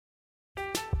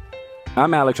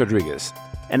I'm Alex Rodriguez.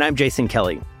 And I'm Jason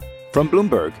Kelly. From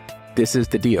Bloomberg, this is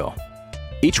The Deal.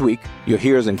 Each week, you'll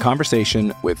hear us in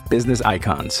conversation with business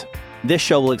icons. This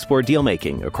show will explore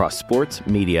deal-making across sports,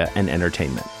 media, and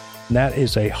entertainment. That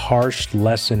is a harsh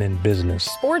lesson in business.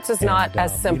 Sports is not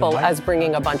as simple as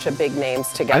bringing a bunch of big names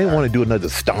together. I didn't want to do another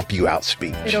stomp you out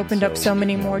speech. It opened up so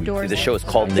many more doors. The show is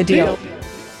called The Deal.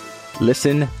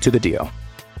 Listen to The Deal.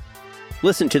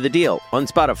 Listen to The Deal on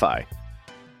Spotify.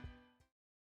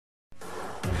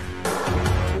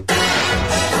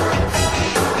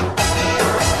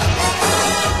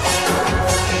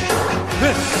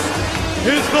 This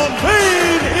is the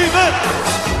main event.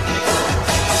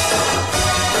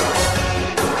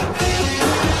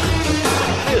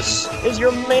 This is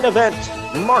your main event,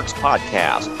 Mark's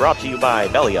Podcast, brought to you by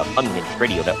Belly Up, Unhinged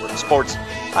Radio Network Sports.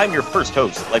 I'm your first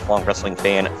host, lifelong wrestling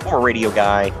fan, former radio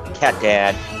guy, cat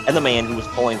dad, and the man who was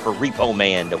pulling for Repo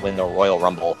Man to win the Royal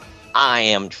Rumble. I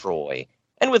am Troy.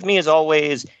 And with me, as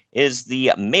always, is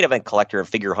the main event collector and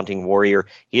figure hunting warrior.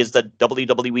 He is the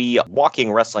WWE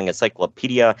Walking Wrestling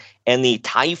Encyclopedia and the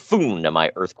typhoon to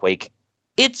my earthquake.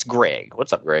 It's Greg.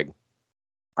 What's up, Greg?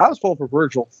 I was pulling for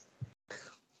Virgil.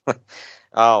 Oh,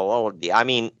 well, I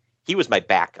mean, he was my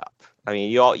backup. I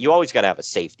mean, you always got to have a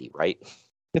safety, right?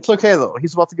 It's okay, though.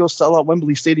 He's about to go sell out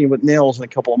Wembley Stadium with nails in a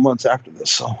couple of months after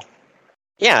this, so.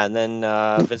 Yeah, and then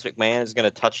Vince McMahon is going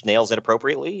to touch nails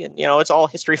inappropriately, and, it's all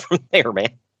history from there,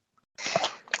 man.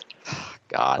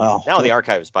 God. Oh. Now the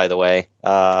archives, by the way.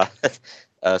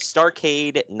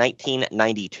 Starrcade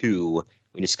 1992.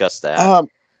 We discussed that.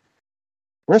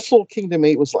 Wrestle Kingdom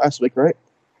 8 was last week, right?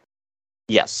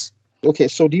 Yes. Okay,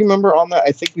 so do you remember on that?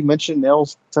 I think we mentioned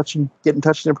nails getting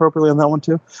touched inappropriately on that one,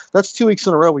 too. That's 2 weeks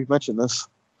in a row we've mentioned this.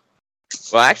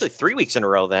 Well, actually, 3 weeks in a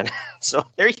row, then. So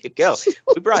there you go.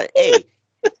 We brought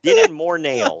did in more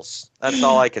nails. That's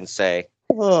all I can say.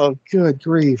 Oh, good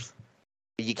grief.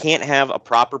 You can't have a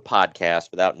proper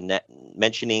podcast without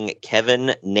mentioning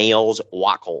Kevin Nails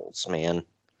Wackles, man.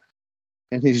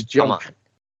 And his junk. Come on.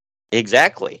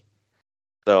 Exactly.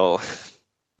 So,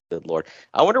 good Lord.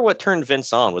 I wonder what turned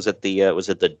Vince on. Was it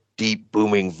the deep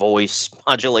booming voice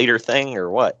modulator thing or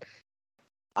what?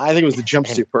 I think it was the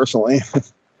jumpsuit, personally.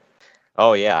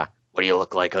 Oh, yeah. What do you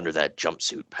look like under that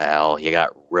jumpsuit, pal? You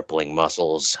got rippling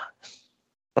muscles.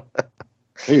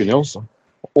 Hey, you know some.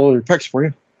 Well, your pecs for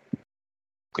you.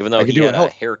 Even though he had a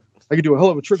hair... I could do a hell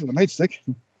of a trick with a nightstick.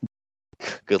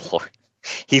 Good Lord.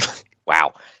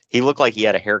 Wow. He looked like he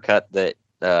had a haircut that...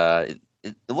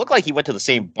 It looked like he went to the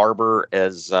same barber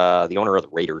as the owner of the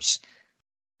Raiders.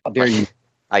 How dare you?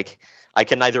 I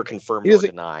can neither confirm nor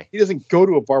deny. He doesn't go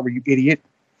to a barber, you idiot.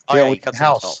 Oh, yeah, he cuts it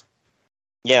himself.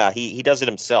 Yeah, he does it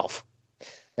himself.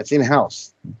 That's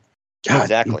in-house. God,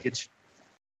 exactly.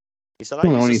 He said, I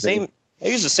use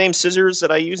the same scissors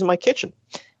that I use in my kitchen.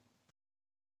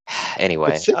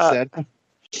 Anyway.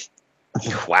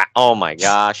 Wow. Oh, my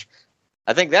gosh.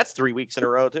 I think that's 3 weeks in a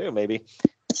row, too, maybe.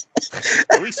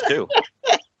 At least 2.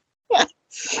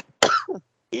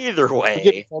 Either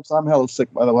way. I'm hella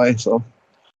sick, by the way, so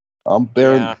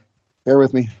bear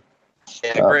with me.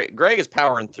 Yeah, Greg is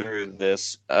powering through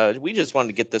this. We just wanted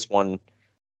to get this one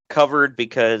covered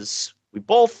because we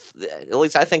both, at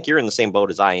least I think you're in the same boat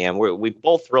as I am. We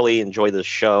both really enjoy this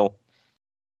show.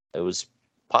 It was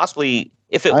possibly,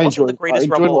 if it wasn't the greatest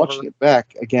Rumble. I enjoyed watching it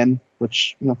back again,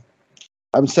 which, I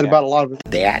haven't said about a lot of it.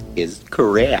 That is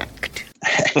correct.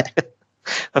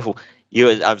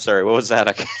 I'm sorry, what was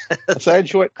that? So I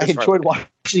enjoyed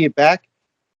watching it back.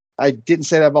 I didn't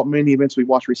say that about many events we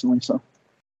watched recently, so.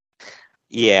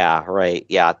 Yeah, right.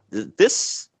 Yeah,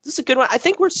 this is a good one. I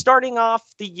think we're starting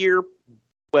off the year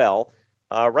well.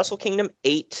 Wrestle Kingdom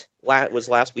 8 was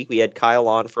last week. We had Kyle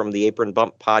on from the Apron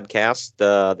Bump podcast.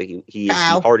 He is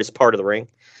the hardest part of the ring.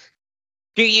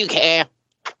 Do you care?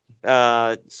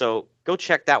 So go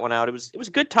check that one out. It was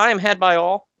a good time had by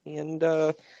all, and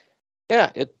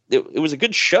it was a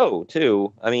good show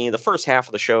too. I mean, the first half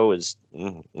of the show it's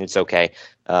okay,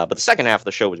 but the second half of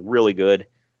the show was really good.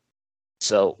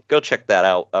 So go check that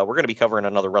out. We're going to be covering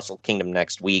another Wrestle Kingdom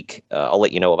next week. I'll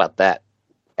let you know about that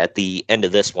at the end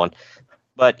of this one.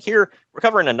 But here, we're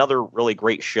covering another really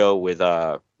great show with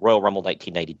Royal Rumble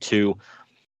 1992.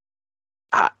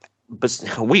 But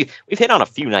we've hit on a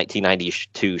few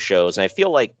 1992 shows, and I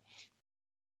feel like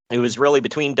it was really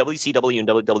between WCW and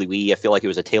WWE. I feel like it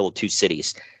was a tale of two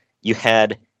cities. You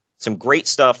had some great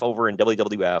stuff over in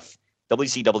WWF.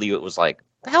 WCW, it was like,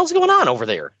 what the hell's going on over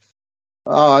there?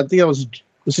 I think that was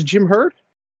it Jim Herd?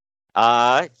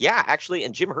 Yeah, actually,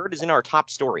 and Jim Herd is in our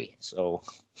top story. So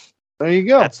there you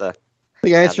go. That's I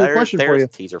think I answered your question for you. A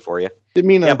teaser for you. Didn't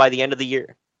mean by the end of the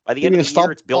year. By the end of the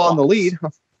year, it's built on the lead.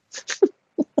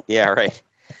 Yeah, right.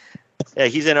 Yeah,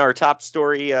 he's in our top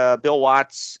story. Bill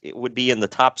Watts would be in the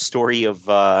top story of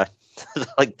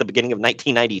like the beginning of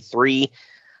 1993.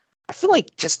 I feel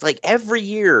like just like every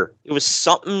year it was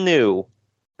something new.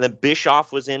 And then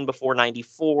Bischoff was in before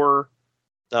 94.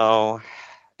 So,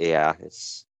 yeah,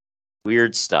 it's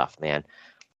weird stuff, man.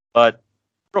 But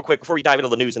real quick, before we dive into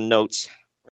the news and notes,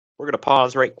 we're going to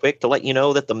pause right quick to let you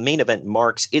know that the Main Event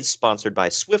Marks is sponsored by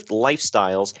Swift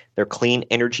Lifestyles. Their clean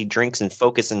energy drinks and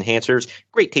focus enhancers,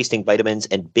 great tasting vitamins,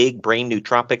 and big brain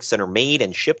nootropics that are made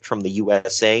and shipped from the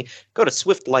USA. Go to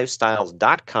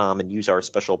swiftlifestyles.com and use our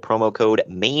special promo code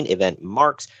Main Event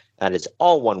Marks. That is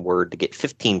all one word to get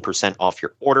 15% off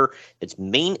your order. It's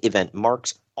Main Event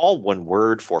Marks, all one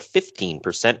word for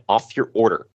 15% off your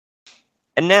order.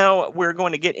 And now we're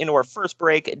going to get into our first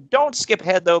break. Don't skip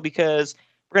ahead, though, because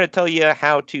we're going to tell you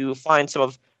how to find some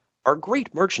of our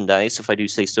great merchandise, if I do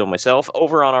say so myself,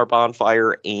 over on our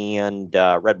Bonfire and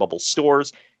Redbubble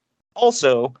stores.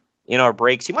 Also, in our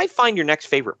breaks, you might find your next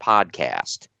favorite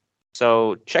podcast.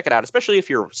 So check it out, especially if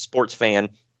you're a sports fan.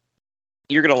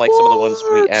 You're going to like some of the ones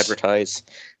we advertise.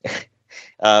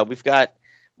 We've got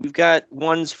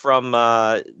ones from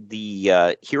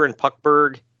the Here in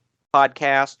Puckburg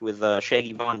podcast with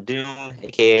Shaggy Von Doom,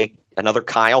 a.k.a. another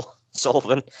Kyle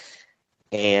Sullivan.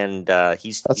 And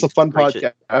he's a fun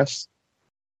podcast.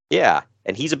 Yeah,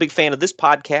 and he's a big fan of this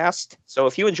podcast. So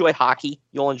if you enjoy hockey,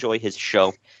 you'll enjoy his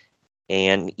show.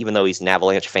 And even though he's an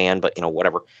Avalanche fan, but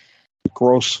whatever.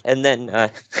 Gross. And then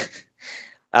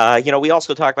we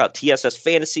also talk about TSS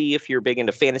Fantasy. If you're big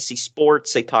into fantasy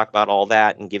sports, they talk about all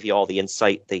that and give you all the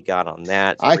insight they got on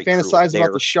that. I fantasize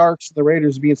about the Sharks and the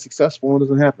Raiders being successful when it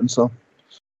doesn't happen. So.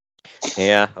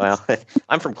 Yeah, well,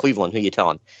 I'm from Cleveland. Who you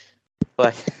telling?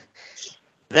 But.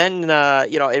 Then,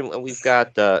 and we've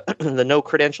got the No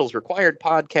Credentials Required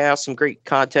podcast, some great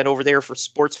content over there for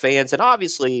sports fans. And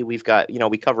obviously, we've got,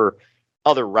 we cover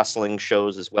other wrestling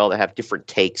shows as well that have different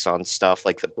takes on stuff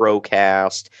like the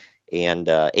Brocast and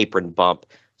Apron Bump.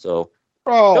 So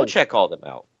go check all them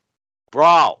out.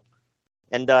 Bro.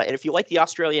 And if you like the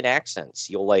Australian accents,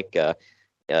 you'll like the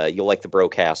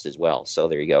Brocast as well. So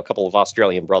there you go. A couple of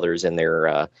Australian brothers in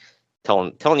there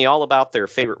telling you all about their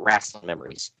favorite wrestling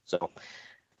memories. So.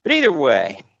 But either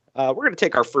way, we're going to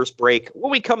take our first break.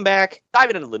 When we come back,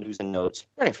 diving into the news and notes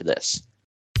right after this.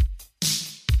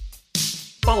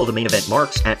 Follow the Main Event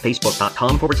Marks at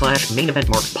Facebook.com/Main Event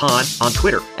Marks Pod, on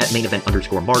Twitter at Main Event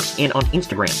 _Marks, and on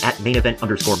Instagram at Main Event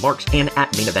 _Marks and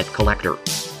at Main Event Collector.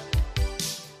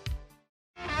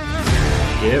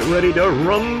 Get ready to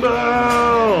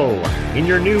rumble in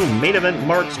your new Main Event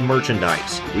Marks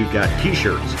merchandise. We've got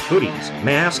t-shirts, hoodies,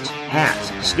 masks,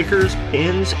 hats, stickers,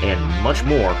 pins, and much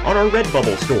more on our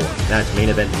Redbubble store. That's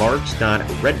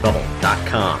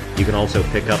maineventmarks.redbubble.com. You can also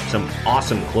pick up some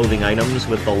awesome clothing items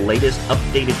with the latest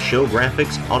updated show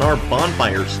graphics on our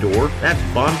Bonfire store. That's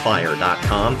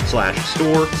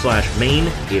bonfire.com/store/main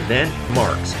event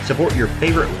marks. Support your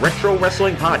favorite retro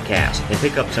wrestling podcast and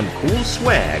pick up some cool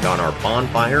swag on our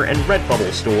Bonfire and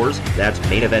Redbubble stores. That's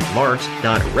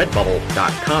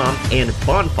maineventmarks.redbubble.com and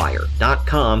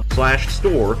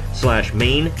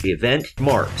bonfire.com/store/main event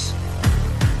marks.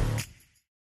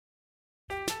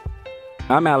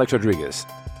 I'm Alex Rodriguez.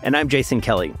 And I'm Jason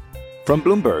Kelly. From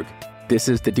Bloomberg, this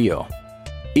is The Deal.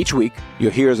 Each week,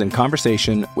 you'll hear us in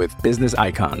conversation with business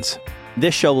icons.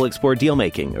 This show will explore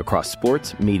deal-making across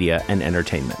sports, media, and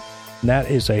entertainment.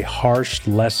 That is a harsh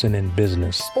lesson in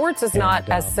business. Sports is not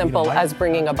as simple as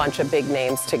bringing a bunch of big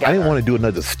names together. I didn't want to do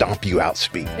another stomp you out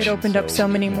speech. It opened up so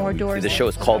many more doors. The show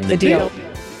is called The Deal.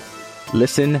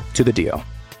 Listen to The Deal.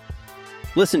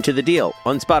 Listen to The Deal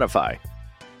on Spotify.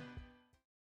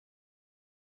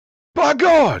 By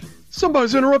God!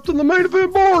 Somebody's interrupting the Main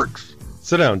Event Marks!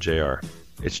 Sit down, JR.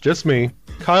 It's just me,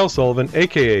 Kyle Sullivan,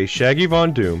 a.k.a. Shaggy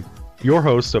Von Doom, your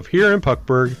host of Here in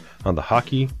Puckburg on the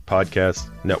Hockey Podcast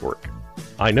Network.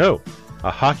 I know,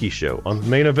 a hockey show on the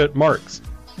Main Event Marks.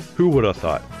 Who would have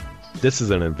thought? This is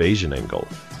an invasion angle.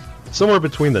 Somewhere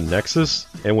between the Nexus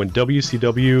and when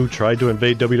WCW tried to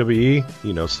invade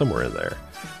WWE, somewhere in there.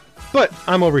 But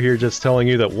I'm over here just telling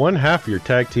you that one half of your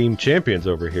tag team champions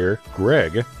over here,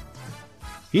 Greg,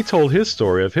 he told his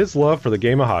story of his love for the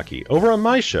game of hockey over on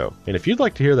my show. And if you'd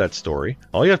like to hear that story,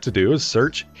 all you have to do is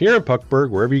search Here in Puckburg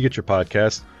wherever you get your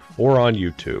podcast or on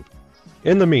YouTube.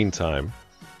 In the meantime,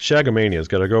 Shagamania's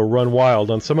got to go run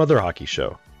wild on some other hockey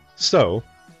show. So,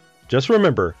 just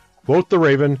remember, quote the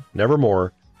Raven,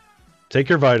 nevermore, take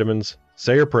your vitamins,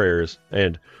 say your prayers,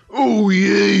 and oh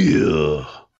yeah!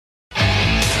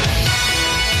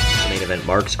 The Main Event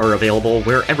Marks are available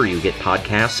wherever you get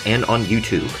podcasts and on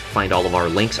YouTube. Find all of our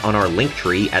links on our link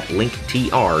tree at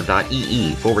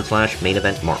linktr.ee/Main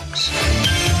Event Marks.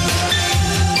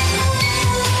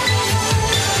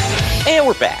 And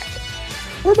we're back.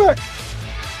 We're back.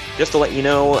 Just to let you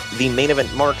know, the Main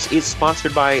Event Marks is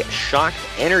sponsored by Shocked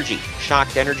Energy.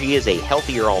 Shocked Energy is a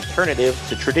healthier alternative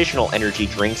to traditional energy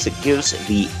drinks that gives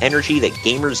the energy that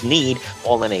gamers need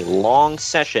while in a long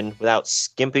session without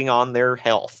skimping on their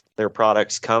health. Their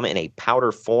products come in a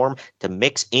powder form to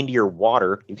mix into your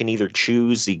water. You can either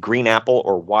choose the green apple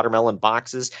or watermelon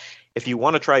boxes. If you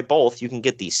want to try both, you can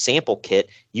get the sample kit,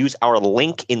 use our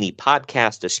link in the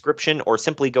podcast description, or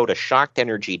simply go to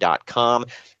shockedenergy.com.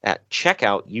 At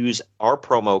checkout, use our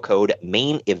promo code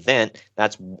MAINEVENT,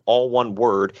 that's all one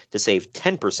word, to save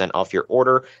 10% off your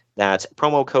order. That's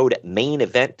promo code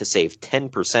MAINEVENT to save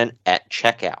 10% at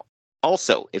checkout.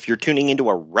 Also, if you're tuning into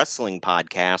a wrestling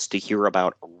podcast to hear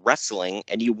about wrestling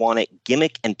and you want it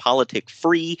gimmick and politic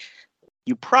free,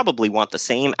 you probably want the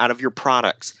same out of your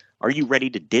products. Are you ready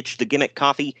to ditch the gimmick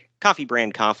coffee? Coffee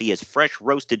Brand Coffee is fresh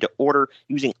roasted to order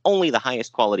using only the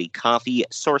highest quality coffee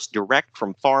sourced direct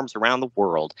from farms around the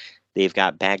world. They've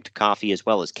got bagged coffee as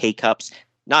well as K-Cups.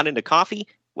 Not into coffee?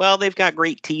 Well, they've got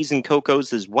great teas and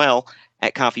cocos as well.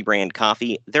 At Coffee Brand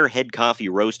Coffee, their head coffee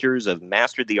roasters have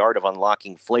mastered the art of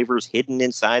unlocking flavors hidden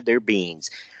inside their beans.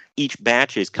 Each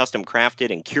batch is custom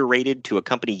crafted and curated to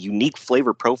accompany unique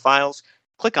flavor profiles.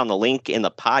 Click on the link in the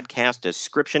podcast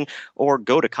description or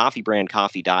go to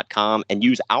coffeebrandcoffee.com and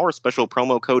use our special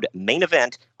promo code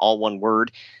MAINEVENT, all one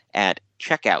word, at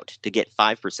checkout to get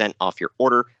 5% off your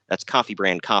order. That's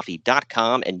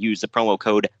coffeebrandcoffee.com and use the promo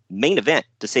code MAINEVENT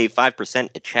to save 5%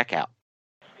 at checkout.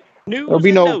 There'll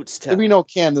be no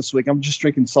can this week. I'm just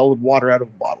drinking solid water out of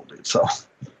a bottle, dude. So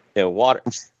yeah, water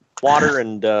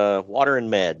and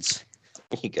meds.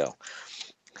 There you go.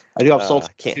 I do have salt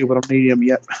too, but I'm not eating them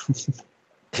yet.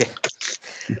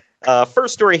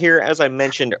 First story here, as I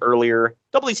mentioned earlier,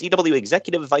 WCW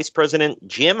Executive Vice President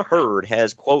Jim Herd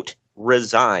has, quote,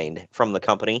 resigned from the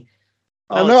company.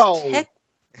 Oh, no.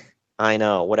 I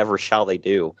know, whatever shall they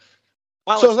do.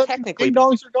 Well, so that technically, ding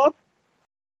dongs are gone?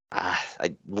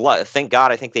 Thank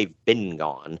God I think they've been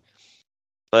gone.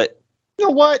 But you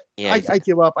know what? Yeah, I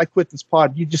give up. I quit this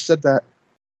pod. You just said that.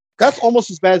 That's almost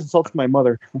as bad as insulting my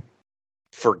mother.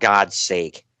 For God's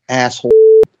sake. Asshole.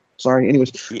 Sorry.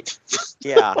 Anyways.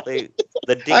 Yeah. The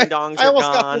ding-dongs are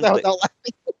gone.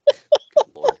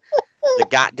 The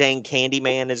goddamn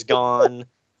Candyman is gone.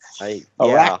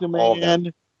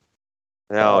 Arachnoman.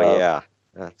 Yeah.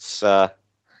 That's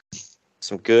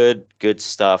some good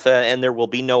stuff. And there will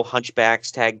be no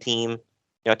Hunchbacks tag team.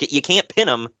 You can't pin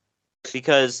them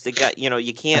because they got,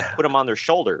 you can't put them on their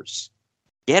shoulders.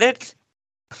 Get it?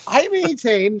 I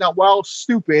maintain that while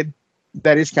stupid,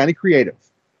 that is kind of creative.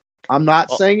 I'm not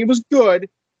saying it was good.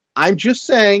 I'm just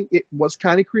saying it was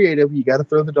kind of creative. You got to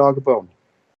throw the dog a bone.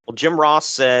 Well, Jim Ross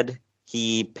said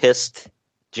he pissed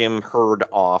Jim Herd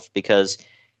off because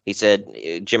he said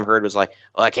Jim Herd was like,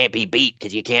 "Well, I can't be beat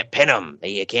because you can't pin them.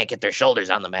 You can't get their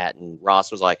shoulders on the mat." And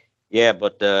Ross was like, "Yeah,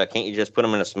 but can't you just put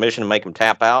them in a submission and make them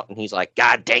tap out?" And he's like,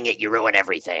 "God dang it, you ruin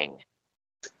everything."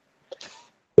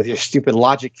 With your stupid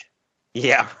logic.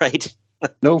 Yeah, right.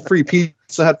 No free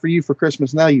Pizza Hut for you for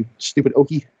Christmas now, you stupid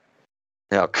Okie.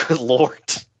 Oh, good Lord.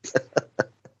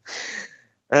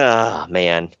 Oh,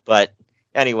 man. But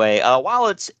anyway, while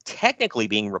it's technically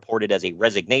being reported as a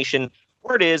resignation,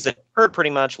 word is that Herd pretty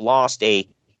much lost a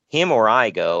him or I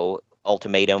go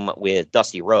ultimatum with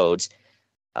Dusty Rhodes.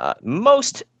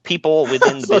 Most people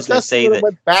within the so business Dusty say that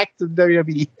went back to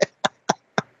WWE.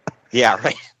 Yeah,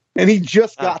 right. And he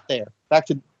just got there. Back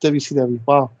to WCW.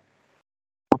 Wow.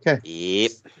 Okay.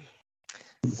 Yep.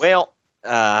 Well,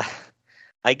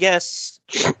 I guess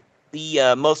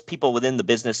the most people within the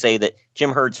business say that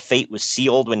Jim Herd's fate was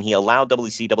sealed when he allowed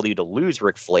WCW to lose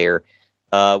Ric Flair,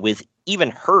 with even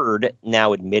Herd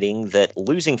now admitting that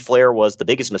losing Flair was the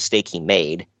biggest mistake he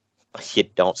made. You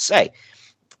don't say.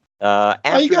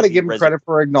 You got to give him credit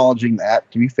for acknowledging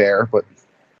that, to be fair, but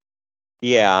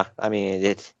yeah, I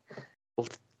mean,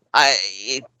 I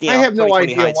have no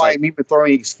idea why I'm even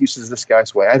throwing excuses this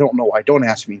guy's way. I don't know why. Don't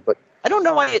ask me, but I don't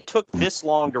know why it took this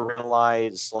long to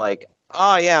realize, like,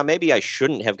 oh yeah, maybe I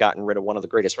shouldn't have gotten rid of one of the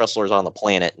greatest wrestlers on the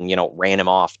planet and ran him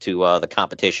off to the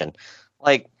competition.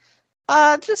 Like,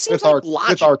 it just seems like logic.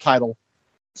 With our title,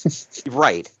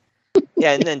 right?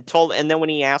 Yeah, and then when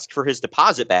he asked for his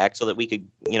deposit back so that we could,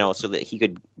 so that he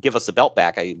could give us the belt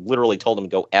back, I literally told him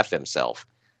to go F himself.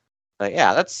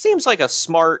 Yeah, that seems like a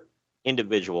smart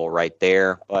individual right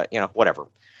there, but whatever.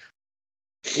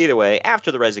 Either way,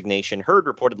 after the resignation, Hurd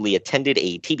reportedly attended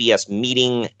a TBS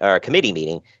committee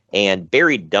meeting, and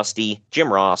buried Dusty,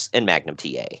 Jim Ross, and Magnum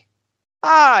TA.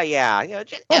 Yeah.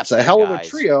 That's a hell of a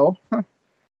trio.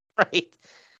 Right.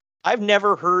 I've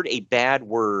never heard a bad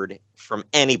word from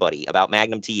anybody about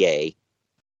Magnum TA.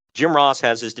 Jim Ross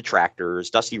has his detractors.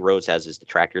 Dusty Rhodes has his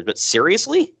detractors. But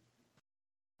seriously?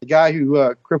 The guy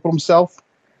who crippled himself?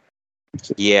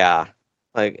 Yeah.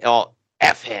 Like, oh,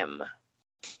 F him.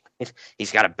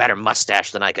 He's got a better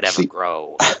mustache than I could ever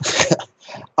grow.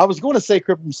 I was going to say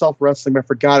crippled himself wrestling, but I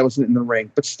forgot it wasn't in the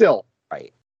ring. But still.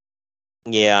 Right.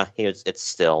 Yeah, it's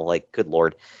still, like, good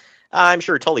Lord. I'm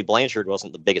sure Tully Blanchard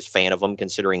wasn't the biggest fan of him,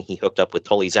 considering he hooked up with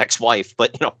Tully's ex-wife,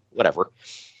 but, whatever.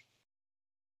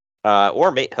 I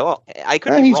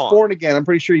could be he's wrong. born again. I'm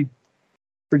pretty sure he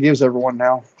forgives everyone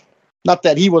now. Not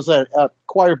that he was a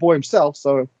choir boy himself,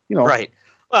 so, Right.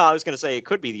 Well, I was going to say it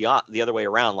could be the other way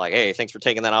around, like, hey, thanks for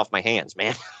taking that off my hands,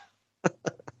 man.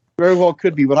 Very well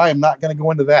could be, but I am not going to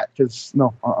go into that because,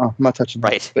 I'm not touching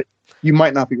that. Right. But you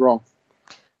might not be wrong.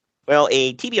 Well,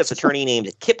 a TBS attorney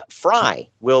named Kip Fry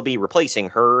will be replacing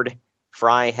Hurd.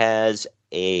 Fry has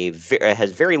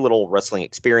very little wrestling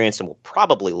experience and will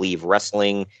probably leave the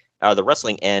wrestling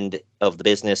end of the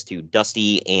business to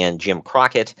Dusty and Jim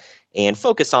Crockett and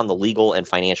focus on the legal and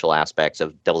financial aspects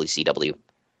of WCW.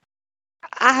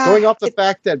 Going off the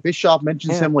fact that Bischoff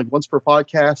mentions him like once per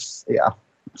podcast, yeah.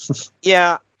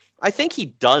 Yeah, I think he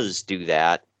does do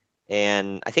that,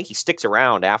 and I think he sticks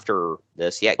around after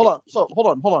this. Yeah. Hold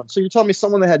on. So you're telling me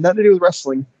someone that had nothing to do with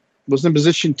wrestling was in a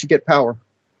position to get power,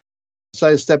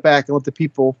 decided to step back and let the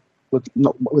people with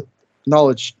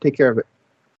knowledge take care of it?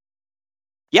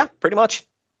 Yeah, pretty much.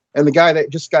 And the guy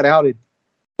that just got outed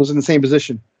was in the same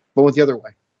position, but went the other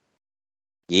way.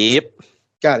 Yep.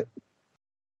 Got it.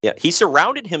 Yeah, he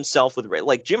surrounded himself with,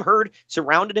 like, Jim Hurd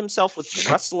surrounded himself with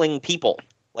wrestling people,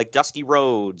 like Dusty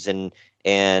Rhodes and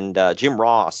Jim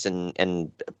Ross and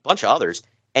a bunch of others.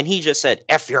 And he just said,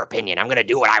 F your opinion. I'm going to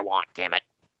do what I want, damn it.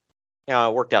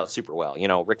 It worked out super well.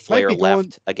 Ric Flair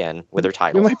left again with their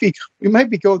title. We might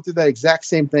be going through that exact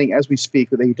same thing as we speak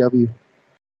with AEW.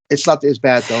 It's not as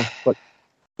bad, though. But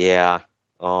yeah.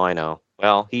 Oh, I know.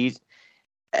 Well, he's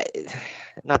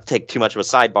not to take too much of a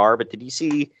sidebar, but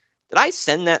did I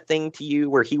send that thing to you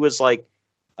where he was like,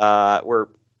 where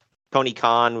Tony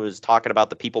Khan was talking about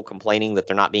the people complaining that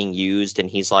they're not being used, and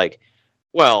he's like,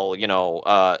 well,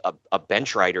 a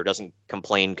bench rider doesn't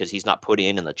complain because he's not put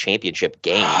in the championship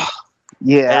game.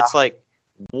 Yeah. That's like,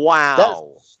 wow.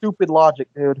 That's stupid logic,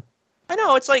 dude. I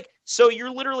know. It's like, so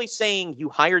you're literally saying you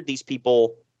hired these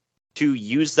people to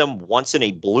use them once in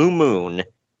a blue moon,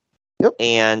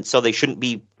 and so they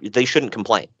shouldn't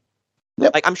complain.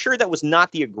 Yep. Like, I'm sure that was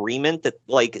not the agreement that,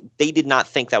 like, they did not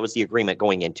think that was the agreement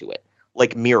going into it.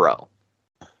 Like Miro.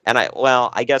 And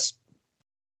I guess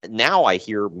now I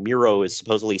hear Miro is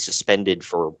supposedly suspended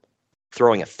for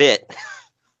throwing a fit.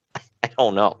 I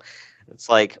don't know. It's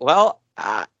like, well,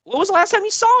 when was the last time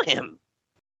you saw him?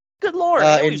 Good Lord.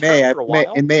 In May,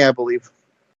 I believe.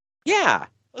 Yeah.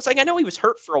 It's like, I know he was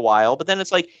hurt for a while, but then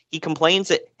it's like he complains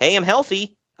that, hey, I'm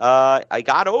healthy. I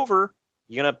got over.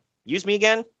 You going to use me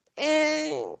again?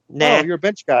 Nah. Oh, you're a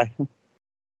bench guy.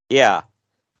 Yeah.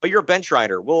 But you're a bench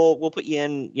rider. We'll put you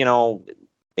in,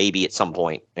 maybe at some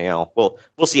point. We'll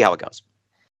see how it goes.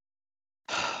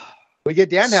 We get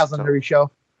Danhausen on every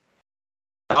show.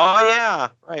 Oh yeah.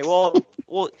 Right.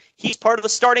 Well, he's part of the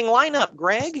starting lineup,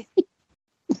 Greg.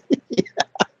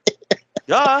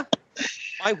 Duh.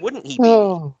 Why wouldn't he be?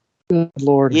 Oh, good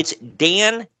Lord. It's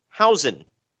Danhausen.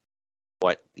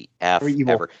 What the F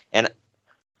ever. And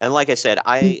like I said,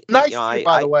 by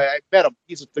the way, I met him.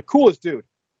 He's the coolest dude.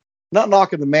 Not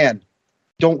knocking the man.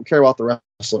 Don't care about the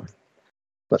wrestler.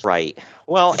 But. Right.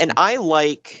 Well, and I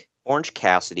like Orange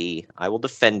Cassidy. I will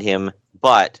defend him,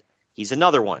 but he's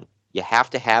another one. You have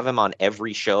to have him on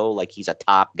every show like he's a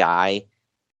top guy.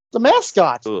 The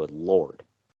mascot. Good Lord.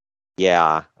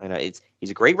 Yeah, I know. He's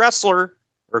a great wrestler,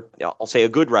 or I'll say a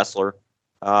good wrestler.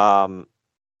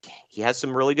 He has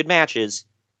some really good matches.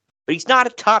 But he's not a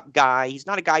top guy. He's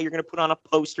not a guy you're going to put on a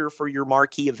poster for your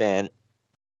marquee event.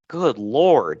 Good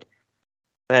Lord.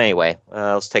 But anyway,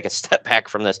 let's take a step back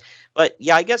from this. But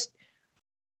yeah, I guess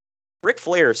Ric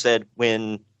Flair said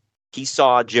when he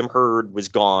saw Jim Hurd was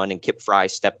gone and Kip Fry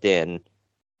stepped in,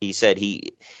 he said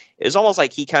it was almost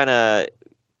like he kind of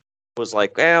was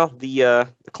like, well, the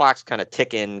clock's kind of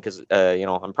ticking because,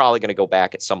 I'm probably going to go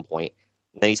back at some point.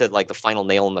 And then he said like the final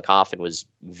nail in the coffin was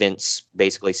Vince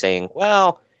basically saying,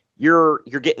 well, you're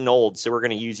getting old, so we're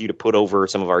going to use you to put over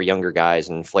some of our younger guys.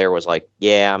 And Flair was like,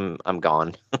 yeah, I'm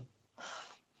gone.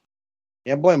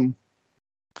 Yeah, blame him.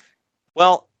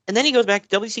 Well, And then he goes back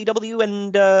to WCW,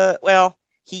 and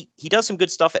he does some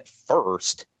good stuff at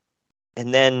first,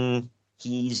 and then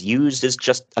he's used as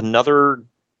just another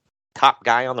top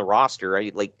guy on the roster,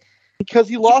 right? Like, because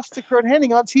he lost to Kurt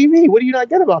Hennig on TV. What do you not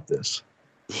get about this?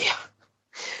 Yeah.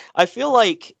 I feel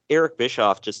like Eric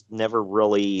Bischoff just never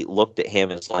really looked at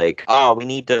him as like, oh, we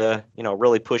need to,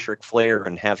 really push Ric Flair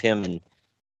and have him in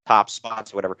top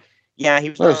spots or whatever. Yeah, he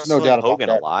was wrestling Hogan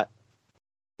a lot.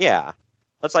 Yeah.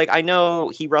 It's like, I know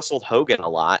he wrestled Hogan a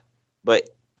lot, but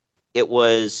it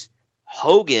was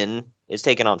Hogan is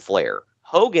taking on Flair.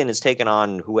 Hogan is taking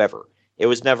on whoever. It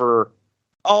was never,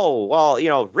 oh,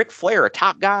 well, Ric Flair, a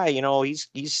top guy,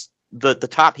 he's the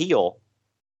top heel.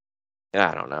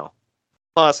 I don't know.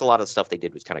 Plus, a lot of the stuff they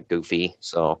did was kind of goofy,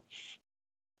 so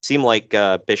it seemed like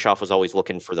Bischoff was always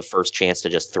looking for the first chance to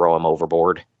just throw him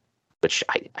overboard, which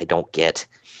I don't get.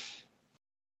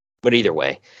 But either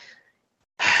way,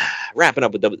 wrapping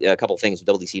up with a couple things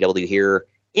with WCW here.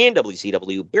 In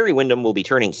WCW, Barry Windham will be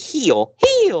turning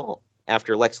heel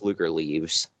after Lex Luger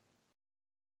leaves.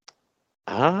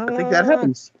 I think that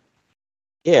happens.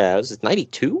 Yeah, was it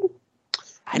 92?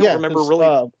 I don't remember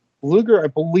really. Luger, I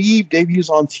believe, debuts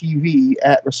on TV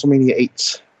at WrestleMania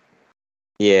 8.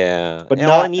 Yeah. But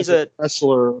not as a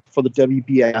wrestler for the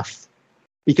WBF.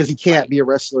 Because he can't be a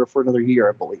wrestler for another year,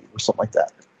 I believe, or something like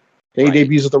that. He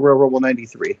debuts at the Royal Rumble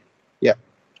 93. Yeah.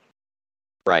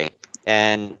 Right.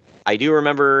 And I do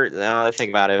remember, now I think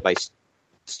about it, by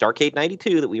Starrcade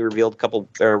 92 that we reviewed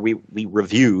we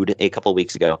reviewed a couple of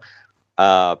weeks ago.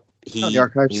 He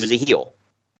was a heel.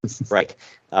 Right.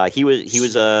 He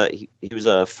was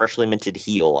a freshly minted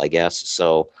heel, I guess.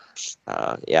 So,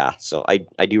 So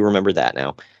I do remember that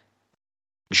now.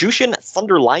 Jushin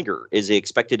Thunder Liger is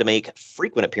expected to make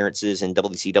frequent appearances in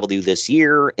WCW this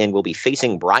year and will be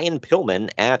facing Brian Pillman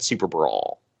at Super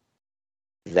Brawl.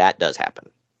 That does happen.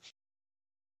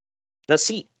 Now,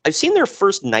 see, I've seen their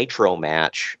first Nitro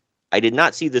match. I did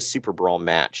not see this Super Brawl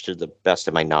match, to the best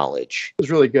of my knowledge. It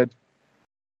was really good.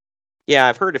 Yeah,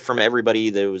 I've heard it from everybody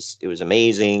that it was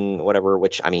amazing, whatever,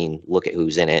 which, I mean, look at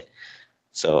who's in it.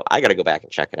 So I got to go back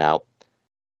and check it out.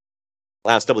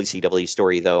 Last WCW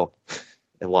story, though,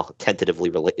 tentatively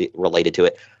related to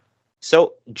it.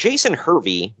 So Jason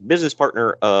Hervey, business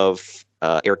partner of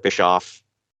Eric Bischoff,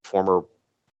 former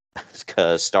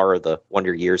star of the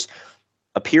Wonder Years,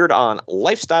 appeared on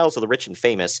Lifestyles of the Rich and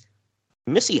Famous.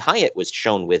 Missy Hyatt was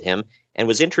shown with him and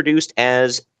was introduced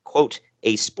as, quote,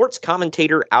 a sports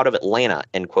commentator out of Atlanta,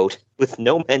 end quote, with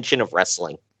no mention of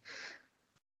wrestling.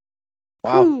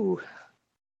 Wow. Ooh.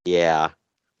 Yeah.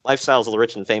 Lifestyles of the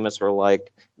Rich and Famous were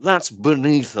like, that's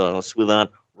beneath us with that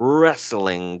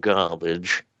wrestling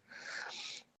garbage.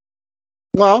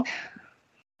 Well,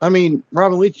 I mean,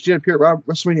 Robin Leach did appear at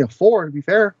WrestleMania 4, to be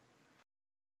fair.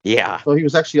 Yeah. So he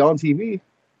was actually on TV.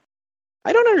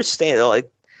 I don't understand.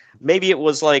 Like, maybe it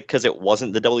was like because it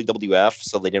wasn't the WWF,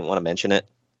 so they didn't want to mention it.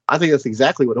 I think that's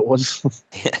exactly what it was.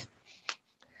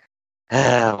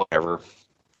 Whatever.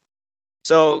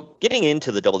 So, getting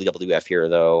into the WWF here,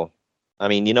 though, I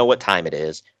mean, you know what time it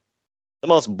is. The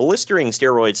most blistering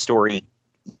steroid story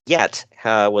yet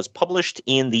was published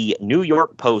in the New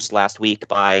York Post last week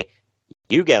by,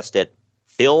 you guessed it,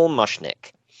 Phil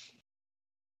Mushnick.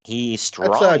 He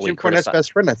strongly That's Jim Cornette's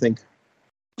best friend, I think.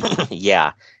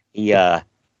 Yeah.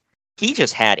 He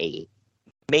just had a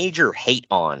major hate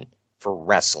on for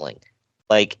wrestling.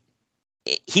 Like,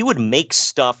 he would make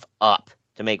stuff up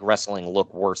to make wrestling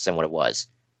look worse than what it was.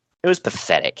 It was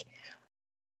pathetic.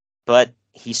 But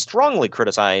he strongly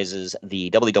criticizes the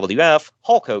WWF,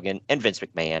 Hulk Hogan, and Vince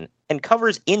McMahon, and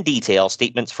covers in detail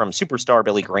statements from superstar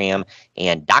Billy Graham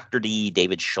and Dr. D.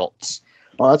 David Schultz.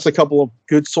 Well, that's a couple of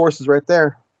good sources right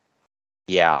there.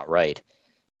 Yeah, right.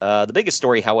 The biggest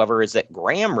story, however, is that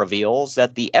Graham reveals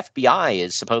that the FBI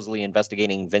is supposedly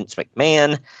investigating Vince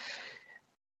McMahon.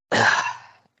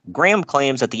 Graham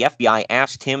claims that the FBI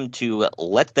asked him to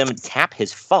let them tap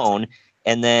his phone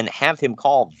and then have him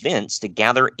call Vince to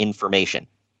gather information.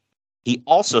 He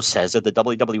also says that the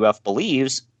WWF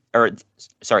believes, the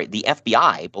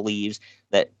FBI believes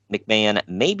that McMahon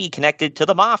may be connected to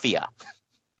the mafia.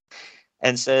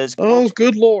 And says, "Oh,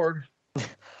 good Lord."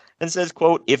 And says,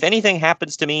 quote, if anything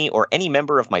happens to me or any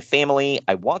member of my family,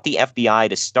 I want the FBI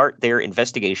to start their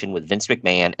investigation with Vince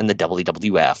McMahon and the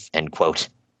WWF, end quote.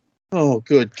 Oh,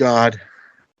 good God.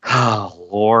 Oh,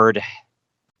 Lord.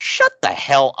 Shut the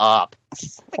hell up.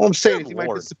 All I'm saying is he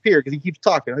might disappear because he keeps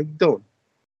talking. How you doing?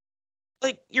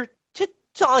 Like, you're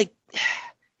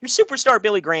superstar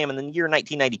Billy Graham in the year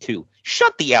 1992.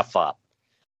 Shut the F up.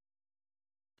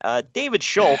 David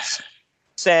Schultz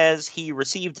says he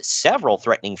received several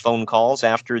threatening phone calls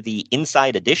after the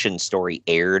Inside Edition story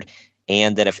aired,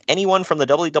 and that if anyone from the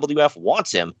WWF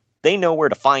wants him, they know where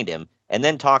to find him, and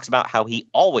then talks about how he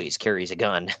always carries a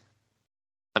gun.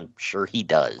 I'm sure he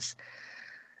does.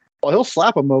 Well, he'll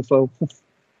slap a mofo.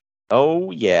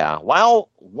 Oh, yeah.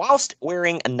 Whilst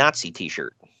wearing a Nazi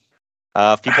t-shirt.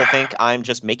 If people think I'm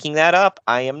just making that up,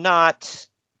 I am not.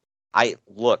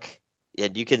 Look,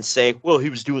 and you can say, well, he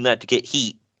was doing that to get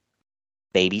heat.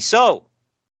 Maybe so.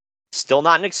 Still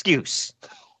not an excuse.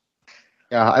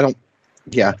 Yeah,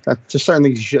 that's just certain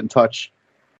things you shouldn't touch.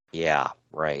 Yeah,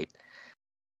 right.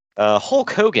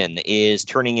 Hulk Hogan is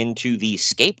turning into the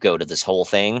scapegoat of this whole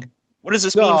thing. What does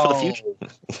this mean for the future?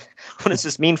 What does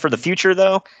this mean for the future,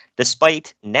 though?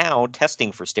 Despite now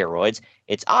testing for steroids,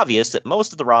 it's obvious that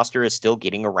most of the roster is still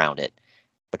getting around it.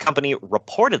 The company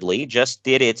reportedly just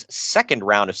did its second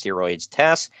round of steroids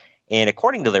tests, and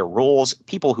according to their rules,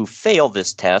 people who fail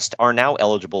this test are now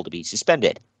eligible to be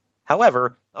suspended.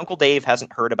 However, Uncle Dave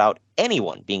hasn't heard about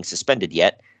anyone being suspended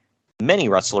yet. Many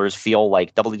wrestlers feel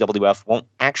like WWF won't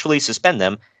actually suspend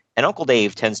them, and Uncle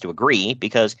Dave tends to agree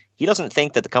because he doesn't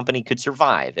think that the company could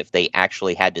survive if they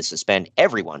actually had to suspend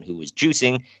everyone who was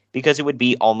juicing, because it would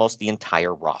be almost the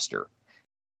entire roster.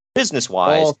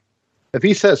 Business-wise... Well, if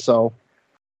he says so.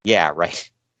 Yeah, right.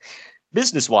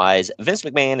 Business-wise, Vince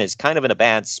McMahon is kind of in a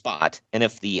bad spot, and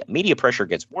if the media pressure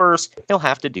gets worse, he'll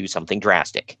have to do something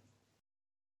drastic.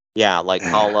 Yeah, like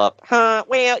call up,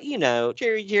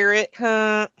 Jerry Jarrett,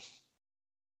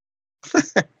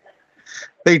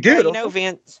 They do.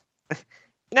 Vince.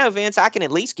 Vince, I can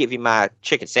at least give you my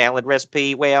chicken salad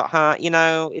recipe. Well,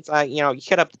 it's like, you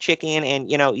cut up the chicken and,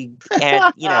 you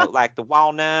add, like the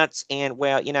walnuts and,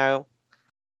 gotta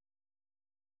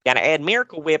add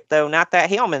Miracle Whip, though, not that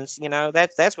Hellman's,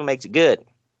 that's what makes it good.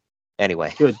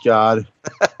 Anyway. Good God.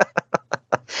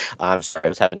 I'm sorry, I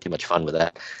was having too much fun with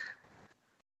that.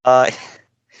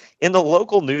 In a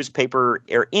local newspaper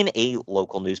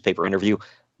interview,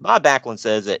 Bob Backlund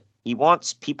says that he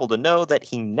wants people to know that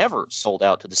he never sold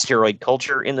out to the steroid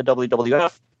culture in the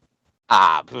WWF.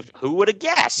 Who would have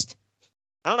guessed?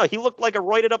 I don't know. He looked like a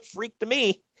roided up freak to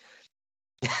me.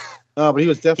 But he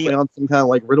was definitely on some kind of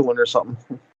like Ritalin or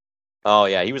something. Oh,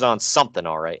 yeah. He was on something,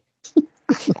 all right.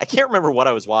 I can't remember what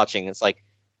I was watching. It's like,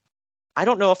 I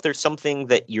don't know if there's something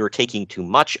that you're taking too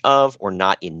much of or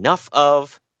not enough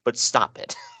of, but stop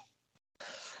it.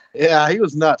 Yeah, he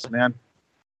was nuts, man.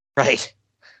 Right.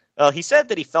 He said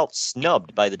that he felt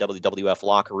snubbed by the WWF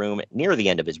locker room near the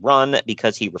end of his run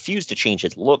because he refused to change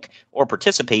his look or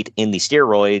participate in the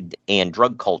steroid and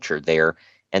drug culture there,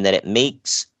 and that it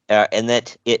makes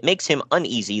him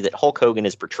uneasy that Hulk Hogan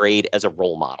is portrayed as a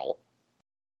role model.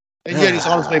 And yet he's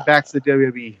on his way back to the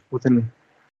WWE within,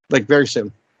 very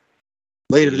soon.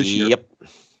 Later this year. Yep.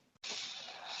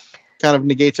 Kind of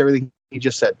negates everything he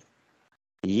just said.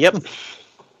 Yep.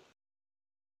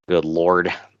 Good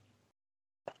Lord.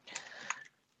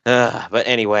 But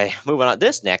anyway, moving on.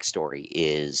 This next story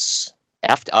is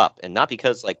effed up, and not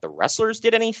because the wrestlers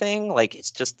did anything.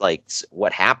 It's just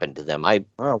what happened to them.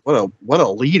 What a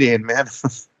lead in, man.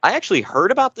 I actually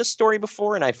heard about this story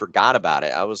before, and I forgot about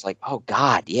it. I was like, oh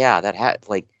God, yeah, that had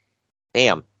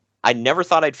damn. I never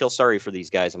thought I'd feel sorry for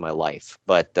these guys in my life,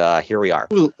 but here we are.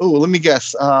 Oh, let me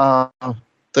guess.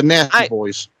 The Nasty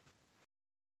Boys.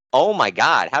 Oh my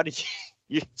God, how did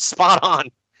you spot on?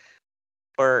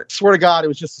 Or swear to God, it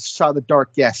was just a shot of the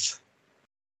dark guess.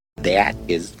 That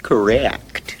is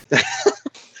correct.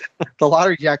 The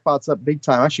lottery jackpot's up big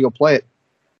time. I should go play it.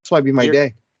 This might be my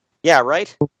day. Yeah,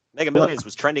 right? Mega Millions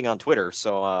was trending on Twitter,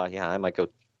 so I might go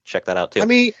check that out too. I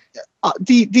mean,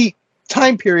 the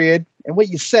time period and what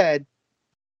you said,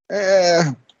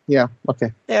 yeah,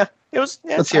 okay. Yeah, it was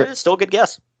still a good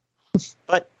guess.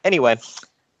 But anyway,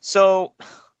 so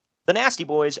the Nasty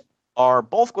Boys are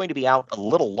both going to be out a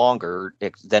little longer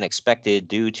than expected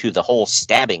due to the whole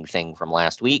stabbing thing from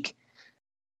last week.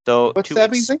 So what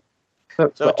stabbing thing?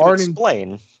 To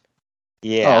explain,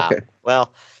 yeah. Oh, okay.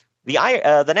 Well,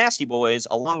 the Nasty Boys,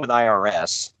 along with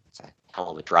IRS, it's a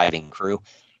hell of a driving crew.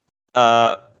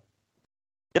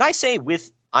 Did I say with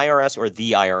IRS or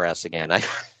the IRS again?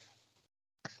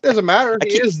 Doesn't matter.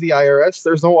 It is the IRS.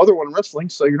 There's no other one in wrestling,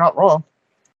 so you're not wrong.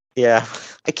 Yeah,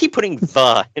 I keep putting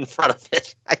the in front of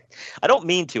it. I don't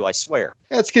mean to, I swear.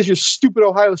 That's because you're stupid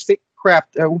Ohio State crap.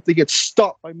 I hope they get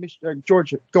stopped by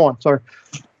Georgia. Go on, sorry.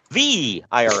 The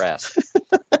IRS.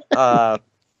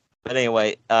 But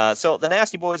anyway, so the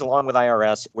Nasty Boys, along with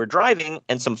IRS, were driving,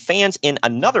 and some fans in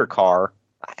another car,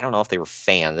 I don't know if they were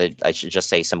fans, I should just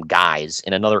say some guys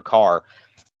in another car,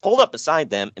 pulled up beside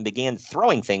them and began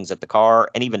throwing things at the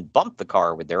car and even bumped the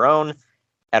car with their own.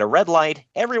 At a red light,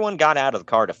 everyone got out of the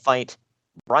car to fight.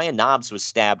 Brian Knobbs was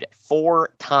stabbed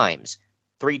 4 times,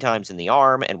 3 times in the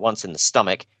arm and once in the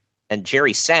stomach. And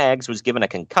Jerry Saggs was given a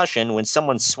concussion when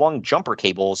someone swung jumper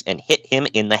cables and hit him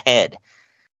in the head.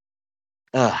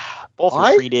 Both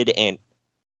were treated and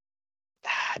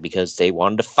because they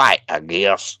wanted to fight, I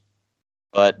guess.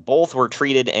 But both were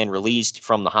treated and released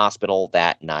from the hospital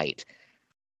that night.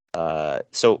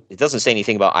 So it doesn't say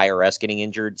anything about IRS getting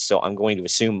injured, so I'm going to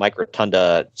assume Mike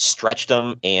Rotunda stretched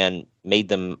them and made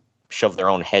them shove their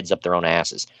own heads up their own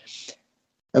asses.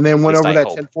 And then went over that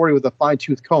 1040 with a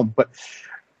fine-tooth comb. But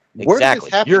where did this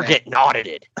happen You're at? getting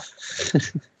audited.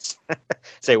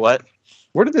 Say what?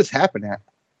 Where did this happen at?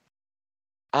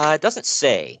 It doesn't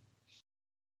say.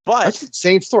 But that's the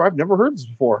same story. I've never heard this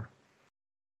before.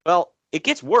 Well, it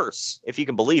gets worse, if you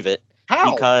can believe it.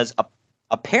 How? Because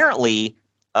apparently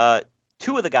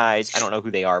 2 of the guys, I don't know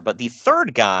who they are, but the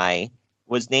third guy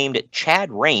was named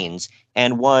Chad Rains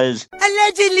and was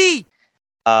allegedly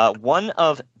one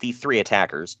of the 3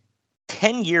 attackers.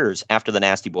 10 years after the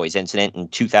Nasty Boys incident in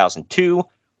 2002,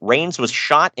 Rains was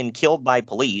shot and killed by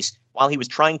police while he was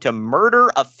trying to murder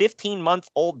a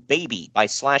 15-month-old baby by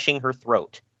slashing her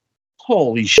throat.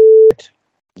 Holy shit.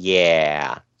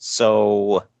 Yeah.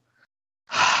 So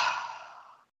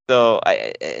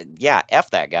yeah,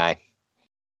 F that guy.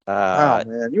 Wow,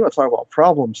 man. You want to talk about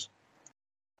problems.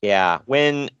 Yeah.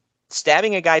 When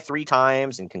stabbing a guy 3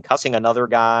 times and concussing another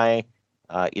guy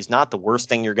is not the worst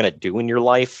thing you're going to do in your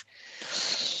life,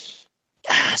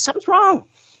 something's wrong.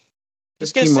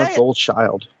 Just 15-month-old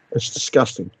child. It's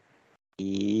disgusting.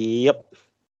 Yep.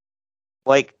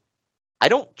 Like, I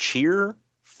don't cheer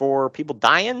for people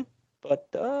dying, but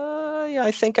yeah,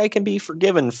 I think I can be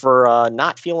forgiven for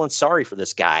not feeling sorry for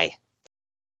this guy.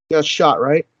 He got shot,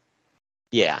 right?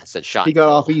 Yeah, it said shot. He got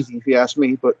off easy, if you ask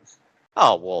me, but...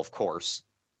 Oh, well, of course.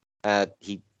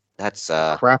 That's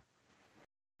crap.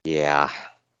 Yeah,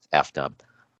 effed up.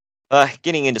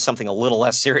 Getting into something a little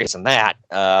less serious than that,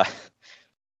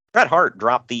 Bret Hart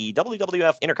dropped the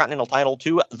WWF Intercontinental title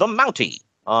to the Mountie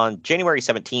on January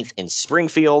 17th in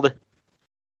Springfield.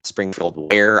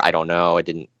 Springfield where? I don't know. It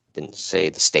didn't say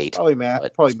the state. Probably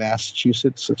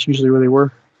Massachusetts. That's usually where they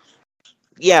were.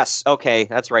 Yes, okay,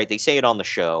 that's right. They say it on the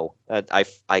show.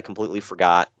 I completely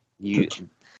forgot.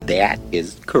 That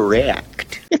is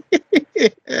correct.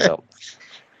 So,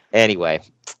 anyway.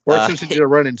 Where Simpson did a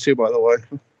run in too, by the way.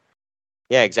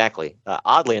 Yeah, exactly.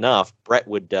 Oddly enough, Bret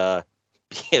would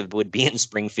be in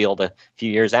Springfield a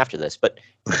few years after this, but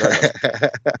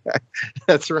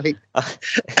that's right.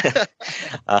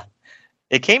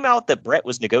 It came out that Bret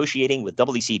was negotiating with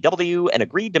WCW and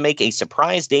agreed to make a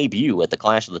surprise debut at the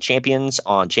Clash of the Champions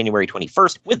on January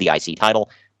 21st with the IC title,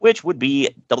 which would be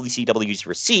WCW's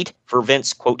receipt for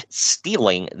Vince, quote,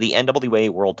 stealing the NWA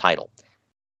World title.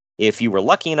 If you were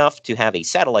lucky enough to have a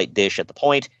satellite dish at the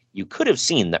point, you could have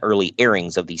seen the early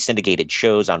airings of the syndicated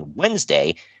shows on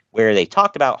Wednesday, where they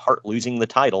talked about Hart losing the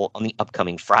title on the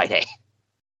upcoming Friday.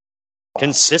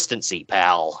 Consistency,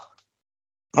 pal.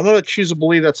 I'm going to choose to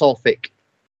believe that's all fake.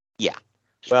 Yeah.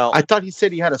 Well, I thought he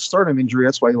said he had a sternum injury.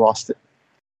 That's why he lost it.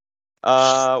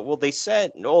 Well, they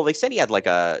said he had like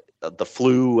the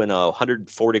flu and a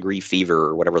 104-degree fever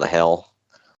or whatever the hell.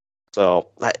 So,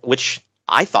 which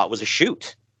I thought was a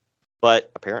shoot, but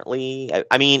apparently,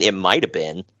 I mean, it might have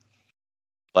been.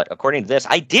 But according to this,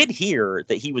 I did hear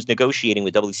that he was negotiating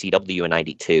with WCW in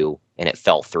 '92, and it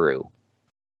fell through.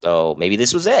 So maybe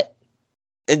this was it.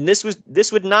 And this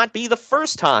would not be the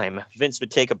first time Vince would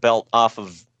take a belt off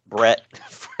of Bret,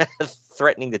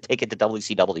 threatening to take it to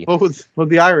WCW. What was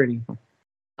the irony?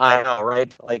 I know,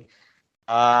 right? Like,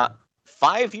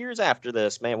 5 years after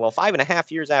this, man. Well,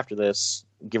 5.5 years after this,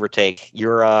 give or take,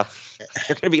 you're going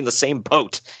to be in the same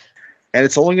boat, and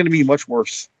it's only going to be much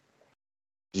worse.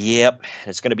 Yep,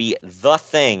 it's going to be the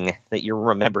thing that you're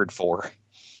remembered for.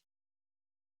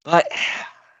 But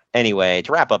anyway,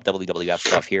 to wrap up WWF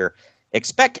stuff here,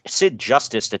 expect Sid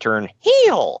Justice to turn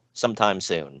heel sometime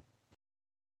soon.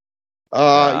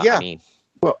 Yeah. I mean,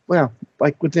 well,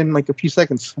 like within like a few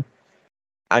seconds.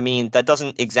 I mean, that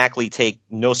doesn't exactly take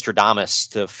Nostradamus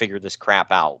to figure this crap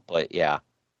out, but yeah.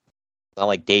 It's not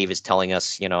like Dave is telling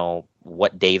us,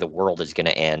 what day the world is going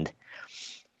to end.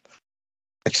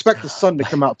 Expect the sun to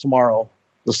come out tomorrow.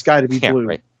 The sky to be blue.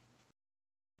 Right.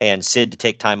 And Sid to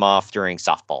take time off during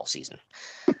softball season.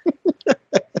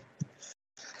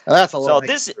 That's a lot.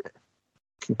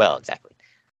 Well, exactly.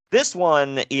 This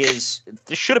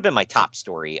should have been my top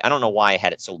story. I don't know why I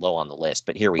had it so low on the list,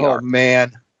 but here we are. Oh,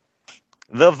 man.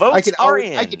 The votes are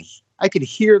in. I could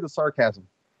hear the sarcasm.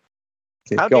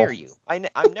 Okay, How dare you? I'm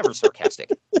never sarcastic.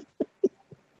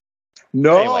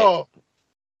 No. Anyway,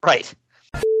 Right.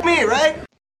 Me, right?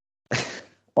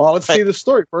 Well, let's see the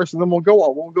story first, and then we'll go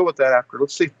on. We'll go with that after.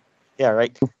 Let's see. Yeah,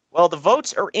 right. Well, the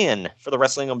votes are in for the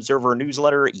Wrestling Observer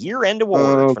Newsletter Year-End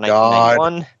Award for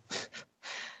 1991.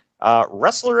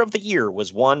 Wrestler of the Year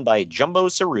was won by Jumbo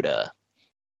Tsuruta.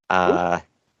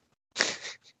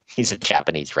 He's a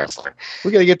Japanese wrestler.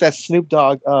 We got to get that Snoop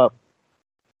Dogg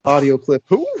audio clip.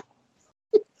 Who?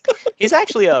 He's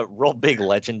actually a real big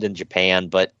legend in Japan,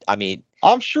 but I mean,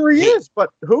 I'm sure he is,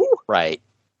 but who? Right.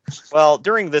 Well,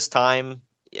 during this time,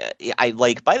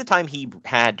 by the time he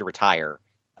had to retire,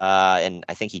 and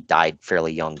I think he died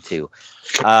fairly young too.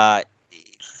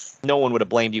 No one would have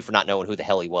blamed you for not knowing who the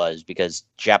hell he was, because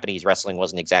Japanese wrestling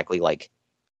wasn't exactly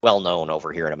well known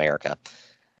over here in America.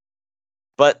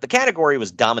 But the category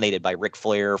was dominated by Ric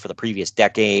Flair for the previous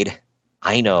decade.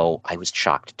 I know, I was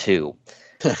shocked too.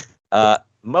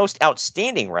 Most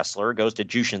outstanding wrestler goes to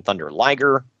Jushin Thunder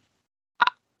Liger.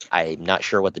 I'm not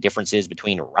sure what the difference is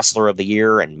between Wrestler of the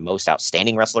Year and Most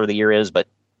Outstanding Wrestler of the Year is, but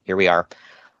here we are.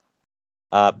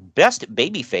 Best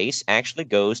Babyface actually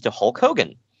goes to Hulk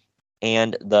Hogan.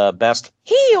 And the Best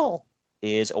Heel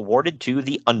is awarded to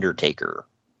The Undertaker.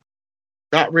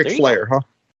 Not Ric Flair, huh?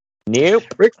 Nope.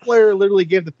 Ric Flair literally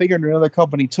gave the finger to another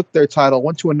company, took their title,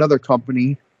 went to another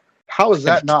company. How is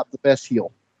that not the best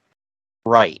heel?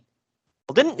 Right.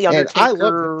 Well, didn't The Undertaker... And I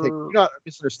love Undertaker. Do not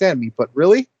misunderstand me, but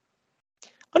really?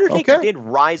 Undertaker did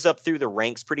rise up through the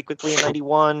ranks pretty quickly in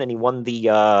 91, and he won the...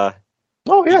 Oh,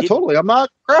 yeah, totally. I'm not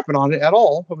crapping on it at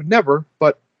all. I would never,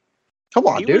 but come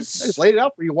on, dude. I just laid it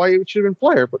out for you why it should have been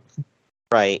Flair. But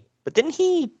Right. But didn't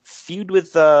he feud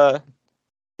with Hogan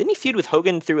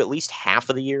through at least half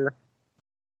of the year?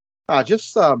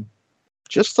 Just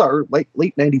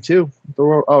late 92.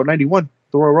 91.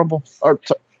 The Royal Rumble. Or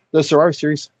the Survivor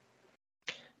Series.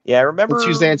 Yeah, I remember.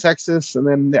 Tuesday in Texas, and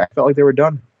then I felt like they were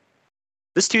done.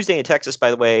 This Tuesday in Texas, by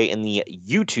the way, in the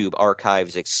YouTube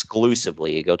archives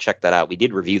exclusively. Go check that out. We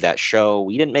did review that show.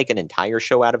 We didn't make an entire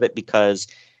show out of it because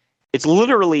it's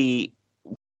literally,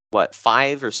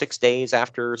 5 or 6 days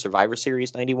after Survivor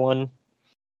Series 91?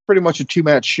 Pretty much a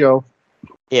 2-match show.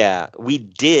 Yeah, we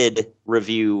did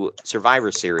review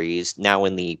Survivor Series now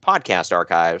in the podcast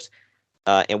archives,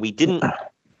 and we didn't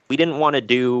want to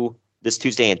do this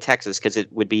Tuesday in Texas because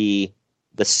it would be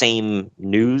the same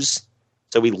news.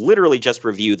 So we literally just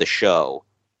review the show.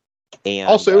 And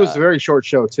also, it was a very short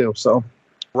show too. So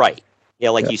right,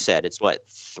 yeah, you said, it's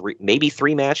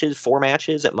 3 matches, 4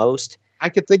 matches at most. I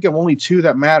could think of only 2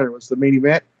 that mattered. It was the main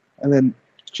event, and then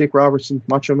Jake Robertson,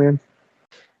 Macho Man.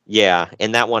 Yeah,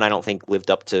 and that one I don't think lived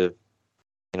up to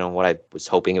what I was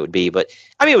hoping it would be. But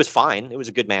I mean, it was fine. It was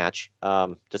a good match.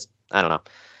 Just I don't know.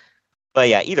 But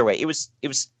yeah, either way, it was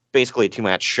basically a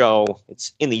 2-match show.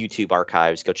 It's in the YouTube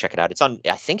archives. Go check it out. It's on,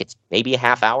 I think it's maybe a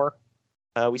half hour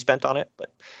we spent on it, but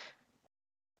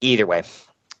either way.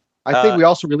 I think we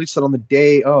also released it on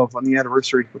the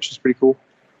anniversary, which is pretty cool.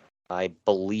 I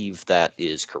believe that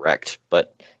is correct,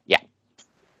 but yeah.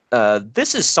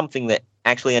 This is something that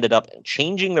actually ended up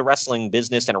changing the wrestling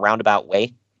business in a roundabout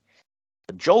way.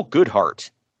 Joel Goodhart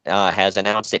has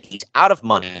announced that he's out of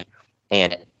money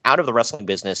and out of the wrestling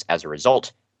business as a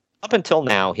result. Up until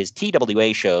now, his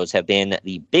TWA shows have been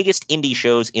the biggest indie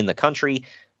shows in the country,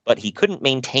 but he couldn't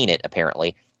maintain it,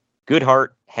 apparently. Goodhart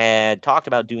had talked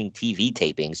about doing TV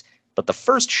tapings, but the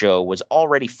first show was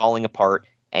already falling apart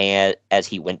as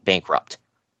he went bankrupt.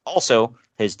 Also,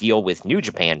 his deal with New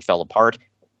Japan fell apart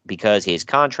because his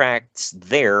contacts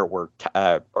there were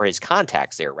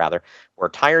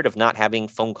tired of not having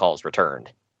phone calls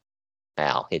returned.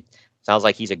 Now, it sounds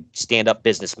like he's a stand-up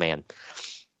businessman.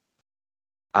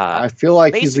 I feel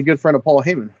like he's a good friend of Paul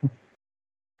Heyman.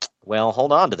 Well,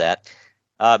 hold on to that.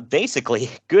 Basically,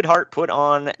 Goodhart put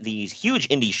on these huge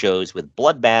indie shows with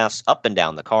bloodbaths up and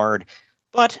down the card,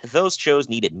 but those shows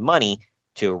needed money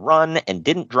to run and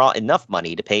didn't draw enough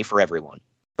money to pay for everyone.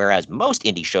 Whereas most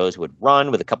indie shows would run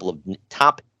with a couple of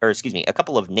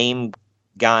name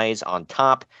guys on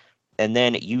top, and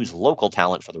then use local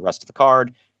talent for the rest of the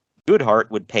card. Goodhart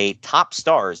would pay top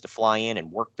stars to fly in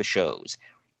and work the shows.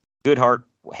 Goodhart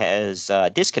has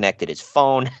disconnected his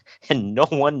phone, and no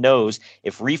one knows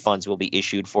if refunds will be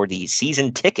issued for the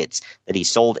season tickets that he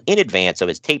sold in advance of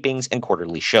his tapings and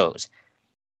quarterly shows.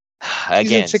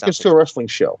 Again, season tickets to a wrestling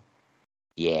show.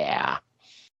 Yeah.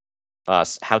 How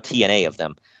TNA of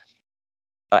them.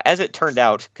 As it turned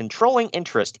out, controlling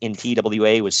interest in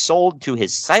TWA was sold to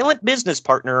his silent business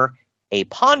partner, a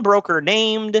pawnbroker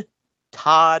named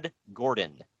Todd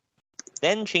Gordon.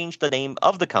 Then changed the name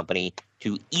of the company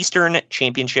to Eastern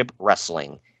Championship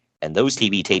Wrestling, and those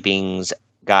TV tapings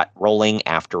got rolling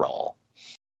after all.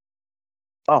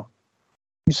 Oh.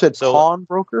 You said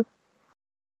pawnbroker?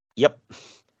 Yep.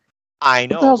 I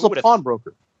know. What the hell's a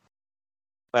pawnbroker?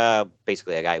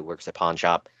 Basically a guy who works at a pawn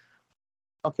shop.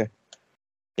 Okay.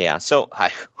 Yeah, so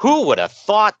who would have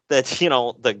thought that,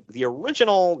 the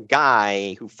original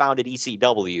guy who founded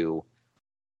ECW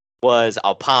was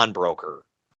a pawnbroker?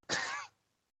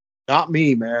 Not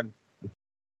me, man.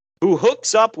 Who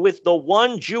hooks up with the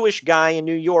one Jewish guy in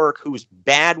New York who's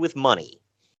bad with money.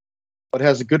 But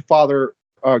has a good father,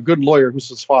 good lawyer who's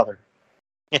his father.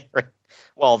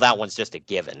 Well, that one's just a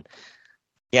given.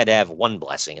 You had to have one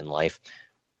blessing in life.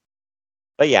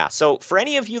 But yeah, so for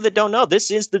any of you that don't know,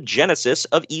 this is the genesis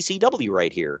of ECW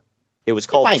right here. It was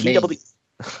called TW.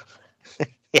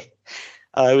 It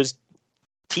was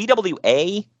TWA.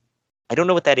 I don't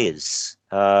know what that is.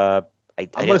 I'm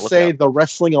going to say the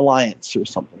Wrestling Alliance or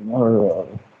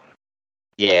something.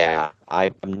 Yeah,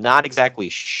 I'm not exactly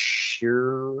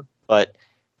sure, but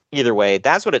either way,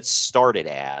 that's what it started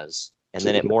as. And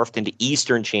then it morphed into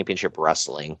Eastern Championship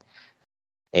Wrestling.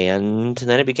 And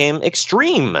then it became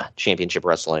Extreme Championship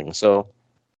Wrestling. So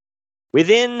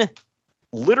within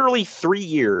literally 3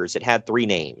 years, it had 3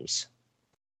 names.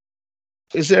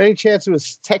 Is there any chance it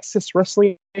was Texas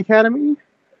Wrestling Academy?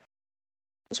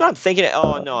 That's what I'm thinking.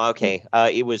 Oh, no, okay.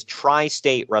 It was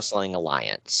Tri-State Wrestling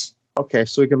Alliance. Okay,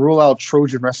 so we can rule out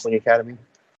Trojan Wrestling Academy.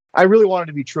 I really wanted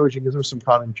to be Trojan because there were some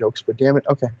common jokes, but damn it,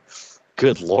 okay.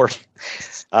 Good Lord.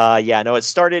 Yeah, no, it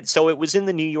started, so it was in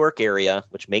the New York area,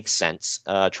 which makes sense.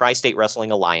 Tri-State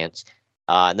Wrestling Alliance.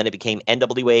 And then it became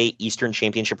NWA Eastern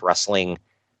Championship Wrestling.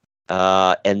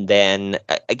 And then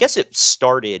I guess it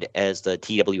started as the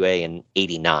TWA in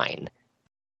 89.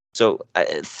 So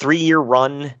 3-year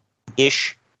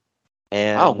run-ish.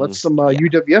 And, wow, that's some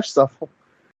UWF stuff.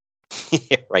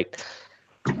 Yeah, right.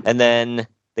 And then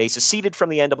they seceded from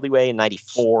the NWA in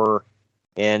 94.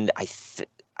 And I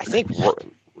think,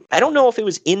 I don't know if it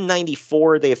was in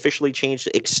 94 they officially changed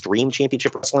to Extreme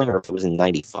Championship Wrestling or if it was in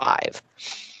 95.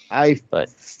 I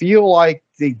feel like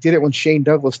they did it when Shane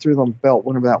Douglas threw them the belt,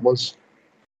 whenever that was.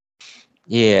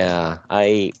 Yeah,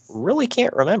 I really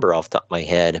can't remember off the top of my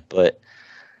head, but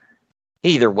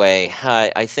either way,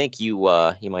 I think you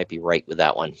might be right with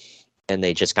that one. And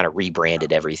they just kind of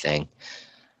rebranded everything.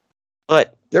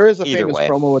 But there is a famous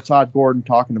promo with Todd Gordon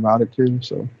talking about it too,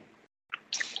 so.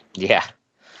 Yeah.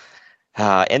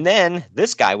 And then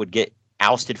this guy would get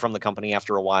ousted from the company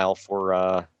after a while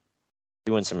for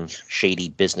doing some shady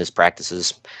business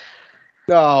practices.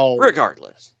 No.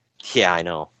 Regardless. Yeah, I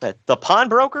know. The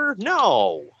pawnbroker?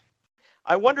 No.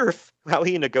 I wonder how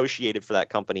he negotiated for that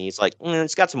company. He's like,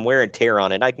 it's got some wear and tear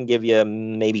on it. I can give you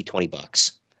maybe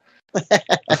 $20.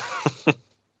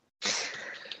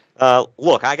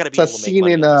 Look, I got to be able to make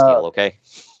money on this deal, okay?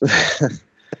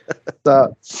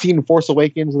 The scene in Force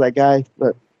Awakens with that guy,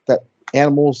 that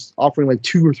animal's offering like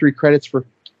 2 or 3 credits for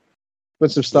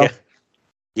expensive stuff.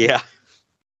 Yeah.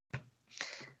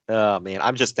 Oh man,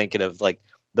 I'm just thinking of like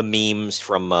the memes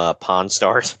from Pawn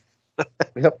Stars.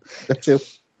 Yep, that too.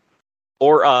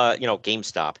 Or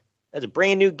GameStop. That's a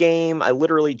brand new game. I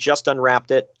literally just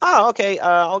unwrapped it. Oh, okay.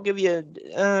 I'll give you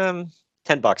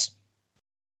 $10.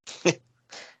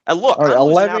 And look, right, I'm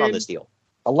losing out on this deal.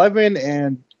 11,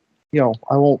 and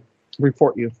I won't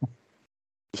report you.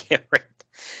 Yeah, right.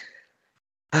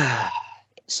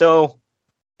 So,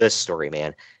 this story,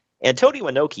 man. Antonio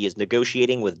Inoki is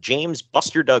negotiating with James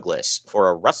Buster Douglas for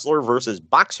a wrestler versus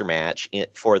boxer match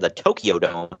for the Tokyo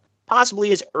Dome,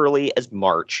 possibly as early as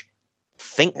March.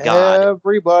 Thank God.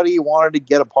 Everybody wanted to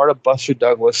get a part of Buster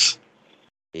Douglas.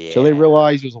 Yeah. So they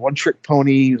realized he was a one-trick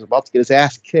pony. He was about to get his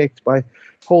ass kicked by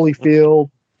Holyfield.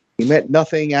 He meant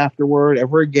nothing afterward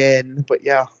ever again. But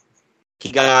yeah.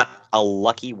 He got a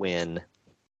lucky win.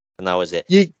 And that was it.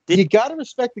 You got to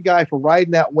respect the guy for riding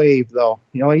that wave, though.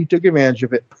 He took advantage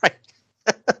of it. Right.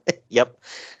 Yep.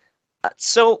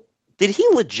 So, did he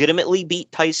legitimately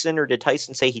beat Tyson, or did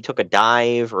Tyson say he took a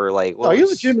dive, or like? No, he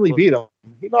legitimately beat him.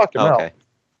 He knocked him out.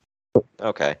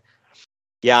 Okay.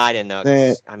 Yeah, I didn't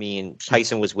know. I mean,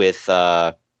 Tyson was with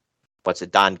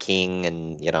Don King,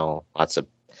 and lots of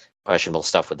questionable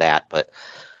stuff with that. But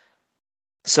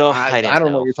so I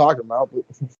don't know what you're talking about. But.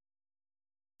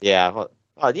 Yeah.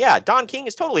 Yeah, Don King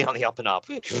is totally on the up and up.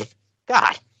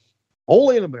 God.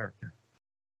 Only in America.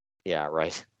 Yeah,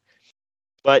 right.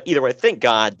 But either way, thank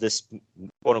God this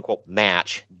quote-unquote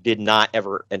match did not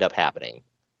ever end up happening.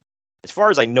 As far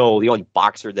as I know, the only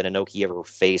boxer that Inoki ever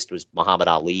faced was Muhammad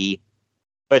Ali.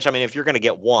 Which, I mean, if you're going to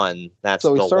get one, that's the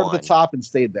one. So he started at the top and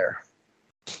stayed there.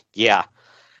 Yeah.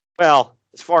 Well,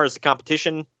 as far as the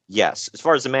competition, yes. As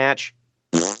far as the match,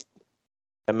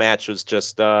 the match was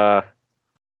just...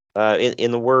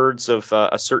 in the words of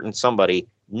a certain somebody,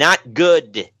 Not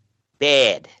good.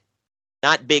 Bad.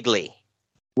 Not bigly.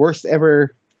 Worst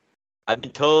ever. I've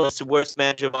been told it's the worst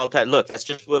match of all time. Look, that's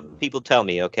just what people tell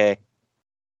me, okay?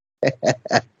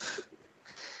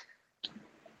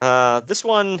 This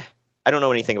one, I don't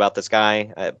know anything about this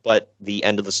guy, but the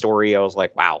end of the story, I was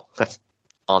like, wow, that's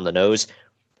on the nose.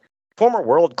 Former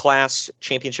world-class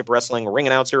championship wrestling ring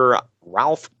announcer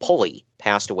Ralph Pulley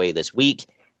passed away this week,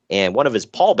 and one of his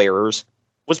pallbearers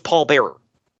was Paul Bearer,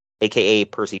 a.k.a.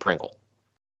 Percy Pringle.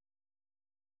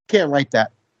 Can't write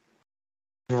that.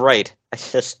 Right. I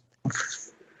just...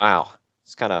 Wow.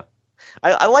 It's kind of...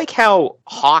 I like how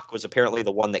Hawk was apparently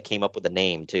the one that came up with the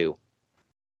name, too.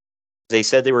 They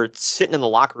said they were sitting in the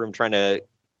locker room trying to...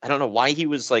 I don't know why he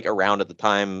was like around at the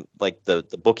time, like the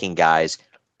booking guys.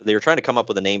 They were trying to come up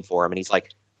with a name for him, and he's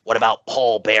like, what about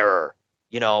Paul Bearer?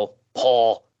 You know,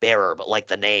 Paul Bearer, but like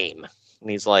the name.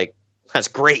 And he's like, that's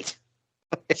great.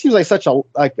 It seems like such a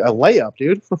layup,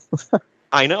 dude.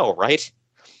 I know, right?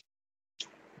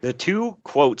 The two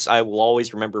quotes I will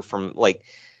always remember from, like,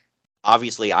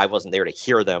 obviously I wasn't there to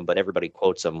hear them, but everybody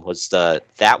quotes them, was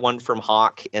that one from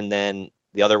Hawk, and then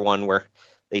the other one where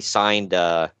they signed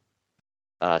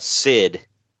Sid.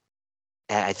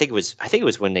 I think it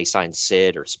was when they signed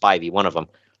Sid or Spivey, one of them,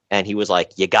 and he was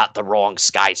like, "You got the wrong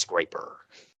skyscraper."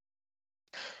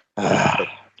 That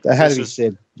had to be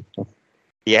Sid.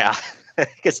 Yeah,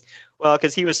 because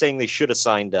he was saying they should have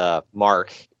signed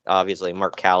Mark, obviously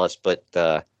Mark Callis, but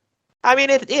I mean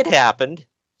it happened,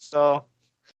 so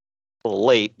a little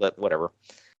late, but whatever.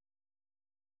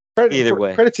 Either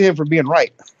way, credit to him for being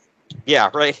right. Yeah,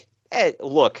 right. Hey,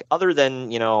 look, other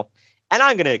than, and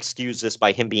I'm going to excuse this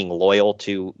by him being loyal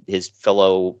to his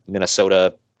fellow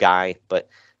Minnesota guy, but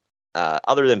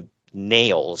other than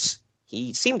Nails,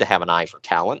 he seemed to have an eye for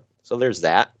talent. So there's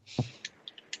that.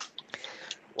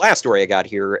 Last story I got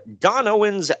here. Don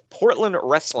Owens' Portland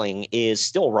Wrestling is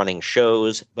still running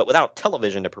shows, but without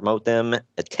television to promote them,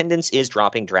 attendance is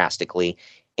dropping drastically,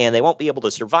 and they won't be able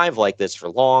to survive like this for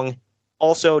long.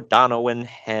 Also, Don Owen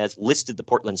has listed the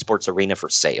Portland Sports Arena for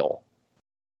sale.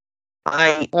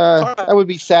 I would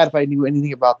be sad if I knew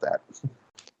anything about that.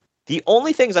 The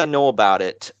only things I know about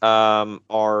it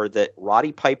are that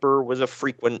Roddy Piper was a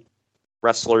frequent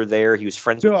wrestler there. He was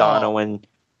friends with Don Owen.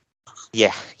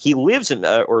 Yeah, he lived,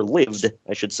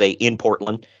 I should say, in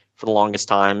Portland for the longest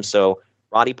time. So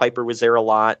Roddy Piper was there a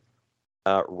lot.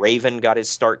 Raven got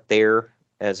his start there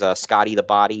as Scotty the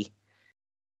Body.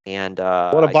 And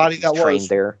what a body that was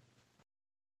there.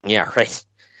 Yeah, right.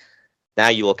 Now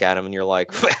you look at him and you're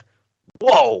like,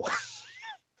 whoa.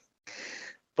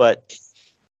 But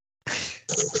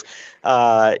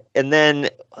and then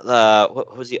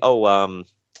what was he?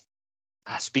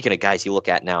 Speaking of guys you look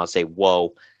at now and say,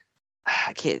 whoa.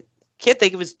 I can't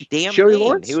think of his damn Joey name.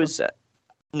 Lawrence? He was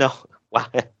no. Wow.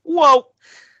 Whoa.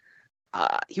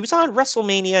 He was on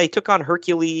WrestleMania. He took on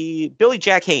Hercules. Billy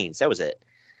Jack Haynes. That was it.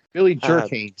 Billy Jerk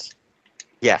Haynes.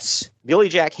 Yes. Billy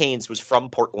Jack Haynes was from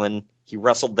Portland. He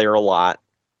wrestled there a lot.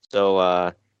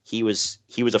 So he was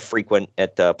a frequent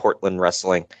at Portland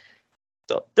Wrestling.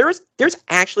 So there's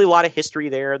actually a lot of history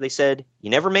there. They said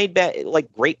you never made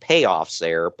great payoffs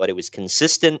there, but it was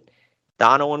consistent.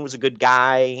 Don Owen was a good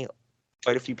guy.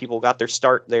 Quite a few people got their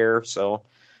start there. So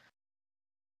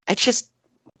it's just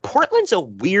Portland's a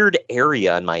weird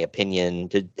area, in my opinion,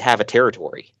 to have a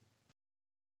territory.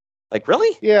 Like,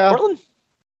 really? Yeah. Portland?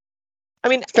 I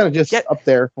mean, it's kind of just up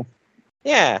there.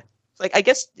 Yeah. It's like, I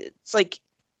guess it's like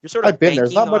you're sort of I've been there.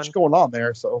 There's not much going on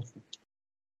there, so.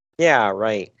 Yeah,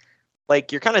 right.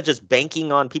 Like, you're kind of just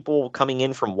banking on people coming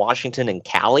in from Washington and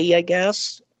Cali, I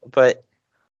guess. But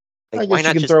like, I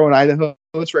guess you can throw in Idaho.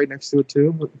 It's right next to it,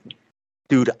 too.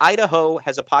 Dude, Idaho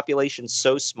has a population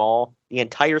so small, the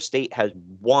entire state has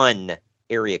one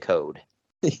area code.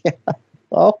 Yeah.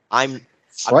 Well, I'm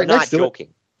right not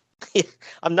joking.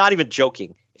 I'm not even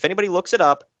joking. If anybody looks it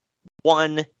up,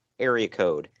 one area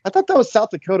code. I thought that was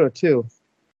South Dakota, too.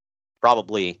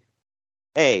 Probably.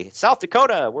 Hey, South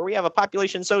Dakota, where we have a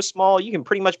population so small, you can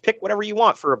pretty much pick whatever you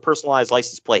want for a personalized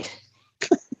license plate.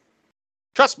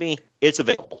 Trust me, it's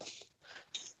available.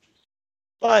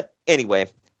 But anyway,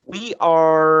 we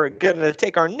are going to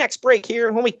take our next break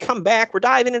here. When we come back, we're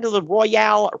diving into the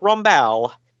Royale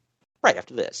Rumble right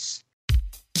after this.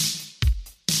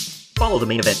 Follow the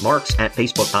Main Event Marks at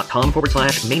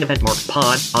Facebook.com/Main Event Marks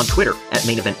Pod, on Twitter at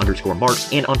Main Event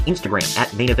 _Marks, and on Instagram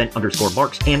at Main Event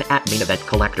 _Marks and at Main Event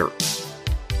Collector.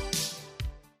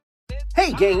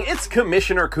 Hey gang, it's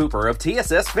Commissioner Cooper of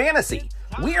TSS Fantasy.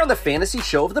 We are the fantasy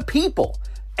show of the people.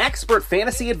 Expert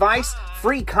fantasy advice,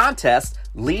 free contests,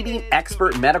 leading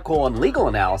expert medical and legal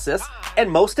analysis,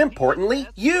 and most importantly,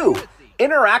 you.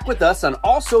 Interact with us on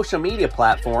all social media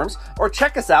platforms or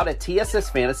check us out at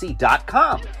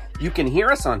tssfantasy.com. You can hear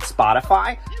us on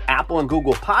Spotify, Apple and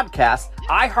Google Podcasts,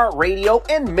 iHeartRadio,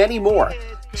 and many more.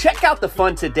 Check out the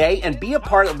fun today and be a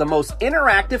part of the most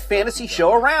interactive fantasy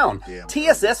show around.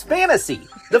 TSS Fantasy,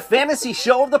 the fantasy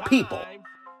show of the people.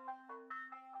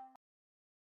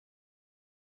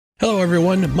 Hello,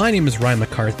 everyone. My name is Ryan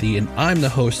McCarthy, and I'm the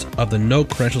host of the No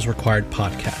Credentials Required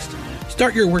podcast.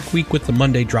 Start your work week with the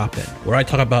Monday Drop-In, where I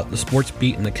talk about the sports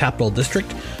beat in the Capital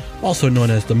District, also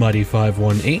known as the Mighty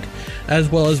 518, as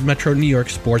well as Metro New York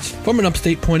sports from an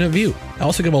upstate point of view. I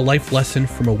also give a life lesson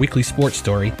from a weekly sports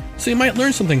story, so you might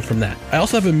learn something from that. I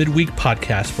also have a midweek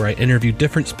podcast where I interview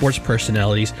different sports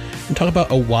personalities and talk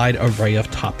about a wide array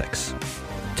of topics.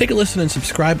 Take a listen and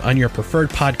subscribe on your preferred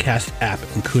podcast app,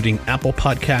 including Apple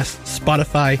Podcasts,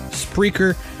 Spotify,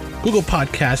 Spreaker, Google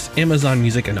Podcasts, Amazon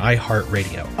Music, and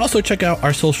iHeartRadio. Also check out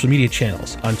our social media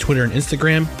channels on Twitter and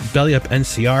Instagram,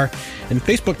 BellyUpNCR, and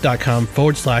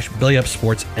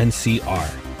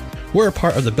Facebook.com/BellyUpSportsNCR. We're a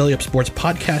part of the Belly Up Sports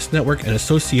Podcast Network in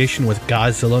association with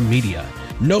Godzilla Media.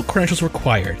 No credentials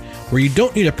required, where you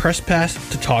don't need a press pass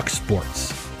to talk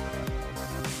sports.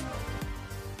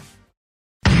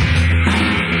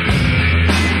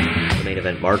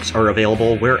 Event marks are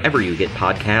available wherever you get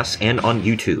podcasts and on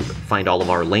YouTube. Find all of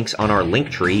our links on our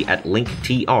link tree at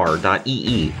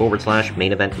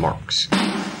linktr.ee/main event marks.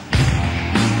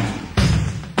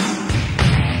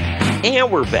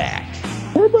 And we're back.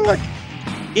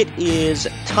 It is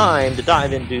time to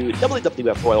dive into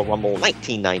WWF Royal Rumble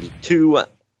 1992.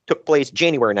 Took place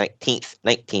January 19th,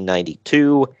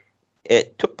 1992.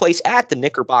 It took place at the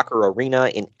Knickerbocker Arena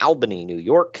in Albany, New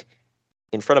York,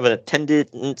 in front of an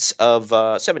attendance of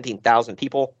 17,000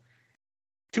 people.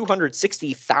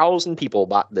 260,000 people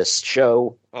bought this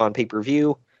show on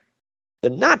pay-per-view.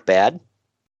 Not bad,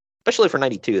 especially for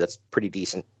 92. That's pretty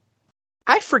decent.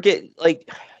 I forget,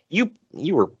 like, you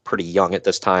were pretty young at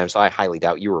this time, so I highly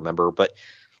doubt you remember, but,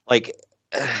 like,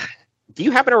 do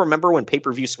you happen to remember when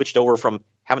pay-per-view switched over from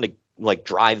having to, like,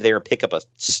 drive there and pick up a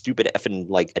stupid effing,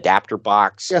 like, adapter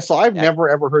box? Yeah, so I've never,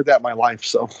 ever heard that in my life,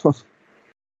 so...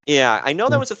 Yeah, I know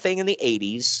that was a thing in the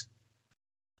 80s.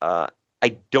 I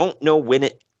don't know when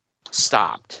it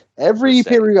stopped. Every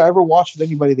pay-per-view I ever watched with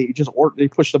anybody, they just they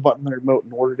pushed the button on the remote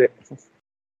and ordered it.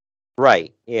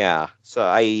 Right, yeah. So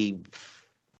I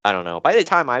don't know. By the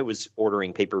time I was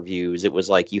ordering pay-per-views, it was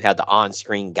like you had the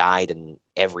on-screen guide and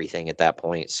everything at that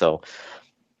point. So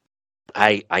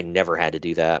I never had to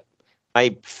do that.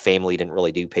 My family didn't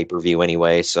really do pay-per-view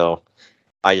anyway, so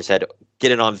I just had to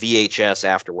get it on VHS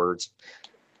afterwards.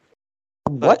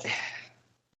 What?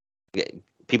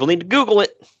 People need to Google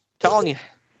it. I'm telling you,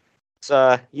 it's,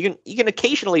 you can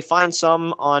occasionally find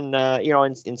some on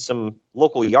in some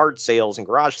local yard sales and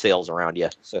garage sales around you.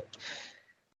 So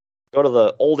go to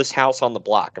the oldest house on the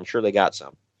block. I'm sure they got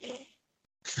some.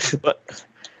 But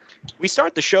we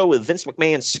start the show with Vince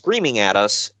McMahon screaming at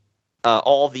us,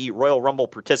 all the Royal Rumble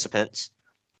participants.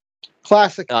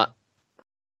 Classic.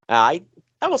 I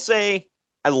will say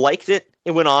I liked it.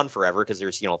 It went on forever because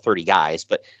there's 30 guys,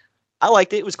 but I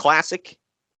liked it. It was classic.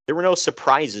 There were no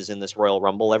surprises in this Royal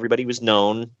Rumble. Everybody was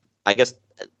known. I guess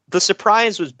the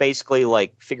surprise was basically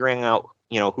like figuring out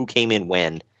who came in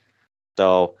when.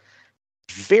 So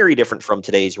very different from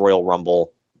today's Royal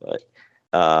Rumble, but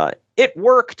it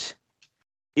worked.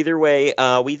 Either way,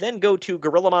 we then go to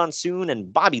Gorilla Monsoon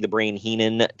and Bobby the Brain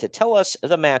Heenan to tell us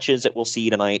the matches that we'll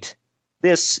see tonight.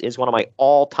 This is one of my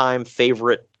all-time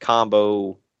favorite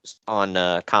combo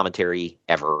on commentary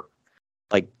ever.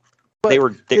 Like,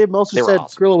 Dave Meltzer said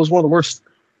awesome. Gorilla was one of the worst.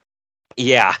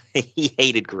 Yeah, he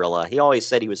hated Gorilla. He always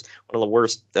said he was one of the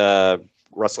worst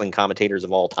wrestling commentators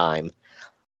of all time.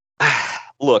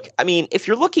 Look, I mean, if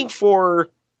you're looking for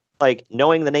like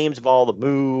knowing the names of all the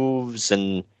moves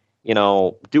and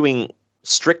doing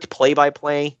strict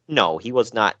play-by-play, no, he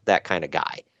was not that kind of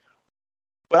guy.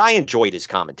 But I enjoyed his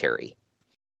commentary.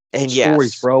 And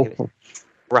stories, bro.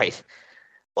 Right.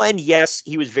 Well, and yes,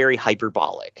 he was very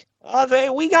hyperbolic.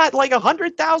 We got like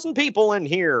 100,000 people in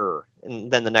here. And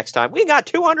then the next time, we got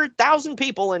 200,000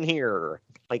 people in here.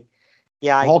 Like,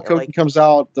 yeah. Hulk Hogan comes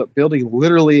out, the building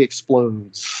literally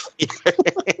explodes.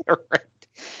 Right.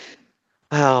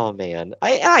 Oh, man.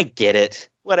 I get it.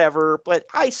 Whatever. But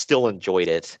I still enjoyed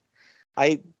it.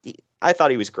 I thought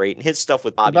he was great. And his stuff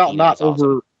with Bobby Heenan was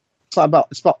awesome. It's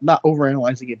about not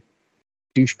overanalyzing it.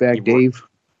 Douchebag Dave.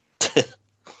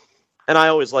 And I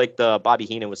always liked Bobby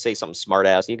Heenan would say something smart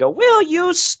ass. You go, will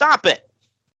you stop it?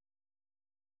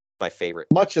 My favorite.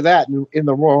 Much of that in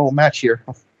the Royal match here.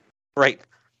 Right.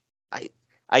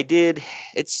 I did.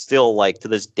 It's still like to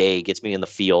this day gets me in the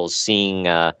feels seeing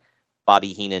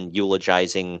Bobby Heenan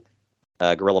eulogizing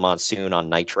Gorilla Monsoon on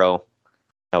Nitro.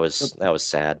 That was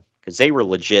sad because they were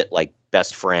legit like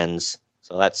best friends.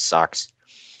 So that sucks.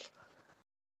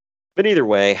 But either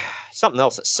way, something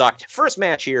else that sucked. First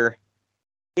match here.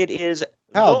 It is.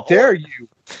 How dare you?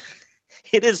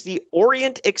 It is the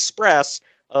Orient Express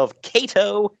of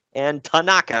Kato and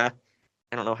Tanaka.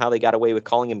 I don't know how they got away with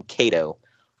calling him Kato.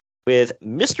 With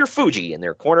Mr. Fuji in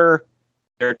their corner.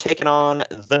 They're taking on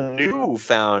the new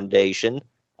foundation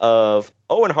of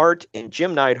Owen Hart and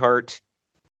Jim Neidhart.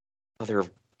 Mother of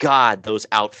God, those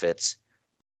outfits.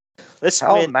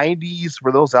 How 90s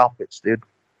were those outfits, dude?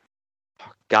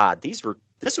 Oh God, this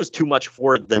was too much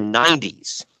for the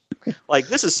 90s. Like,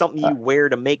 this is something you wear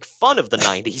to make fun of the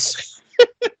 90s.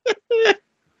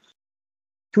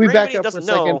 Can we back up for a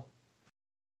second?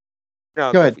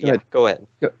 No, go ahead.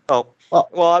 Oh,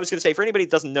 well, I was going to say, for anybody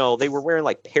that doesn't know, they were wearing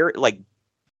like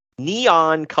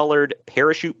neon-colored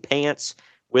parachute pants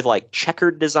with like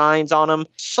checkered designs on them.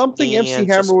 Something MC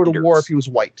Hammer would have wore if he was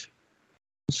white.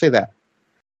 Let's say that.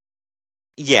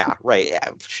 Yeah, right.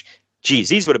 Yeah. Geez,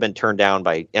 these would have been turned down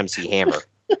by MC Hammer.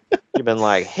 You've been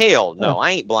like, hell no,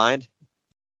 I ain't blind.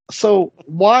 So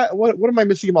what am I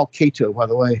missing about Kato, by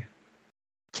the way?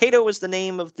 Kato was the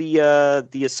name of the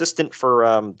assistant for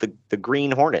the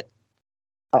Green Hornet.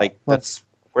 Like, that's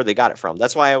where they got it from.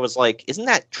 That's why I was like, isn't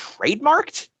that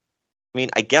trademarked? I mean,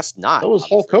 I guess not. That was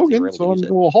Hulk Hogan,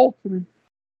 so Hulk.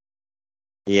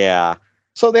 Yeah.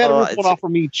 So they had to rip one off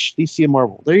from each DC and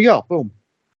Marvel. There you go. Boom.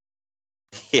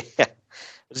 Yeah.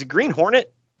 Was it Green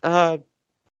Hornet?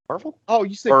 Marvel? Oh,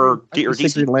 you said or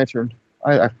DC? Green Lantern.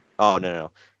 Oh,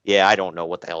 no. Yeah, I don't know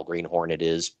what the hell Green Hornet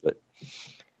is, but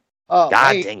God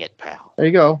dang it, pal. There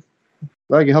you go.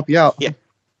 Glad I can help you out. Yeah.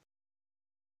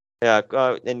 Yeah,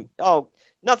 and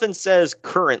nothing says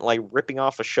current like ripping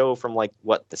off a show from like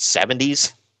what, the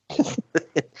 70s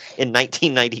in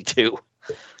 1992.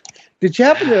 Did you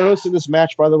happen to notice in this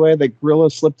match, by the way, that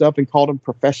Gorilla slipped up and called him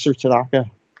Professor Tanaka?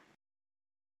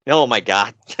 Oh my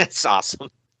God, that's awesome.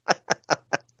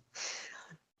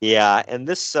 Yeah, and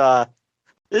this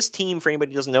team, for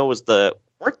anybody who doesn't know, was they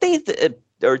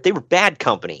were Bad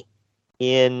Company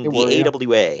in the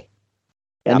AWA.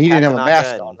 And he didn't have a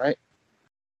mask on, right?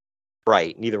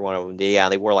 Right, neither one of them. Yeah,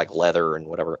 they wore like leather and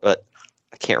whatever. But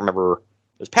I can't remember.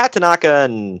 It was Pat Tanaka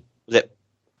and was it?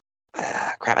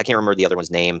 Crap, I can't remember the other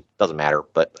one's name. Doesn't matter.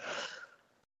 But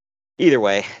either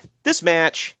way, this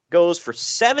match goes for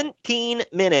 17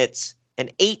 minutes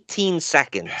and 18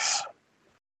 seconds.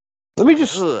 Let me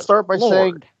just start by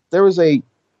saying there was a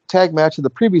tag match in the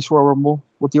previous Royal Rumble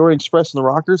with the Orient Express and the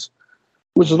Rockers,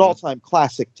 which is an all-time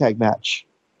classic tag match.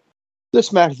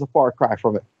 This match is a far cry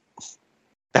from it.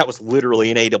 That was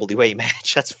literally an AWA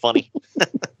match. That's funny.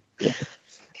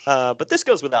 But this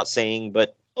goes without saying,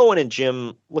 but Owen and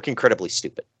Jim look incredibly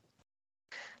stupid.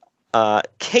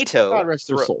 Kato... God rest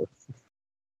their soul.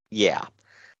 Yeah.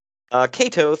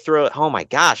 Kato oh my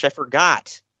gosh, I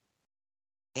forgot.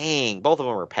 Dang, both of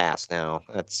them are past now.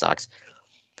 That sucks.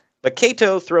 But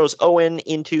Kato throws Owen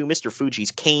into Mr.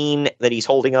 Fuji's cane that he's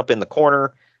holding up in the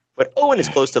corner. But Owen is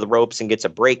close to the ropes and gets a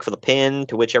break for the pin,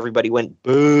 to which everybody went,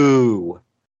 boo.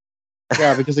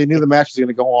 Yeah, because they knew the match was going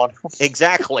to go on.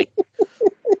 Exactly.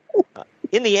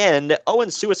 In the end,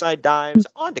 Owen suicide dives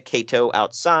onto Kato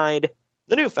outside.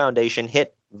 The new foundation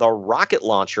hit the rocket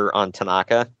launcher on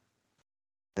Tanaka.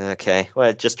 Okay,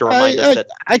 well, just to remind us that...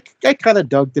 I kind of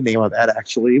dug the name of that,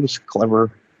 actually. It was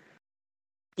clever.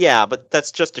 Yeah, but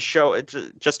that's just to show,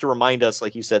 just to remind us,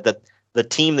 like you said, that the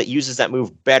team that uses that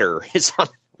move better is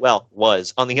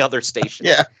was on the other station.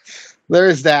 Yeah, there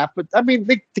is that. But, I mean,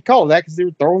 they call it that because they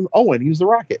were throwing Owen. He was the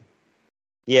rocket.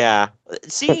 Yeah.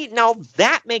 See, now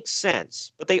that makes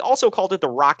sense. But they also called it the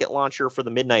rocket launcher for the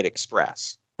Midnight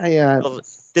Express.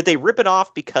 Did they rip it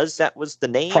off because that was the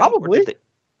name? Probably.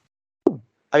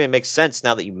 I mean, it makes sense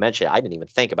now that you mention it. I didn't even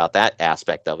think about that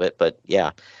aspect of it, but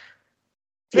yeah.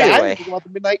 Yeah, anyway. I didn't think about the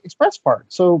Midnight Express part.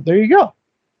 So there you go.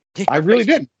 I really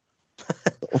didn't.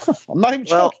 I'm not even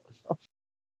joking.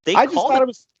 I just thought it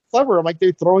was clever. I'm like,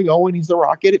 they're throwing Owen, he's the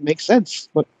rocket. It makes sense.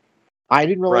 But I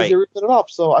didn't realize they ripped it off,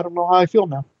 so I don't know how I feel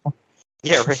now.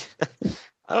 Yeah, right.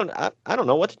 I don't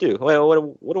know what to do.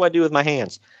 What do I do with my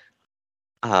hands?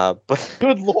 But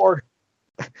good Lord.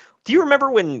 Do you remember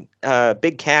when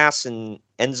Big Cass and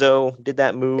Enzo did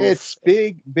that move? It's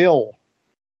Big Bill.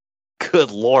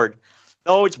 Good Lord.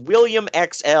 No, it's William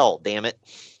XL, damn it.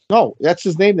 No, that's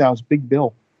his name now. It's Big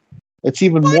Bill. It's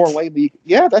even more lately.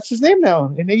 Yeah, that's his name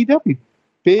now in AEW.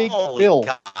 Big Holy Bill.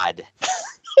 God.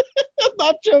 I'm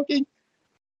not joking.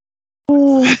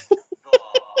 Wow.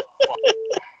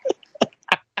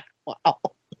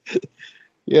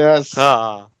 Yes.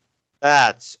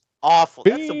 That's awful.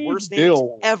 That's the worst name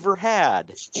he's ever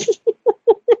had.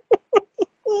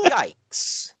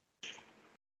 Yikes.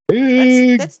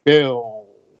 Big Bill.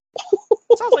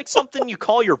 Sounds like something you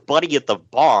call your buddy at the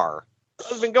bar.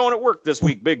 How's been going at work this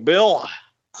week, Big Bill?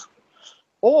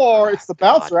 Or it's the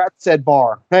bouncer at said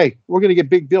bar. Hey, we're going to get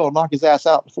Big Bill and knock his ass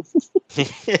out.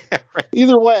 Yeah, right.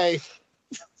 Either way.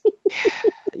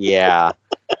 Yeah.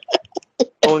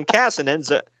 Well, in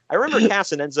Casinenzo, I remember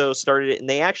Casinenzo started it, and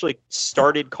they actually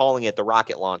started calling it the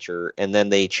rocket launcher, and then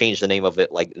they changed the name of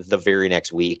it like the very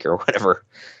next week or whatever.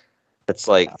 It's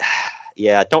like,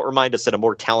 yeah, don't remind us that a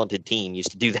more talented team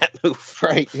used to do that move.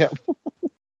 Right, yeah.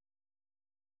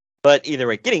 But either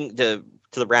way, getting to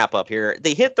the wrap up here,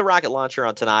 they hit the rocket launcher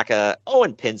on Tanaka.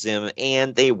 Owen pins him,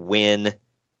 and they win.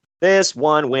 This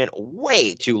one went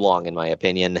way too long, in my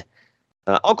opinion.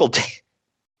 Uncle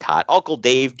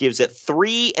Dave gives it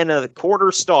 3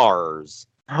 1/4 stars.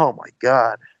 Oh my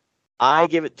God! I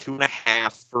give it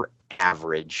 2.5 for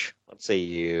average. Let's say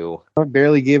you. I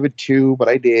barely gave it 2, but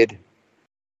I did.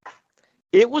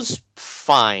 It was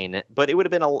fine, but it would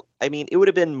have been it would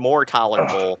have been more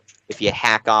tolerable if you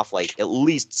hack off like at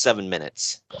least 7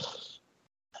 minutes.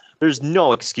 There's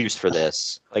no excuse for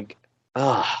this. Like,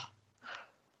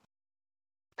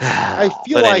 I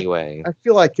feel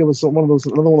like it was another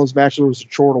one of those matches where it was a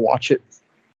chore to watch it.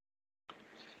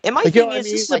 And my thing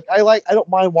is, I don't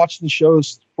mind watching the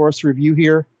shows for us to review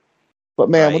here, but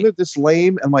man, when they're this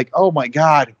lame, I'm like, oh my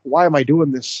God, why am I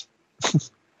doing this?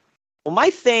 Well, my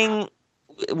thing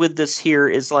with this here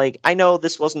is like, I know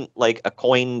this wasn't like a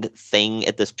coined thing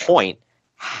at this point.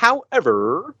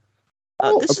 However,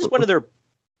 this is one of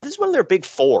their big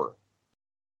 4.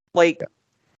 Like. Yeah.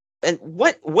 And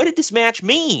what did this match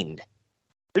mean?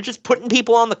 They're just putting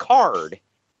people on the card.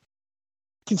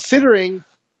 Considering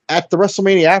at the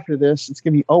WrestleMania after this, it's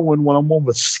going to be Owen one-on-one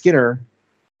with Skinner.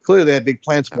 Clearly, they had big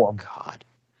plans for him. God.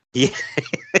 Yeah.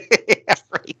 Yeah,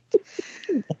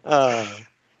 right.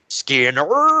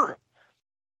 Skinner.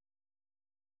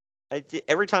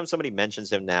 Every time somebody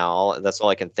mentions him now, that's all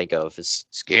I can think of is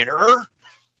Skinner.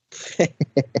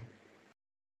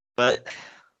 But...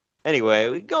 anyway,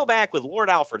 we go back with Lord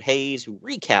Alfred Hayes, who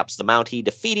recaps the Mountie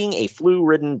defeating a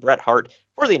flu-ridden Bret Hart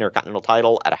for the Intercontinental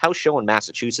title at a house show in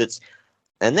Massachusetts,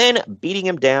 and then beating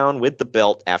him down with the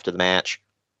belt after the match.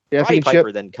 Yeah, Roddy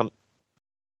Piper then comes...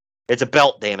 It's a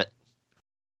belt, damn it.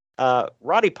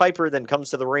 Roddy Piper then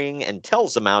comes to the ring and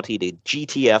tells the Mountie to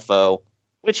GTFO,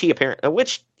 which he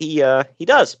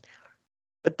does.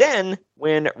 But then,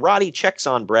 when Roddy checks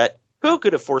on Bret, who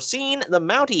could have foreseen the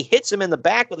Mountie hits him in the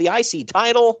back with the IC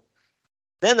title?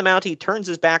 Then the Mountie turns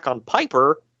his back on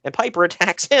Piper, and Piper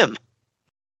attacks him.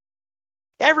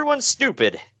 Everyone's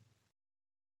stupid.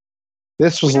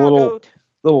 This was a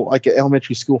little like an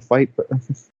elementary school fight, but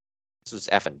this was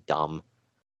effing dumb.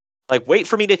 Like, wait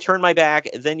for me to turn my back,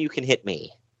 then you can hit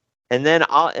me, and then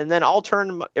I'll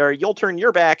turn, or you'll turn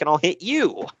your back, and I'll hit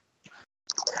you.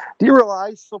 Do you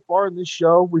realize so far in this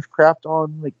show we've crapped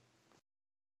on like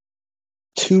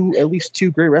at least two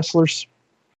great wrestlers?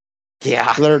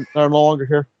 Yeah. They're no longer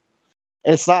here.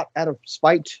 And it's not out of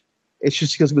spite. It's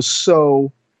just because it was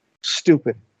so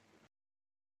stupid.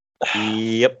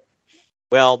 Yep.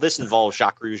 Well, this involves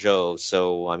Jacques Rougeau,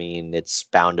 so, I mean, it's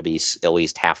bound to be at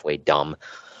least halfway dumb.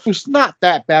 He was not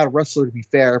that bad a wrestler, to be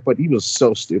fair, but he was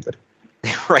so stupid.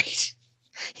 Right.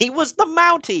 He was the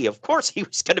Mountie. Of course he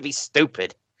was going to be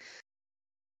stupid.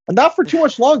 And not for too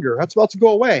much longer. That's about to go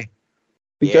away.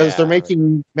 Because they're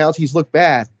making Mounties look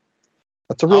bad.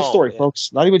 That's a real story,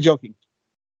 folks. Not even joking.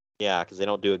 Yeah, because they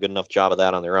don't do a good enough job of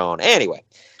that on their own. Anyway.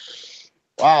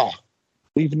 Wow.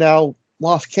 We've now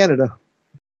lost Canada.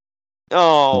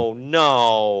 Oh,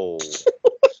 no.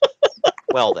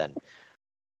 Well, then.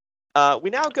 We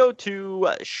now go to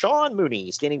Sean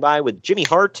Mooney standing by with Jimmy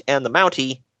Hart and the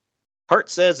Mountie. Hart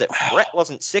says that Bret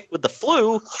wasn't sick with the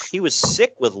flu. He was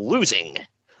sick with losing.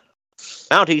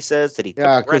 Mountie says that he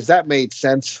took because that made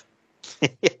sense.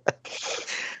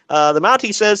 The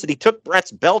Mountie says that he took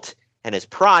Bret's belt and his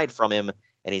pride from him,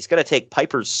 and he's going to take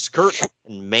Piper's skirt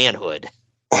and manhood.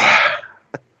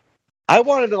 I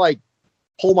wanted to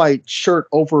pull my shirt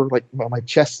over my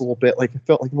chest a little bit, it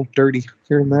felt like a little dirty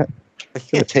hearing that. He's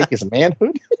going to take his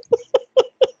manhood.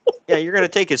 Yeah, you're going to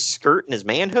take his skirt and his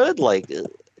manhood,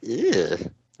 ew,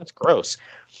 that's gross.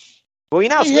 Well, we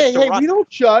now switch to we don't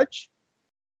judge.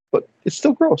 But it's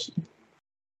still gross.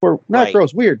 Or not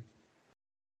gross, weird.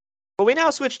 Well, we now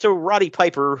switch to Roddy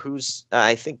Piper, who's,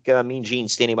 I think, Mean Gene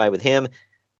standing by with him.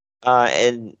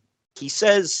 And he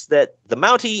says that the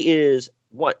Mountie is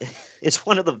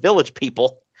one of the Village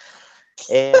people.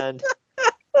 And,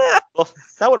 well,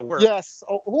 that would work. Yes.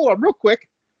 Oh, hold on, real quick.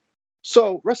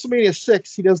 So WrestleMania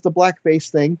 6, he does the blackface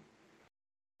thing.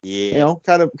 Yeah. You know,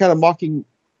 kind of mocking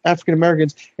African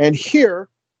Americans. And here,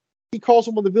 he calls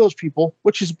them one of the Village People,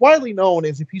 which is widely known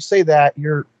as if you say that,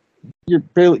 you're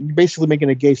basically making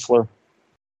a gay slur.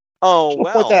 Oh,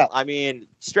 well, I mean,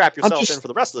 strap yourself in for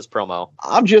the rest of this promo.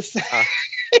 I'm just saying.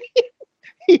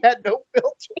 He had no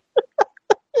filter.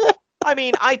 I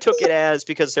mean, I took it as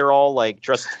because they're all like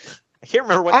dressed. I can't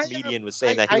remember what comedian was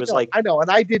saying that. He was like, I know,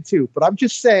 and I did too, but I'm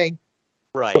just saying.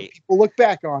 Right. People look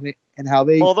back on it and how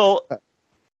they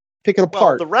pick it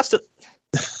apart.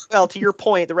 To your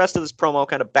point, the rest of this promo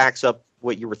kind of backs up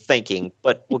what you were thinking,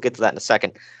 but we'll get to that in a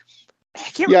second. I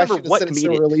can't remember what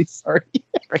comedian. Sorry.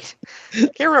 Right. I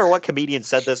can't remember what comedian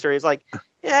said this. Or he's like,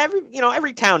 yeah,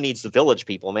 every town needs the Village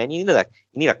People, man. You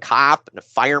need a cop and a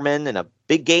fireman and a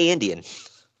big gay Indian.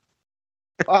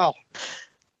 Wow.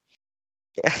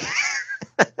 Yeah.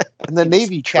 And the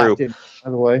Navy captain,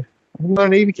 by the way. Not a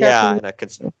Navy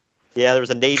captain. Yeah, there was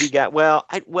a Navy guy. Well,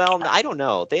 I don't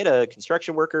know. They had a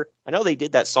construction worker. I know they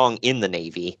did that song in the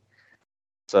Navy.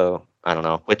 So I don't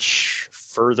know, which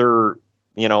further,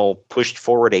 pushed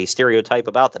forward a stereotype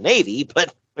about the Navy,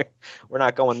 but we're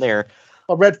not going there.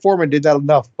 Well, Red Foreman did that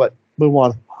enough, but move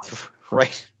on.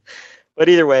 Right. But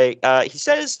either way, he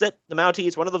says that the Mountie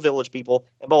is one of the Village People,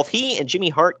 and both he and Jimmy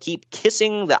Hart keep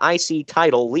kissing the IC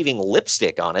title, leaving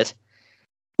lipstick on it.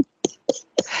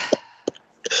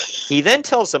 He then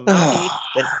tells the Mountie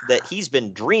that he's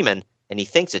been dreaming, and he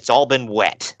thinks it's all been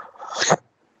wet.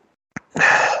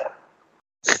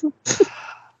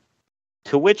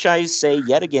 To which I say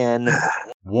yet again,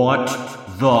 what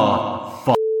the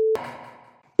fuck?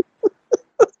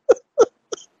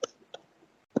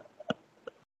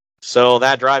 So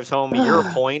that drives home your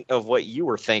point of what you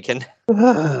were thinking.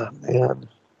 Man.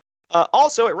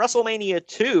 Also, at WrestleMania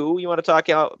 2, you want to talk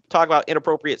about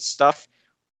inappropriate stuff.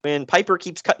 When Piper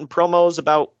keeps cutting promos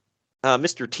about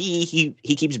Mr. T,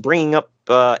 he keeps bringing up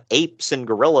apes and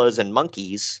gorillas and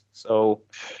monkeys. So,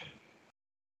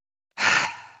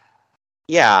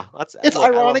 yeah, it's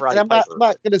ironic, and I'm not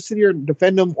going to sit here and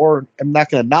defend him, or I'm not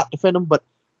going to not defend him. But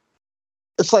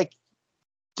it's like,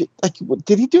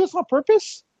 did he do this on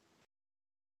purpose?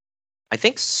 I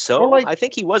think so. I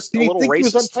think he was a little racist. He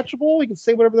was untouchable? He can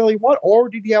say whatever the hell he wants, or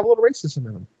did he have a little racism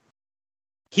in him?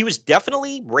 He was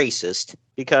definitely racist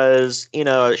because in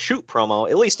a shoot promo,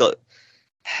 at least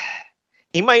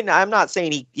he might. I'm not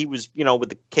saying he was with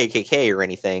the KKK or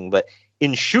anything, but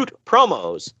in shoot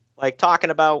promos, like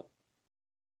talking about,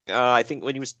 I think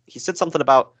when he said something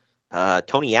about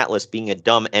Tony Atlas being a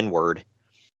dumb N-word,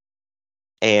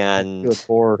 and good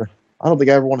Lord, I don't think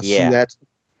I ever want to see that.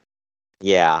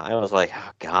 Yeah, I was like,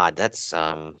 oh God, that's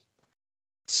something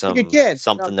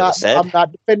that was said. I'm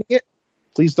not defending it.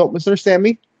 Please don't misunderstand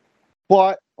me.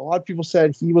 But a lot of people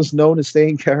said he was known to stay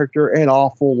in character an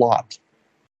awful lot.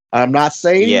 I'm not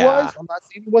saying he was. I'm not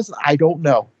saying he wasn't. I don't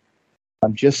know.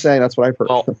 I'm just saying that's what I've heard.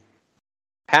 Well,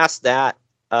 past that,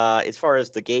 as far as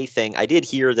the gay thing, I did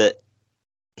hear that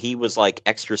he was like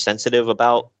extra sensitive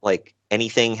about like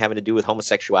anything having to do with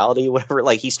homosexuality or whatever.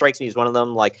 Like he strikes me as one of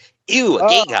them. Like, ew, a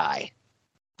gay guy.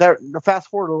 Fast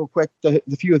forward a little quick. The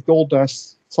feud with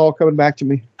Goldust. It's all coming back to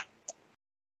me.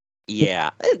 Yeah,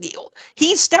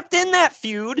 he stepped in that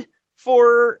feud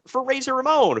for Razor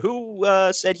Ramon, who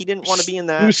said he didn't want to be in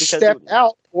that. Who stepped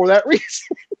out for that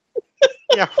reason?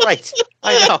 Yeah, right.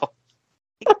 I know.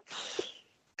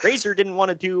 Razor didn't want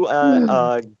to do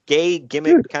a gay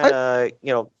gimmick kind of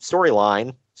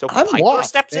storyline, so Piper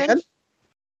stepped in.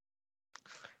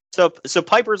 So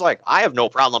Piper's like, I have no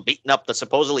problem beating up the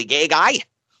supposedly gay guy.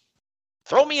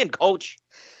 Throw me in, coach.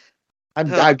 I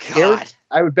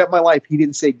would bet my life he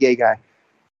didn't say gay guy.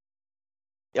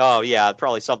 Oh, yeah,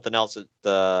 probably something else.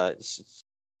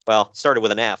 Started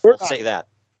with an F. We'll say that.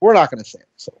 We're not going to say it.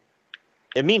 So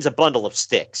it means a bundle of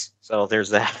sticks. So there's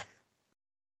that.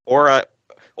 Or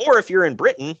if you're in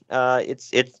Britain,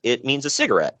 it means a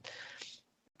cigarette.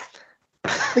 I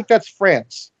think that's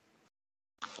France.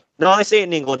 No, I say it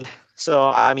in England. So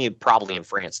I mean, probably in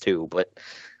France too. But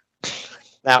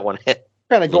that one hit.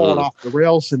 Kind of going off the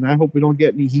rails, and I hope we don't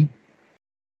get any heat.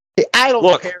 Hey, I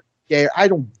don't care. Yeah, I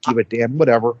don't give a damn.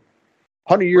 Whatever.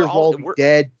 100 years old, be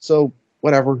dead. So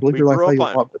whatever. Live your life how you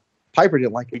want. But Piper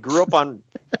didn't like it. We grew up on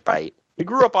right. We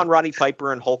grew up on Roddy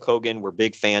Piper and Hulk Hogan. We're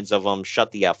big fans of them.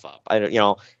 Shut the F up.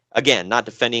 Again, not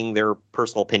defending their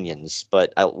personal opinions,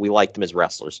 but we liked them as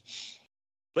wrestlers.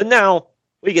 But now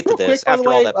we get to this. Quick,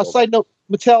 after all that, a side note,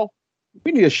 Mattel,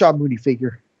 we need a Sean Mooney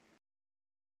figure.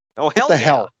 Oh hell, what the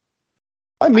hell!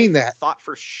 I mean that. I thought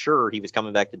for sure he was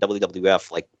coming back to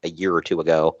WWF like a year or two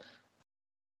ago.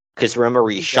 Because remember,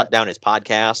 he shut down his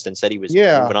podcast and said he was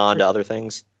moving on to other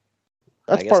things.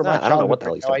 That's part of my challenge. I don't know what the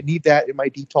hell he's doing. I need that in my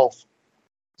D12.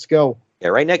 Let's go. Yeah,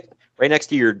 right next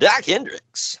to your Doc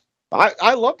Hendricks.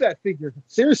 I love that figure.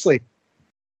 Seriously.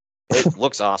 It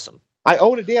looks awesome. I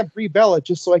own a damn Brie Bella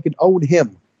just so I can own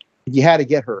him. You had to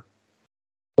get her.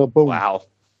 So boom. Wow.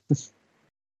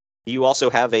 You also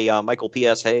have a Michael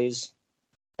P.S. Hayes?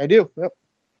 I do. Yep.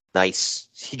 Nice.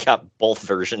 You got both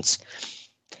versions.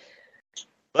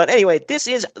 But anyway, this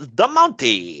is the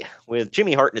Mountie with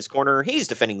Jimmy Hart in his corner. He's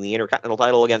defending the Intercontinental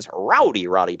title against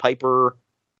Roddy Piper.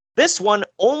 This one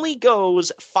only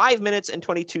goes 5 minutes and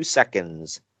 22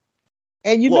 seconds.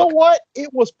 And you know what?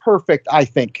 It was perfect, I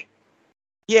think.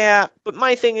 Yeah, but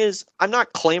my thing is, I'm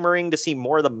not clamoring to see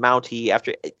more of the Mountie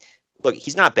after. Look,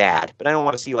 he's not bad, but I don't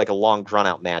want to see like a long,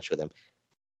 drawn-out match with him.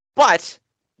 But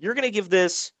you're going to give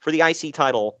this for the IC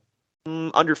title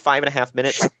under 5.5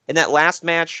 minutes, and that last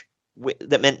match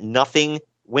that meant nothing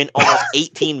went almost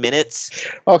 18 minutes.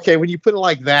 Okay, when you put it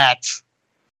like that,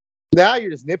 now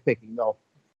you're just nitpicking, though.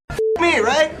 Me,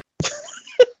 right?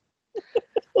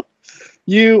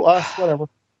 You, us, whatever.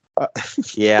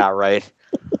 Yeah, right.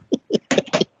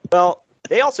 Well,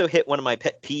 they also hit one of my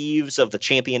pet peeves of the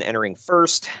champion entering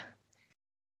first.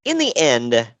 In the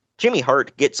end, Jimmy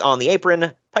Hart gets on the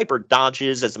apron. Piper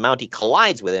dodges as the Mountie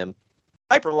collides with him.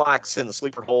 Piper locks in the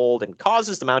sleeper hold and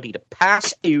causes the Mountie to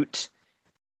pass out.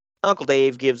 Uncle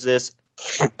Dave gives this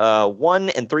 1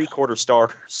 3/4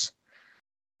 stars.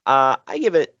 I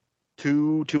give it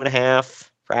 2.5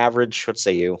 for average. What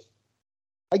say you?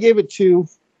 I gave it 2.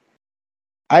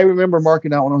 I remember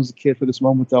marking out when I was a kid for this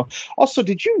moment, though. Also,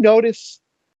 did you notice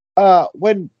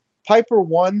when Piper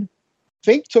won,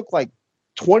 Fink took like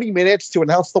 20 minutes to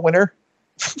announce the winner?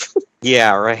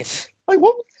 Yeah, right. Like,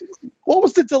 what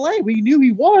was the delay? We knew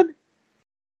he won.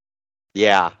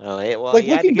 Yeah. Well, like,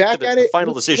 looking back at it,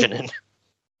 final decision.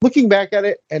 Looking back at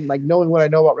it and like knowing what I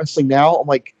know about wrestling now, I'm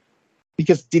like,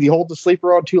 because did he hold the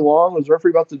sleeper on too long? Was the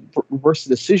referee about to reverse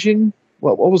the decision?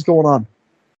 What was going on?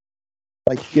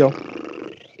 Like, you know.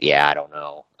 Yeah, I don't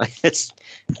know.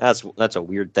 That's a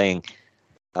weird thing.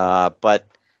 But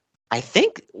I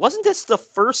think, wasn't this the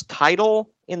first title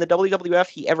in the WWF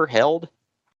he ever held?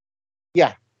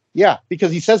 Yeah,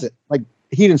 because he says it. Like,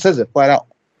 he says it flat out.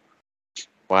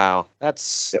 Wow,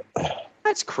 that's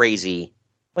crazy.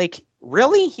 Like,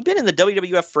 really? He'd been in the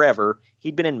WWF forever.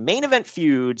 He'd been in main event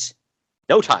feuds,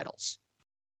 no titles.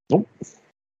 Nope.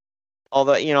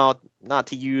 Although, you know, not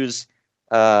to use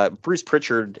Bruce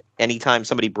Pritchard, anytime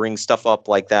somebody brings stuff up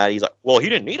like that, he's like, well, he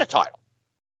didn't need a title.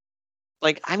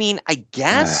 Like, I mean, I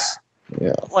guess.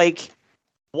 Yeah. Like,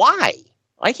 why?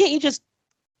 Why can't you just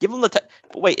give him the title?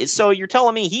 Wait, so you're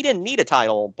telling me he didn't need a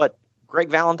title, but Greg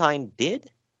Valentine did?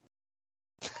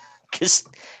 Because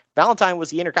Valentine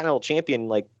was the Intercontinental Champion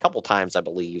like a couple times, I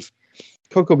believe.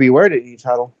 Coco Beware didn't need a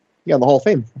title. Yeah, the Hall of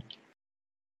Fame.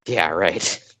 Yeah,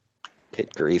 right.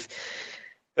 Good grief.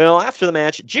 Well, after the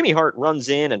match, Jimmy Hart runs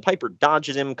in and Piper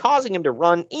dodges him, causing him to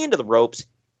run into the ropes.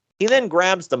 He then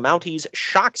grabs the Mountie's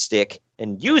shock stick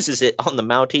and uses it on the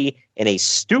Mountie, and a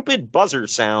stupid buzzer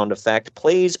sound effect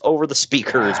plays over the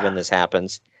speakers when this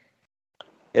happens.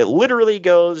 It literally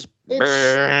goes...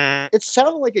 It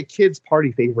sounded like a kid's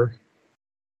party favor.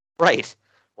 Right.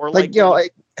 Or like you know,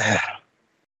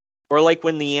 or like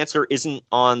when the answer isn't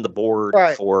on the board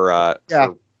for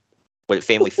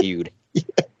Family Feud.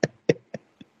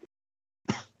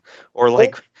 Or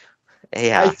like,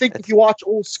 yeah. I think if you watch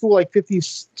old school like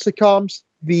 50s sitcoms,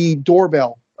 the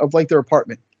doorbell of like their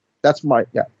apartment. That's my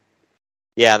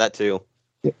Yeah, that too.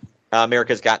 Yeah.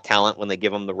 America's Got Talent when they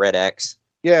give them the red X.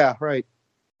 Yeah, right.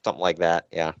 Something like that.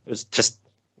 Yeah, it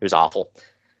was awful.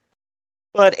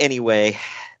 But anyway,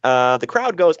 the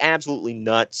crowd goes absolutely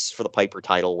nuts for the Piper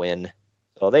title win.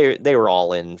 So they were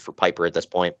all in for Piper at this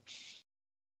point.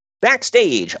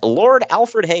 Backstage, Lord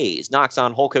Alfred Hayes knocks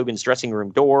on Hulk Hogan's dressing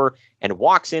room door and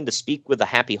walks in to speak with the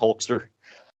happy Hulkster.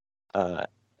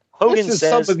 Hogan says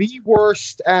some of the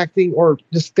worst acting or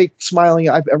just fake smiling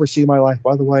I've ever seen in my life,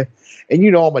 by the way. And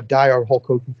you know I'm a diehard Hulk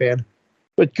Hogan fan.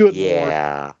 But good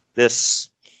Lord.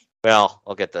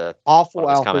 I'll get the awful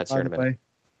Alfred, comments here in a minute.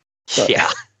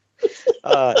 Yeah.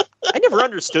 I never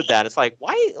understood that. It's like,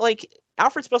 why, like,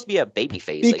 Alfred's supposed to be a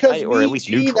babyface, because or at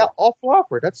least neutral. Awful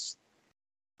Alfred.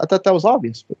 I thought that was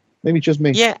obvious, but maybe it's just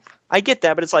me. Yeah, I get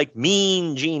that, but it's like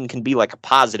Mean Gene can be like a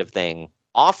positive thing.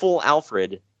 Awful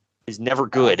Alfred is never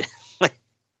good.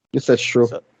 Yes, that's true.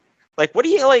 So, what do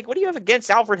you have against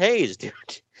Alfred Hayes, dude?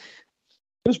 It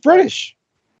was British.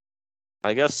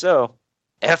 I guess so.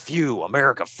 F you,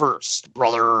 America first,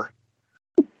 brother.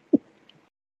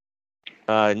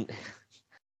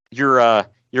 Your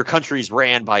country's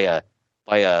ran by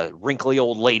a wrinkly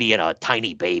old lady and a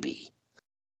tiny baby.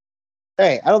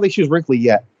 Hey, I don't think she was wrinkly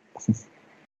yet.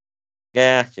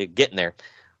 Yeah, you're getting there.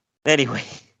 Anyway,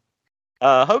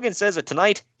 Hogan says that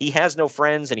tonight he has no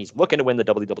friends and he's looking to win the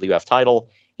WWF title.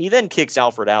 He then kicks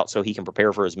Alfred out so he can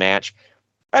prepare for his match.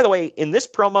 By the way, in this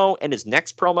promo and his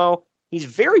next promo, he's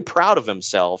very proud of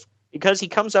himself because he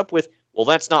comes up with, well,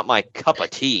 that's not my cup of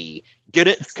tea. Get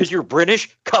it? Because you're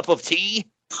British? Cup of tea?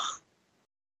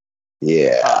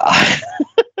 Yeah.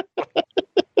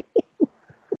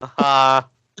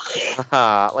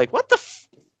 Like, what the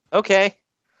okay.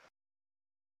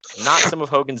 Not some of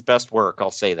Hogan's best work,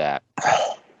 I'll say that.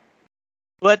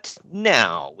 But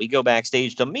now we go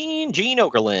backstage to Mean Gene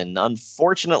Okerlund,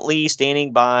 unfortunately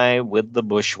standing by with the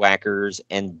Bushwhackers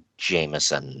and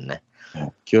Jameson.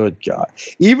 Good God.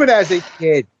 Even as a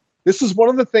kid, this is one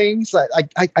of the things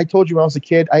I told you when I was a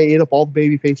kid, I ate up all the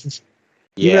baby faces.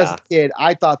 Even as a kid,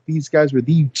 I thought these guys were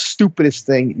the stupidest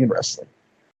thing in wrestling.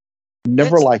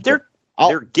 Never liked it.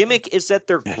 Their gimmick is that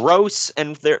they're gross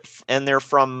and they're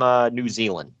from New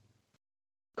Zealand.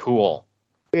 Cool.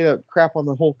 Made a crap on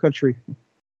the whole country.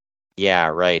 Yeah,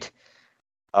 right.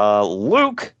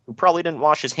 Luke, who probably didn't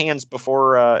wash his hands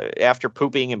before, after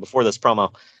pooping and before this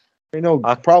promo. I know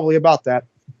probably about that.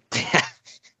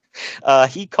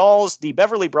 He calls the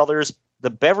Beverly Brothers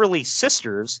the Beverly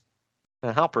Sisters.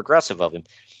 How progressive of him.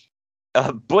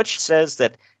 Butch says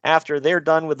that after they're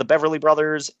done with the Beverly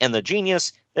Brothers and the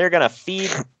Genius, they're going to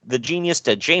feed the Genius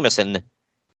to Jameson.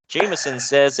 Jameson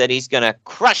says that he's going to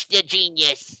crush the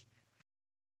Genius.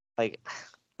 Like,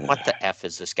 what the F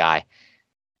is this guy?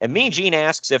 And Mean Gene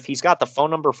asks if he's got the phone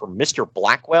number for Mr.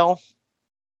 Blackwell.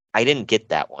 I didn't get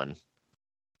that one.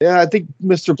 Yeah, I think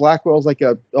Mr. Blackwell's like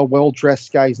a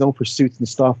well-dressed guy. He's known for suits and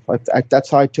stuff. That's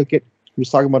how I took it. He was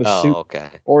talking about his suit. Okay.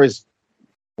 Or his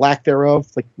lack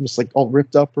thereof. Like, just like all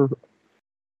ripped up or...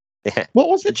 What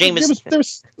was it? There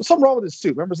was something wrong with his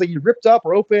suit. Remember, it was like he ripped up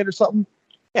or open or something?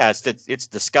 Yeah, it's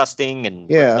disgusting and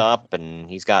ripped up, and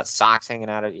he's got socks hanging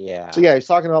out of yeah. So yeah, he's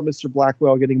talking about Mr.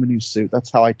 Blackwell getting him a new suit.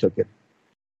 That's how I took it.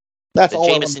 That's the all.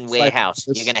 Jameson Warehouse.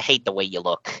 You're gonna hate the way you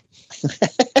look.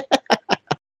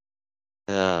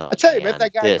 I tell you, man,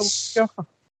 that guy.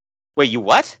 Wait, you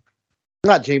what?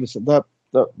 Not Jameson. The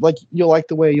like you like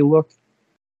the way you look.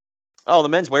 Oh, the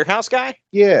Men's Warehouse guy.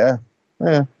 Yeah.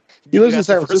 He lives in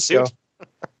San Francisco.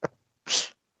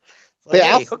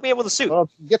 Hey, hook me up with a suit. I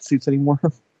don't get suits anymore.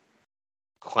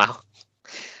 Wow.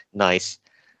 Nice.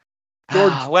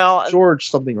 George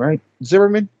something, right?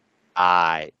 Zimmerman?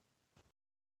 I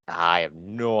have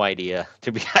no idea.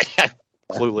 To be I'm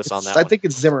clueless on that. I think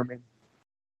it's Zimmerman.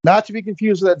 Not to be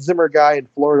confused with that Zimmer guy in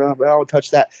Florida, but I won't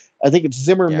touch that. I think it's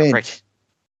Zimmerman. Yeah, right.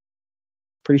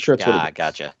 Pretty sure it's what it is.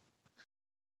 Gotcha.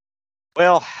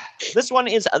 Well, this one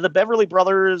is the Beverly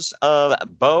Brothers of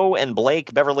Bo and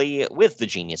Blake Beverly with the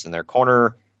Genius in their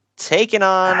corner, taking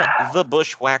on the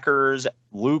Bushwhackers,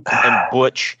 Luke and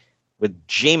Butch, with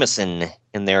Jameson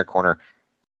in their corner.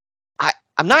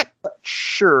 I'm not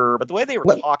sure, but the way they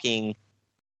were talking,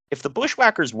 if the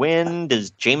Bushwhackers win,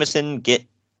 does Jameson get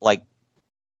like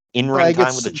in-ring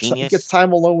time with the Genius? He gets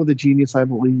time alone with the Genius, I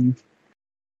believe.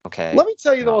 Okay. Let me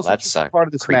tell you the most interesting part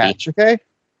of this match, okay?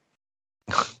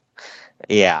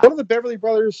 Yeah. One of the Beverly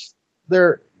Brothers,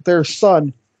 their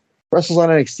son, wrestles on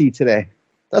NXT today.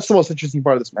 That's the most interesting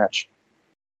part of this match.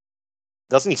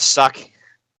 Doesn't he suck?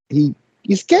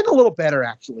 He's getting a little better,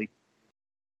 actually.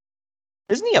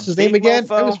 Isn't he his name again?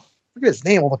 Mofo? I forget his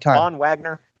name all the time. Von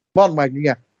Wagner. Von Wagner,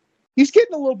 yeah. He's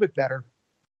getting a little bit better.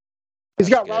 He's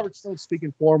got good. Robert Stone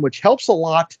speaking for him, which helps a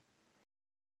lot.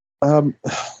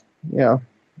 Yeah.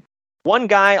 One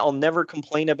guy I'll never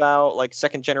complain about, like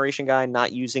second generation guy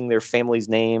not using their family's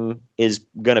name, is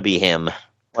gonna be him.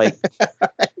 Like,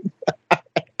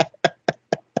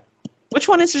 which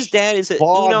one is his dad? Is it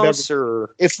Enos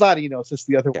or? It's not Enos. It's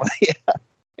the other one. Yeah.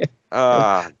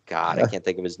 God, I can't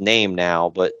think of his name now.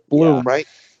 But Bloom, right?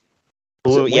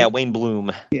 Bloom, yeah, Wayne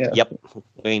Bloom. Yeah. Yep,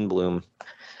 Wayne Bloom.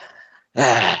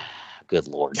 Good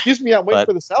Lord. Excuse me, I'm waiting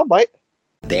for the soundbite.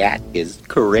 That is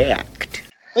correct.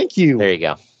 Thank you. There you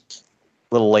go.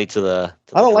 A little late to the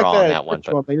I don't like draw on that one.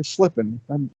 But you're slipping.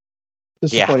 I'm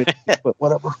disappointed, but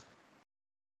whatever.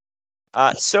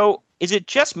 So is it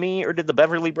just me, or did the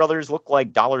Beverly Brothers look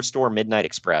like Dollar Store Midnight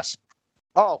Express?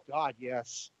 Oh God,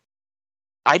 yes.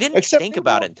 I didn't think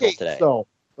about it until today. So,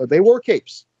 but they wore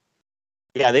capes.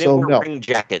 Yeah, they didn't wear ring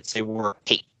jackets. They wore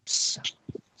capes.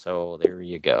 So there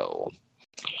you go.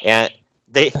 And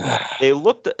they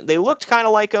looked kind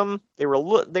of like them. They were a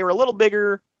little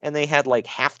bigger, and they had like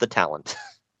half the talent.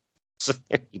 So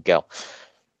there you go.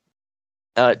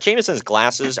 Jameson's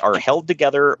glasses are held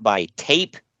together by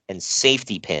tape and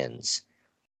safety pins.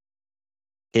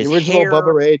 The original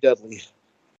Bubba Ray Dudley.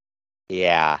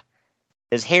 Yeah.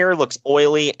 His hair looks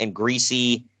oily and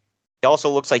greasy. He also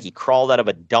looks like he crawled out of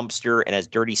a dumpster and has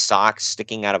dirty socks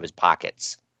sticking out of his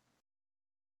pockets.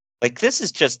 Like, this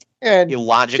is just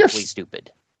illogically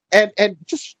stupid. And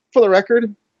just for the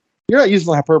record, you're not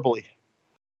using hyperbole.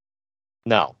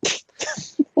 No.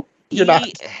 You're not.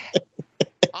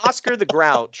 Oscar the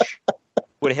Grouch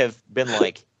would have been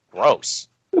like, gross.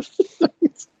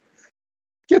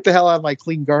 Get the hell out of my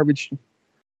clean garbage.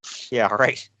 Yeah,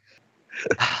 right.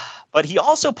 But he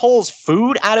also pulls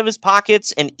food out of his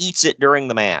pockets and eats it during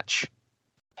the match.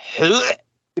 To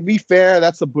be fair,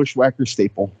 that's a bushwhacker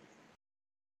staple.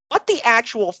 What the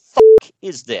actual fuck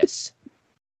is this?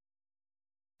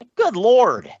 Good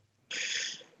Lord.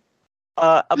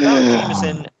 About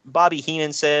Jameson, Bobby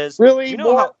Heenan says... Really? You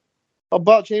know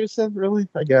about Jameson? Really?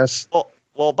 I guess.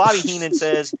 Well, Bobby Heenan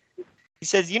says... He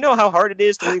says, you know how hard it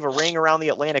is to leave a ring around the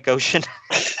Atlantic Ocean?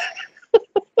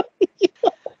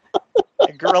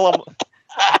 Gorilla...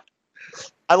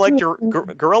 I liked your...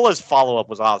 Gorilla's follow-up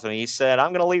was awesome. He said,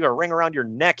 I'm going to leave a ring around your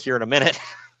neck here in a minute.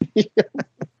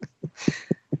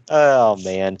 Oh,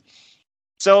 man.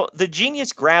 So the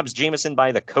Genius grabs Jameson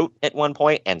by the coat at one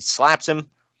point and slaps him.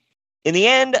 In the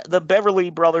end, the Beverly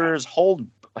brothers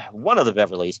one of the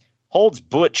Beverlys holds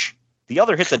Butch. The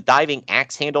other hits a diving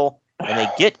axe handle, and they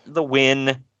get the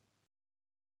win.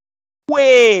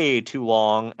 Way too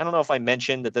long. I don't know if I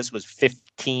mentioned that this was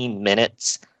 15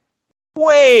 minutes.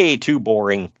 Way too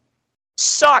boring.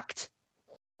 Sucked.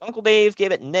 Uncle Dave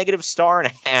gave it -1.5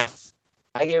 stars.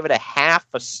 I gave it a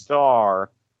 0.5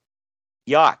 star.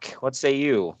 Yuck. What say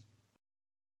you?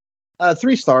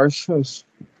 3 stars.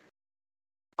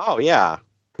 Oh, yeah.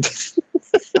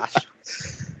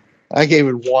 I gave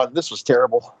it 1. This was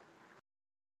terrible.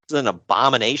 It's an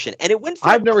abomination. And it went for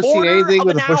I've never seen anything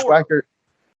with a bushwhacker.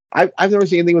 I've never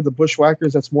seen anything with the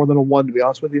bushwhackers that's more than a 1, to be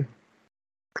honest with you.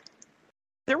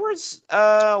 There was,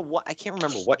 I can't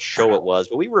remember what show it was,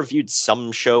 but we reviewed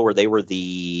some show where they were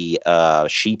the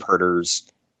sheep herders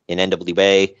in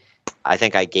NWA. I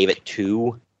think I gave it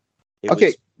 2. It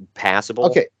was passable.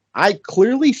 Okay, I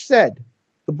clearly said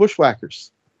the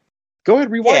bushwhackers. Go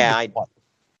ahead, rewind. Yeah,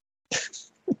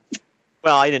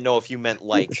 well, I didn't know if you meant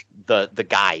like the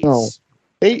guys. No,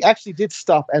 they actually did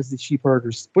stuff as the sheep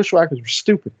herders. Bushwhackers were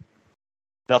stupid.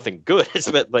 Nothing good,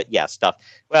 but yeah, stuff.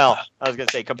 Well, I was going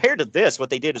to say, compared to this,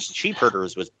 what they did as the sheep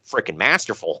herders was freaking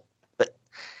masterful. But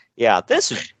yeah,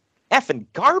 this is effing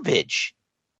garbage.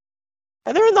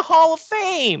 And they're in the Hall of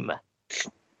Fame.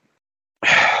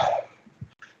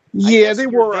 Yeah, they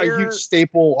were a huge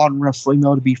staple on wrestling,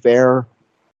 though, to be fair.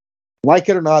 Like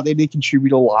it or not, they did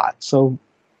contribute a lot. So,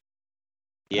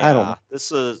 yeah, I don't know.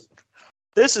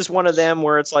 This is one of them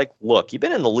where it's like, look, you've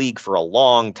been in the league for a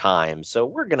long time, so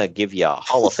we're going to give you a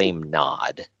Hall of Fame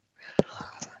nod.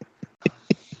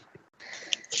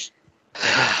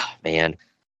 Man.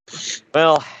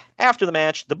 Well, after the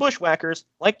match, the Bushwhackers,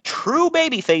 like true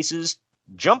baby faces,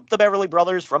 jump the Beverly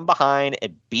Brothers from behind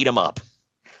and beat them up.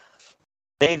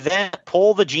 They then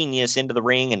pull the Genius into the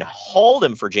ring and hold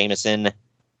him for Jameson.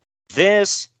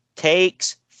 This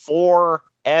takes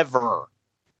forever.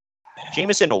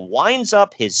 Jameson winds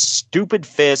up his stupid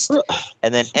fist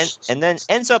and then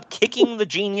ends up kicking the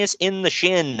Genius in the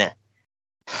shin.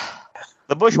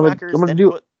 The Bushwhackers. I'm gonna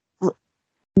do it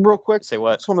real quick. Say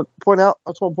what? I just want to point out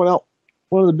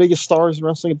one of the biggest stars in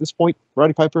wrestling at this point,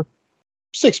 Roddy Piper.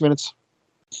 6 minutes.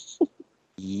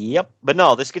 Yep, but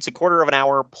no, this gets a quarter of an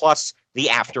hour plus the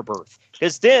afterbirth.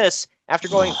 Because this, after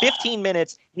going 15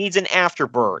 minutes, needs an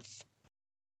afterbirth.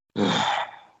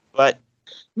 But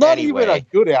not anyway. Even a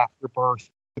good afterbirth,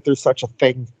 if there's such a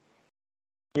thing.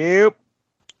 Yep.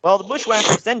 Well, the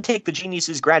Bushwhackers then take the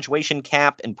Genius's graduation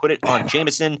cap and put it on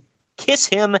Jameson, kiss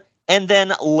him, and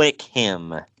then lick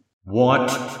him. What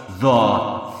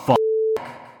the fuck?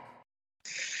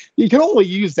 You can only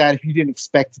use that if you didn't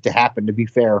expect it to happen, to be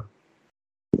fair.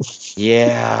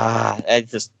 Yeah, I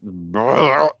just...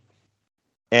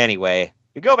 Anyway,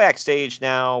 we go backstage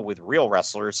now with real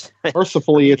wrestlers.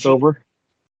 Mercifully, it's over.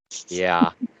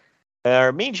 Yeah.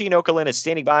 Mean Gene Okerlund is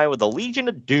standing by with the Legion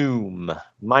of Doom,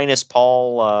 minus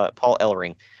Paul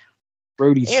Ellering.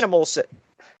 Brody's. Animal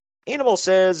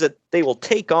says that they will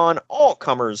take on all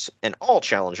comers and all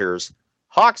challengers.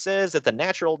 Hawk says that the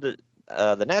natural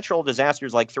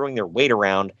disasters like throwing their weight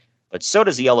around, but so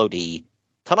does the LOD.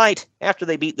 Tonight, after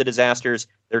they beat the disasters,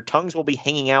 their tongues will be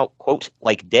hanging out, quote,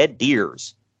 like dead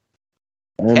deers.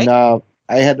 And I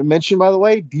had to mention, by the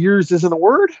way, deers isn't a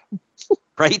word.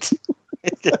 Right?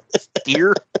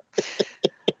 Deer.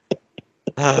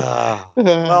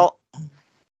 Well,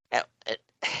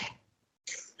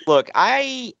 look,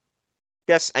 I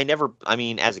guess as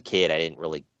a kid, I didn't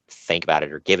really think about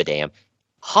it or give a damn.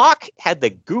 Hawk had the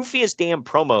goofiest damn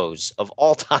promos of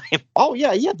all time. Oh,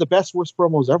 yeah. He had the best, worst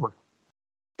promos ever.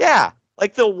 Yeah.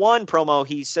 Like the one promo,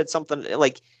 he said something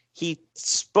like he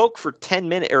spoke for 10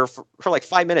 minutes or for like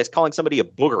 5 minutes calling somebody a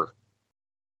booger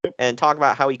and talking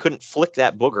about how he couldn't flick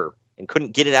that booger and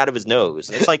couldn't get it out of his nose.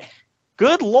 And it's like,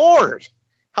 good Lord,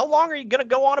 how long are you going to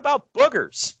go on about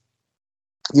boogers?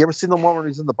 You ever seen the one where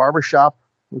he's in the barbershop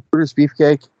with Brutus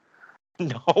Beefcake?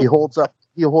 No. He holds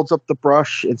up the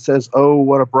brush and says, "Oh,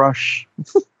 what a brush."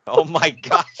 Oh my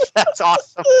gosh, that's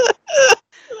awesome.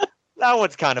 That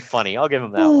one's kind of funny. I'll give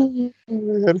him that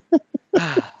one.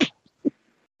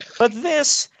 But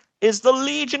this is the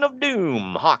Legion of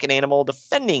Doom, Hawk and Animal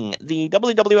defending the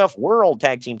WWF World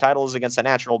Tag Team titles against the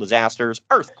Natural Disasters,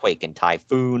 Earthquake and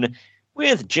Typhoon,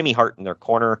 with Jimmy Hart in their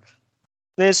corner.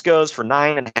 This goes for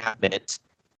 9.5 minutes.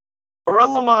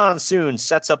 Gorilla Monsoon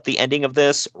sets up the ending of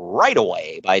this right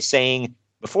away by saying,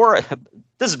 this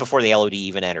is before the LOD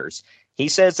even enters, he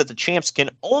says that the champs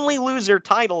can only lose their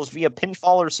titles via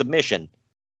pinfall or submission.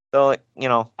 So,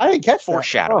 I didn't catch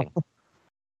foreshadowing. Oh.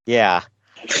 Yeah.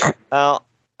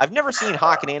 I've never seen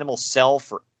Hawk and Animal sell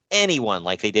for anyone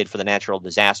like they did for the Natural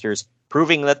Disasters,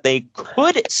 proving that they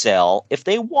could sell if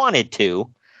they wanted to.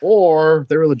 Or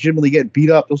they were legitimately getting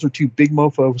beat up. Those are two big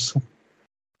mofos.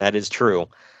 That is true.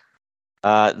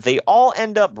 They all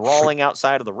end up brawling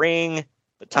outside of the ring.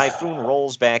 The Typhoon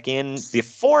rolls back in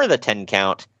before the 10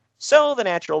 count, so the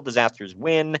Natural Disasters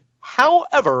win.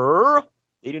 However,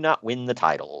 they do not win the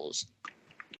titles.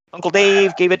 Uncle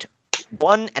Dave gave it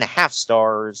 1.5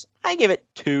 stars. I give it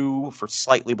 2 for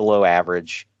slightly below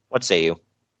average. What say you?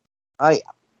 I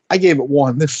gave it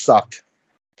 1. This sucked.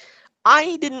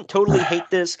 I didn't totally hate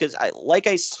this because, like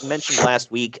I mentioned last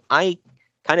week, I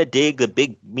kind of dig the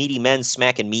big meaty men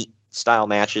smack and meat style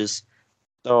matches.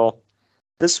 So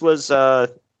this was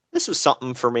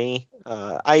something for me.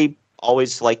 I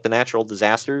always like the Natural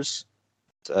Disasters.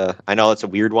 I know it's a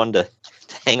weird one to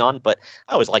hang on, but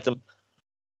I always liked them.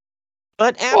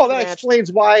 But that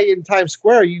explains why in Times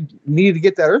Square you needed to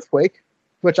get that earthquake,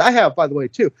 which I have, by the way,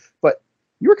 too. But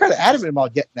you were kind of adamant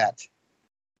about getting that.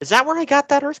 Is that where I got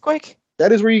that earthquake?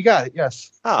 That is where you got it,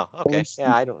 yes. Oh, okay.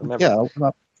 Yeah, I don't remember. Yeah,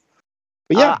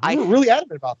 but yeah, you were really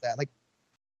adamant about that. Like,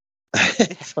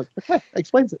 okay,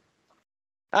 explains it.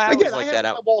 I Again, like I that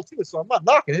have out. a ball too, so I'm not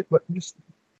knocking it, but just.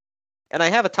 And I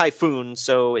have a Typhoon,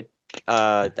 so it.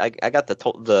 I got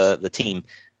the team.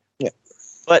 Yeah.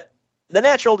 But the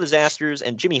Natural Disasters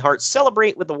and Jimmy Hart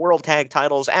celebrate with the World Tag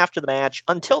Titles after the match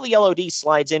until the LOD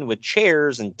slides in with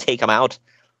chairs and take them out.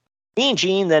 Mean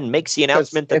Gene then makes the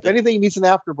announcement that if anything needs an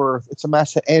afterbirth, it's a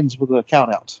match that ends with a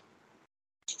count out.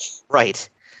 Right.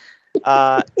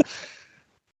 Well,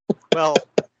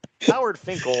 Howard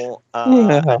Finkel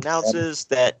announces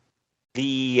that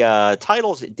the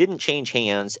titles didn't change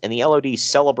hands, and the LOD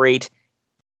celebrate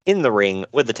in the ring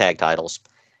with the tag titles.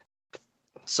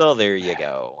 So there you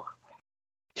go.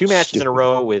 2 matches in a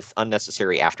row with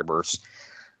unnecessary afterbirths.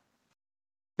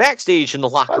 Backstage in the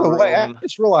locker room. By the way, I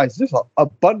just realized there's an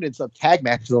abundance of tag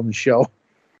matches on the show.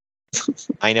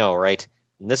 I know, right?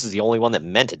 And this is the only one that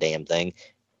meant a damn thing.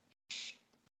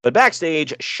 But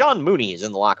backstage, Sean Mooney is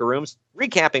in the locker rooms,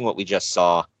 recapping what we just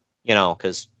saw,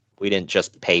 because we didn't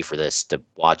just pay for this to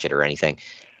watch it or anything.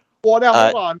 Well, now,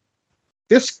 hold on.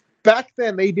 Back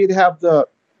then, they did have the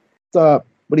what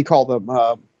do you call them?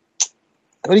 What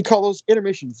do you call those?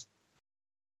 Intermissions.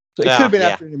 So it could have been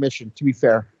after intermission, to be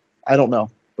fair. I don't know.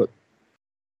 But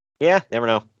yeah, never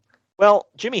know. Well,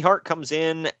 Jimmy Hart comes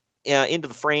in into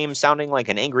the frame sounding like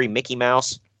an angry Mickey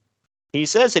Mouse. He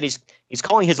says that he's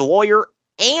calling his lawyer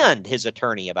and his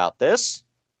attorney about this.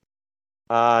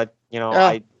 I mean,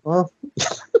 I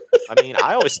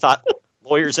always thought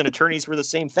lawyers and attorneys were the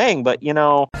same thing, but me,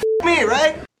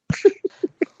 right?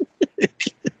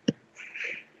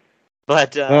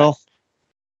 But the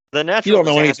Natural you don't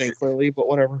know anything clearly, but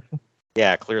whatever.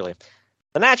 Yeah, clearly.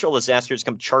 The Natural Disasters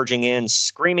come charging in,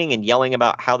 screaming and yelling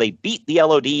about how they beat the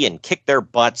LOD and kicked their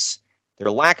butts.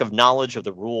 Their lack of knowledge of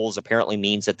the rules apparently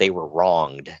means that they were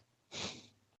wronged.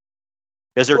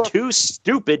 Because they're too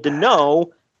stupid to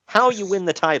know how you win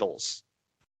the titles.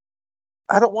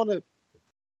 I don't want to...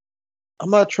 I'm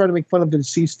not trying to make fun of the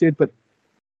deceased dude, but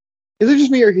is it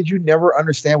just me, or did you never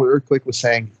understand what Earthquake was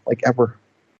saying, like, ever?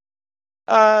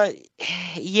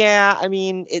 Yeah, I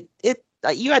mean, it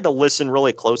you had to listen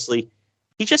really closely.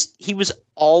 He was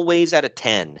always at a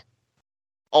 10.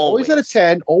 Always at a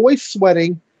 10, always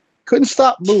sweating, couldn't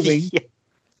stop moving, yeah,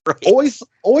 right.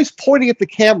 always pointing at the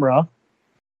camera.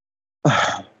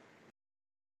 And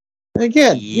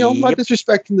again, I'm not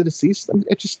disrespecting the deceased.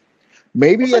 It just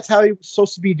Maybe that's how he was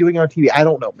supposed to be doing on TV. I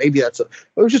don't know. Maybe it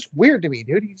was just weird to me,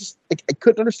 dude. I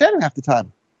couldn't understand him half the time.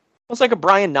 It was like a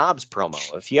Brian Knobbs promo.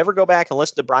 If you ever go back and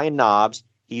listen to Brian Knobbs,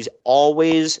 he's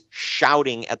always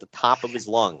shouting at the top of his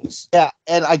lungs. Yeah,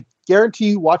 and I guarantee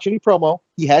you, watch any promo,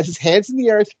 he has his hands in the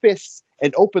air, his fists,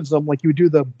 and opens them like you would do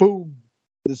the boom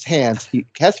with his hands. He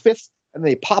has fists, and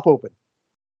they pop open.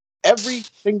 Every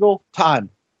single time.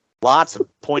 Lots of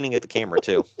pointing at the camera,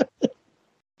 too.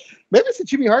 Maybe it's a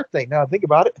Jimmy Hart thing, now I think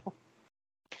about it.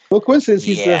 No coincidence,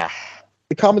 he's the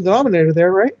common denominator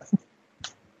there, right?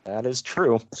 That is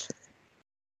true.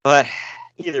 But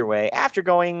either way, after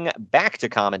going back to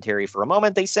commentary for a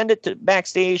moment, they send it to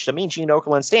backstage to Mean Gene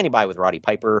Okerlund standing by with Roddy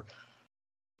Piper.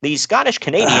 The Scottish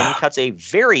Canadian cuts a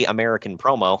very American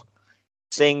promo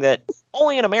saying that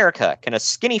only in America can a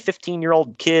skinny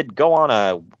 15-year-old kid go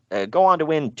on to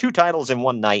win 2 titles in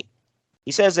one night.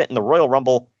 He says that in the Royal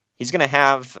Rumble, he's going to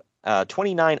have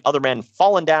 29 other men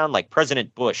falling down like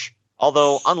President Bush.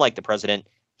 Although, unlike the president,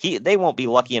 they won't be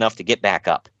lucky enough to get back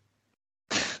up.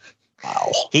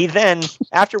 Wow. He then,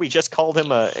 after we just called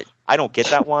him I don't get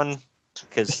that one,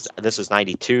 because this was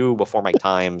 92, before my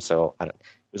time, so it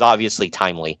was obviously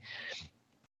timely.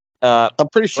 I'm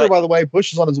pretty sure, by the way,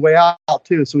 Bush is on his way out,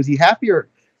 too, so is he happy or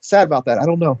sad about that? I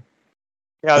don't know.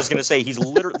 Yeah, I was going to say, this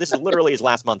is literally his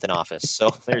last month in office, so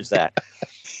there's that.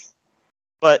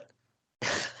 But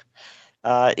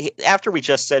after we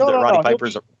just said that Roddy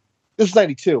Piper's... This is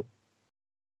 92.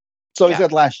 So he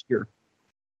said last year.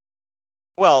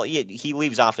 Well, he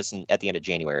leaves office at the end of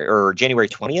January, or January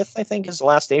 20th, I think, is the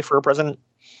last day for a president.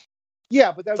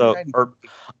 Yeah, but that was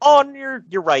 92.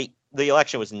 You're right. The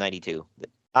election was in 92.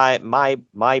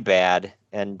 My bad.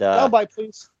 And bye,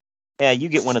 please. Yeah, you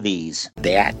get one of these.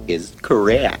 That is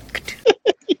correct.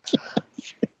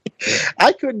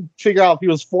 I couldn't figure out if he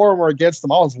was for him or against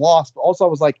him. I was lost. But also, I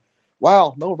was like,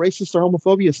 wow, no racist or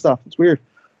homophobia stuff. It's weird.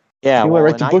 Yeah, he went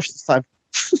right to Bush this time.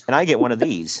 And I get one of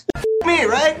these. Me,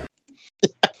 right?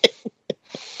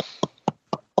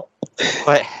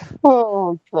 But,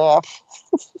 oh, gosh.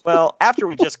 Well, after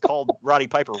we just called Roddy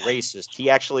Piper racist,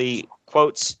 he actually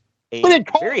quotes a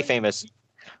very famous...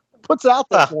 Puts it out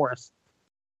there for us.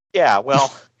 Yeah,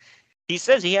 well, he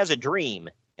says he has a dream,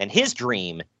 and his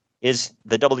dream is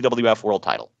the WWF World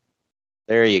Title.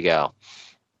 There you go.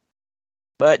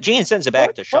 But Gene sends it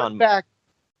back to Sean.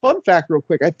 Fun fact, real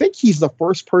quick. I think he's the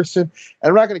first person, and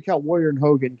I'm not going to count Warrior and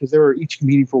Hogan because they were each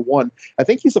competing for one. I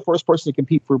think he's the first person to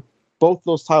compete for both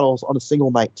those titles on a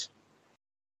single night.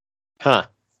 Huh.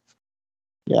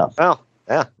 Yeah. Well,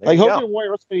 yeah. Like Hogan and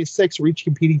Warrior WrestleMania 6 were each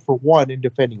competing for one and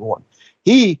defending one.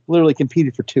 He literally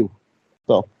competed for 2.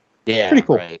 So yeah, pretty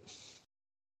cool. Right.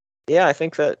 Yeah, I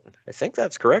think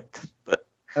that's correct. But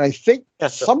and I think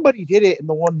somebody did it in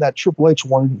the one that Triple H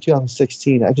won in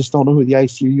 2016. I just don't know who the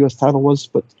IC or US title was,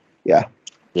 but yeah.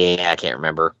 Yeah, I can't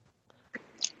remember.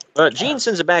 But Gene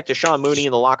sends it back to Sean Mooney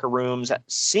in the locker rooms.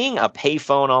 Seeing a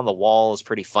payphone on the wall is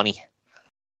pretty funny.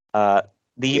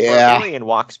 Barbarian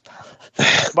walks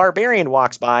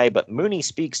by, but Mooney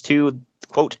speaks to,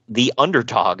 quote, the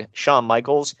underdog, Shawn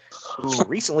Michaels, who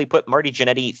recently put Marty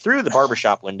Jannetty through the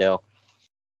barbershop window.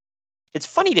 It's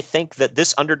funny to think that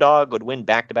this underdog would win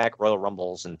back-to-back Royal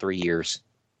Rumbles in 3 years.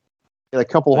 A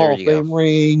couple Hall of Fame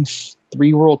rings,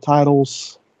 3 world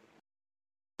titles.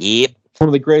 Yep. One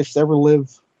of the greatest to ever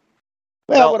live.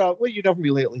 Well, what have you done for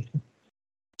me lately?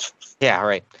 Yeah,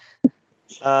 right.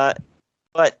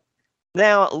 But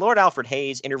now Lord Alfred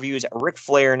Hayes interviews Ric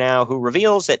Flair now, who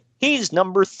reveals that he's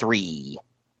number 3.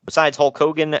 Besides Hulk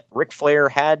Hogan, Ric Flair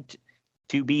had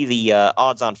to be the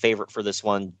odds-on favorite for this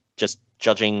one, just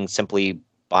judging simply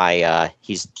by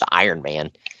he's the Iron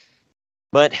Man.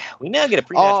 But we now get a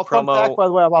pre-match promo. Fun fact, by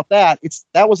the way, about that.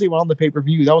 That wasn't even on the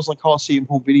pay-per-view. That was like Coliseum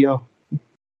home video.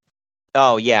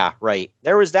 Oh, yeah, right.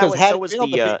 There was that one. So was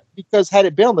because had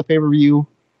it been on the pay-per-view,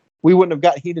 we wouldn't have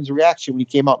got Heenan's reaction when he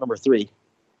came out number 3.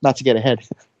 Not to get ahead.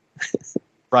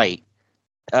 Right.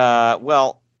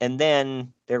 Well, and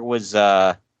then there was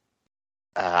the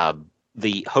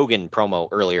Hogan promo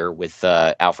earlier with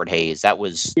Alfred Hayes. That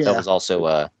was also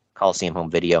a Coliseum home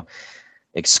video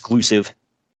exclusive.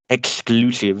 Because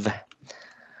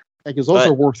those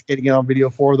are worth getting it on video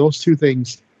for. Those 2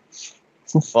 things.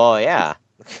 Well, yeah.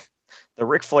 The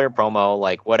Ric Flair promo,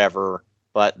 like whatever,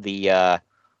 but the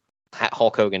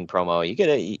Hulk Hogan promo,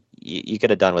 you could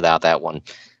have done without that one.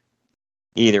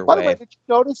 Either way. By the way, did you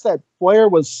notice that Flair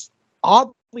was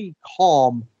oddly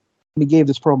calm when he gave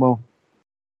this promo?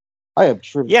 I have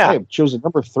chosen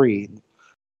number 3. He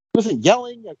wasn't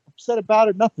yelling, upset about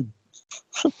it, nothing.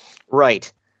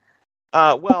 Right.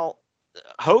 Well,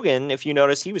 Hogan, if you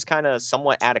notice, he was kind of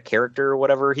somewhat out of character or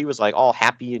whatever. He was like all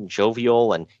happy and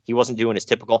jovial, and he wasn't doing his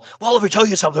typical, well, let me tell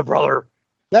you something, brother.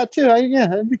 That too. I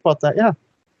didn't think about that. Yeah.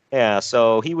 Yeah.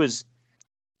 So he was,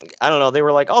 I don't know. They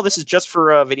were like, oh, this is just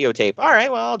for a videotape. All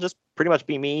right. Well, I'll just pretty much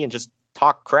be me and just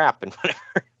talk crap and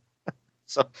whatever.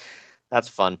 So that's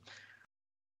fun.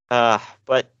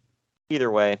 But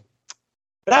either way.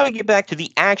 But now we get back to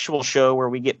the actual show where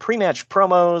we get pre-match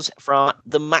promos from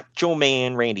the Macho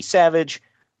Man, Randy Savage,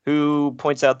 who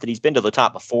points out that he's been to the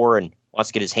top before and wants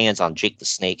to get his hands on Jake the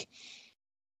Snake.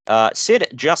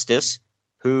 Sid Justice,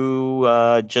 who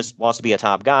just wants to be a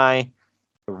top guy.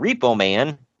 Repo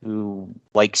Man, who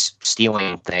likes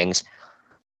stealing things.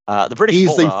 The British He's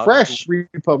Bulldog, the fresh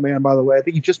Repo Man, by the way. I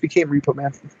think he just became Repo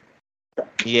Man.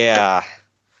 Yeah.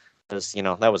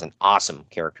 That was an awesome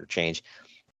character change.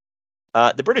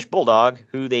 The British Bulldog,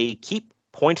 who they keep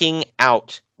pointing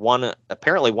out,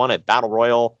 apparently won a Battle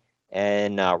Royal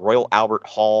in Royal Albert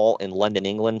Hall in London,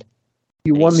 England.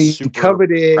 He won the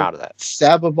coveted proud of that.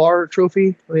 Sabovar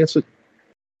trophy. I think that's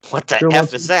what the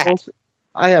F is that?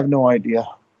 I have no idea.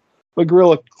 But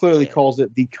Gorilla clearly calls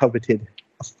it the coveted.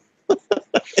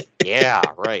 Yeah,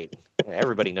 right.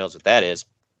 Everybody knows what that is.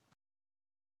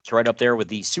 It's right up there with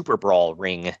the Super Brawl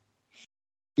ring.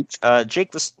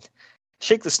 Shake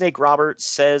the Snake Roberts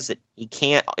says that you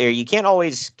can't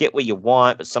always get what you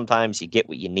want, but sometimes you get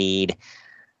what you need.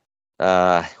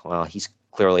 Well, he's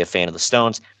clearly a fan of the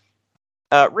Stones.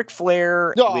 Ric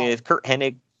Flair with Kurt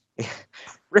Hennig.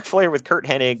 Ric Flair with Kurt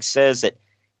Hennig says that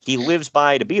he lives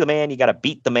by to be the man, you got to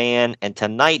beat the man, and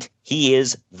tonight he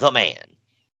is the man.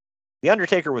 The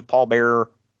Undertaker with Paul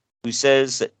Bearer, who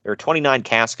says that there are 29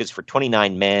 caskets for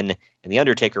 29 men, and the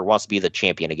Undertaker wants to be the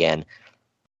champion again.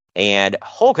 And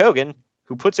Hulk Hogan,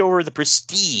 who puts over the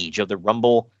prestige of the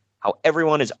Rumble, how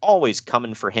everyone is always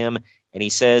coming for him, and he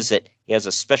says that he has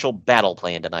a special battle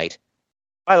plan tonight.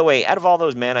 By the way, out of all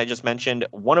those men I just mentioned,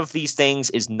 one of these things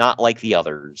is not like the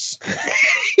others.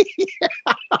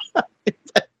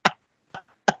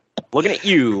 Looking at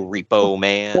you, Repo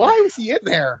Man. Why was he in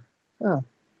there? Oh.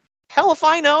 Hell if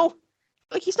I know.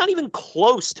 Like, he's not even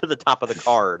close to the top of the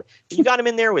card. You got him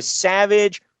in there with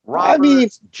Savage,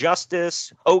 Roberts,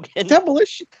 Justice, Hogan.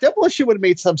 Demolition would have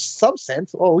made some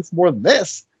sense. Oh, it's more than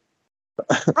this.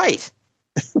 Right.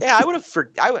 Yeah, I would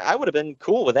have been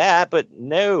cool with that, but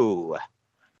no.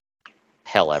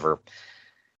 Hell ever.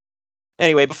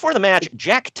 Anyway, before the match,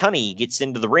 Jack Tunney gets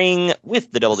into the ring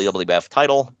with the WWF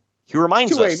title. He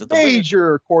reminds us that the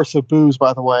major course of booze,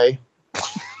 by the way.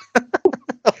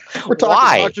 We're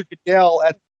talking Roger Goodell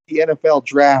at the NFL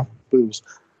draft booze.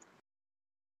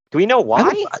 Do we know why?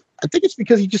 I think it's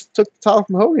because he just took the title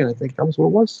from Hogan. I think that was what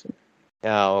it was.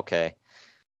 Oh, okay.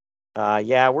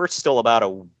 Yeah, we're still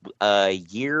about a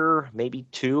year, maybe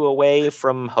 2 away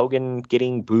from Hogan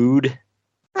getting booed.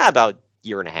 About a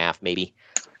year and a half, maybe.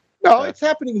 No, it's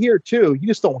happening here, too. You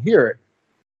just don't hear it.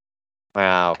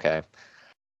 Okay.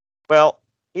 Well,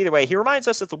 either way, he reminds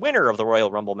us that the winner of the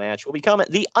Royal Rumble match will become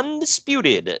the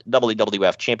undisputed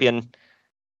WWF champion.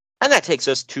 And that takes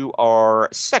us to our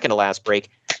second to last break.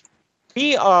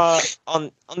 We, on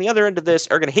the other end of this,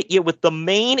 are going to hit you with the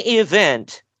main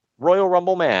event Royal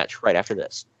Rumble match right after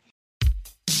this.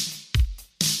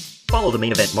 Follow the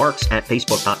Main Event Marks at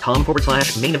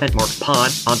Facebook.com/Main Event Marks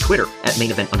Pod, on Twitter at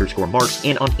Main Event _Marks,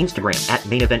 and on Instagram at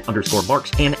Main Event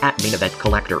 _Marks and at Main Event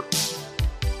Collector.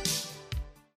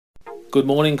 Good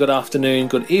morning, good afternoon,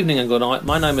 good evening, and good night.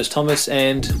 My name is Thomas,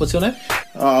 and what's your name?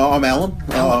 I'm Alan.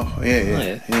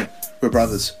 Yeah. We're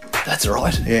brothers. That's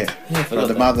right. Yeah.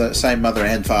 Same mother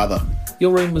and father.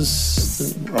 Your room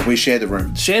was... we shared the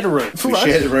room. Shared a room? We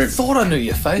shared the room. Thought I knew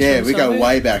your face. Yeah, we go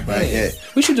way back, mate. Yeah.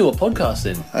 We should do a podcast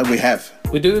then. We have.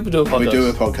 We do a podcast? We do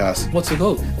a podcast. What's it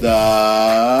called?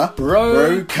 The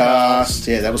Brocast.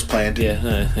 Yeah, that was planned. Yeah,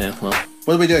 well.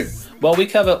 What do we do? Well, we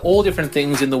cover all different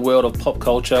things in the world of pop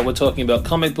culture. We're talking about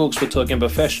comic books, we're talking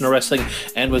about professional wrestling,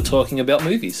 and we're talking about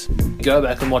movies. Go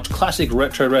back and watch classic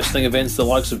retro wrestling events, the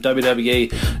likes of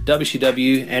WWE,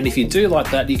 WCW, and if you do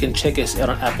like that, you can check us out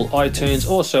on Apple iTunes,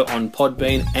 also on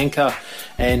Podbean, Anchor,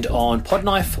 and on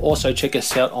Podknife. Also check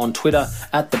us out on Twitter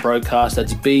at The Brocast.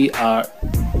 That's BROKAST.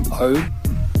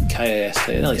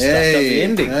 Nearly stuffed up the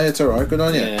ending. No, it's all right. Good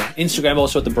on you. Yeah. Instagram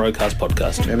also at The Brocast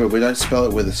Podcast. Remember, we don't spell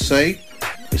it with a C.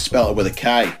 We spell it with a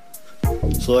K.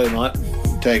 Salute, mate.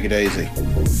 Take it easy.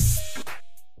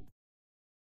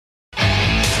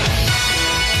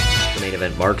 The Main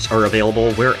Event Marks are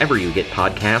available wherever you get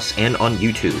podcasts and on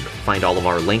YouTube. Find all of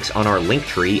our links on our link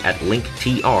tree at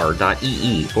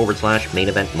linktr.ee/Main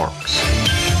Event Marks.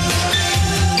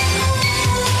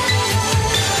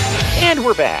 And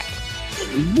we're back.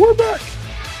 We're back.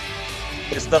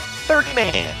 is the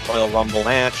 30-man Royal Rumble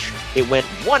match. It went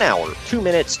 1 hour, 2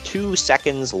 minutes, 2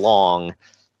 seconds long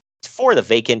for the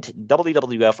vacant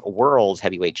WWF World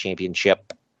Heavyweight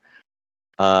Championship.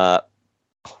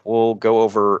 We'll go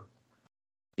over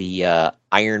the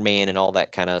Iron Man and all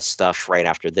that kind of stuff right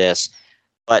after this.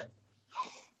 But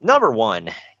number 1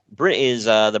 is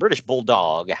the British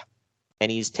Bulldog,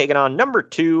 and he's taking on number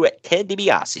 2, Ted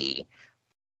DiBiase.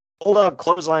 Bulldog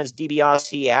clotheslines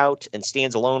DiBiase out and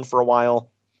stands alone for a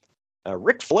while.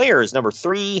 Ric Flair is number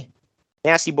 3.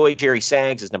 Nasty Boy Jerry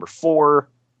Sags is number 4.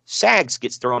 Sags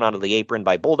gets thrown onto the apron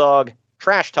by Bulldog,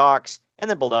 trash talks, and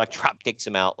then Bulldog drop kicks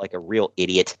him out like a real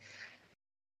idiot.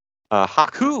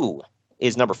 Haku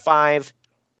is number 5.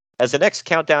 As the next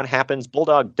countdown happens,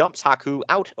 Bulldog dumps Haku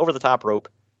out over the top rope.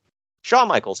 Shawn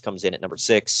Michaels comes in at number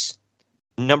 6.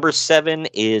 Number 7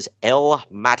 is El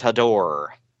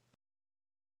Matador.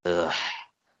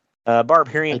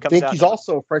 Barbarian comes out. I think he's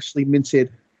also freshly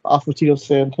minted off of Tito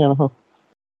Santana.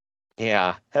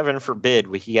 Yeah, heaven forbid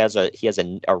he has a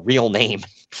real name.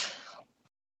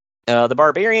 The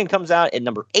Barbarian comes out at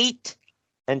number 8.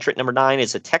 Entrant number 9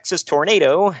 is a Texas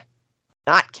Tornado.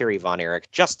 Not Kerry Von Erich,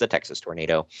 just the Texas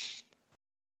Tornado.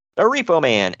 The Repo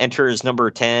Man enters number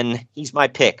 10. He's my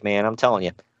pick, man, I'm telling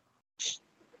you.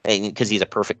 Because he's a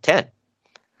perfect 10.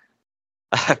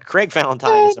 Craig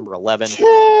Valentine is number 11.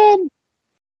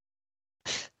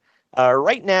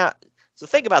 Right now, so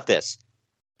think about this.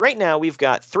 Right now, we've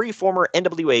got 3 former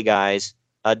NWA guys,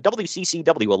 a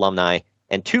WCCW alumni,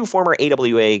 and 2 former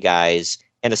AWA guys,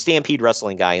 and a Stampede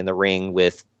Wrestling guy in the ring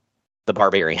with the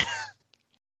Barbarian.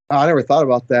 I never thought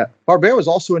about that. Barbarian was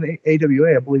also in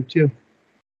AWA, I believe, too.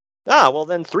 Well,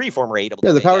 then 3 former AWA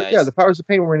yeah, the guys. Yeah, the Powers of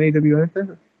Pain were in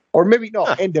AWA. Or maybe,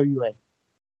 NWA.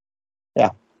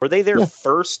 Yeah. Were they there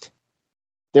first?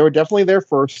 They were definitely there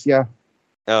first, yeah.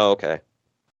 Oh, okay.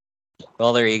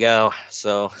 Well, there you go.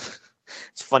 So,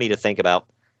 it's funny to think about.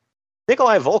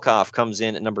 Nikolai Volkov comes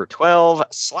in at number 12,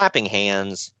 slapping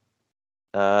hands.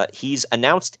 He's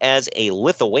announced as a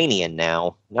Lithuanian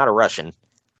now, not a Russian.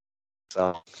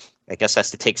 So, I guess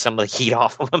that's to take some of the heat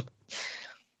off of him.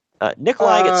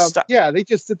 Nikolai gets stuck. Yeah, they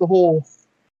just did the whole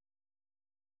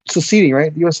seceding,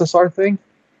 right? The USSR thing?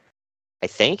 I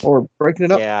think. Or breaking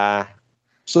it up. Yeah.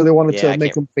 So they wanted to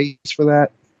make him face for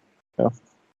that. Yeah.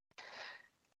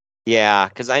 Yeah,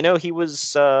 because I know he was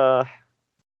supposed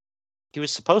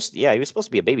to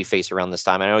be a babyface around this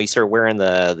time. I know he started wearing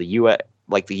the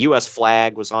US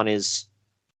flag was on his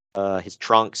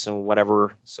trunks and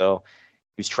whatever. So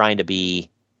he was trying to be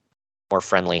more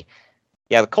friendly.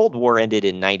 Yeah, the Cold War ended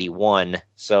in 91.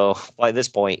 So by this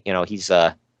point, he's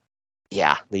the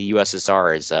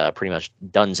USSR is pretty much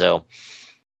donezo.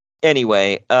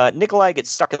 Anyway, Nikolai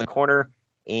gets stuck in the corner,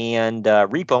 and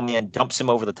Repo Man dumps him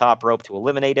over the top rope to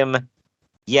eliminate him.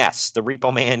 Yes, the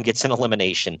Repo Man gets an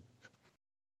elimination.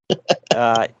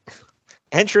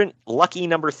 Entrant lucky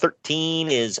number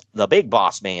 13 is the Big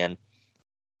Boss Man.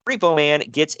 Repo Man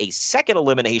gets a second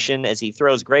elimination as he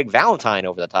throws Greg Valentine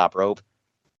over the top rope.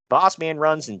 Boss Man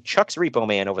runs and chucks Repo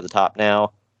Man over the top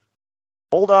now.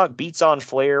 Bulldog beats on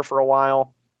Flair for a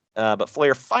while, but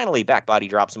Flair finally back body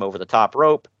drops him over the top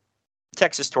rope.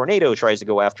 Texas Tornado tries to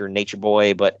go after Nature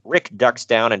Boy, but Rick ducks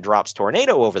down and drops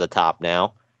Tornado over the top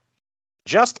now.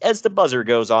 Just as the buzzer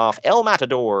goes off, El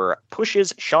Matador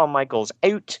pushes Shawn Michaels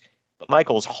out, but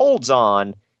Michaels holds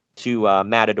on to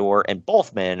Matador, and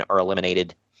both men are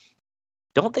eliminated.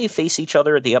 Don't they face each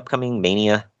other at the upcoming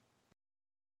Mania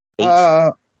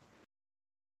 8?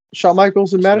 Shawn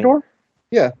Michaels and Matador?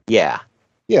 Yeah. Yeah.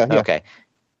 Yeah. Okay.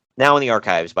 Now in the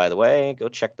archives, by the way. Go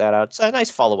check that out. It's a nice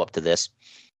follow-up to this.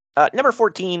 Number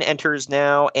 14 enters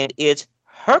now, and it's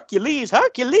Hercules.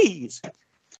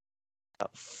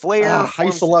 Flair. I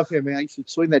used to love him, man. I used to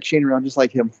swing that chain around just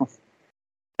like him.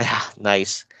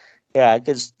 Nice. Yeah,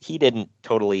 because he didn't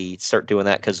totally start doing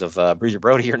that because of Bruiser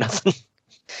Brody or nothing.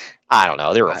 I don't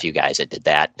know. There were a few guys that did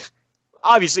that.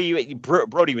 Obviously,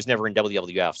 Brody was never in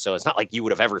WWF, so it's not like you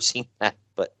would have ever seen that.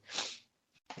 But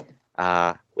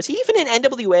was he even in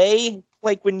NWA?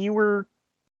 Like when you were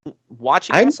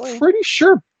watching wrestling? I'm pretty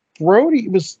sure Brody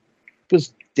was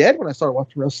dead when I started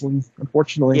watching wrestling.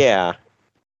 Unfortunately, yeah,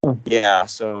 yeah.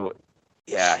 So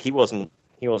yeah, he wasn't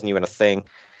even a thing.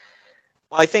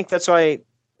 Well, I think that's why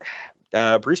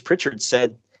Bruce Pritchard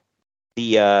said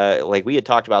we had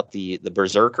talked about the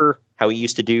Berserker, how he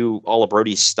used to do all of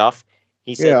Brody's stuff.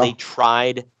 He said they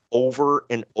tried over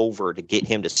and over to get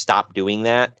him to stop doing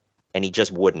that, and he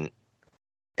just wouldn't.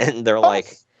 And they're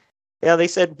like, yeah, they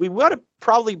said we would have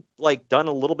probably done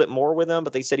a little bit more with him,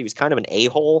 but they said he was kind of an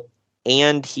a-hole,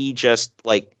 and he just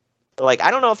I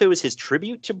don't know if it was his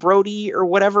tribute to Brody or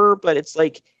whatever, but it's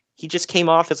like he just came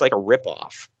off as like a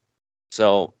ripoff.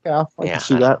 So yeah, I can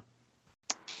see that.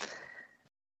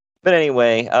 But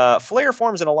anyway, Flair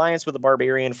forms an alliance with the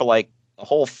Barbarian for like a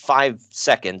whole 5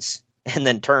 seconds and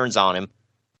then turns on him.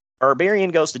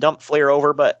 Barbarian goes to dump Flair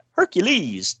over, but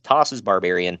Hercules tosses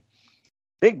Barbarian.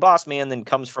 Big Boss Man then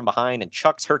comes from behind and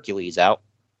chucks Hercules out.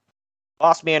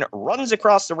 Boss Man runs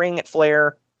across the ring at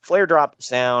Flair. Flair drops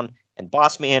down, and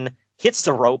Boss Man hits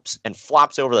the ropes and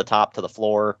flops over the top to the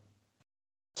floor.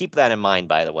 Keep that in mind,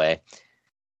 by the way.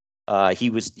 He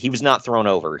was not thrown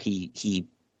over. He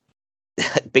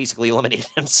basically eliminated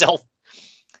himself.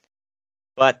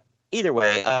 But either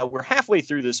way, we're halfway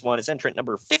through this one. As entrant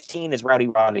number 15 is Rowdy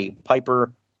Roddy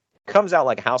Piper. Comes out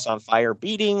like a house on fire,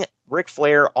 beating Ric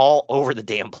Flair all over the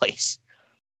damn place.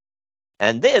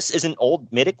 And this is an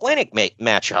old Mid-Atlantic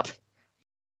matchup.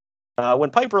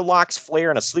 When Piper locks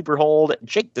Flair in a sleeper hold,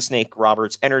 Jake the Snake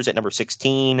Roberts enters at number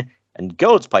 16 and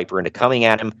goads Piper into coming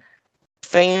at him.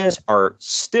 Fans are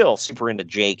still super into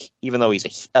Jake, even though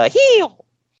he's a heel.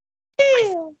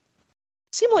 Heel.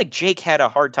 Seemed like Jake had a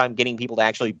hard time getting people to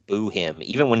actually boo him,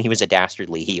 even when he was a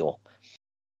dastardly heel.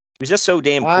 He was just so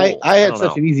damn cool. I had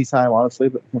such an easy time, honestly.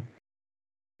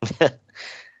 But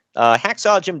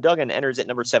Hacksaw Jim Duggan enters at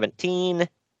number 17.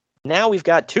 Now we've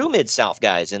got 2 Mid-South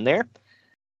guys in there.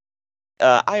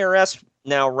 IRS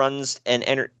now runs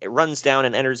down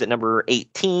and enters at number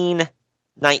 18.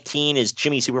 19 is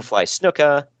Jimmy Superfly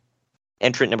Snuka.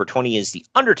 Entrant number 20 is The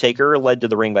Undertaker, led to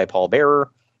the ring by Paul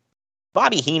Bearer.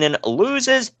 Bobby Heenan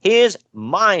loses his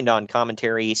mind on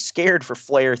commentary, scared for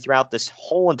Flair throughout this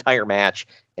whole entire match,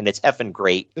 and it's effing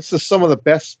great. This is some of the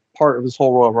best part of this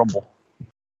whole Royal Rumble.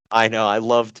 I know. I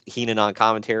loved Heenan on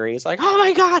commentary. It's like, oh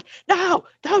my God, no,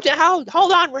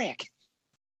 hold on, Rick.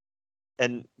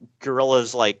 And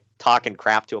Gorilla's like talking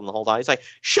crap to him the whole time. He's like,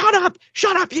 shut up,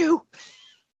 you.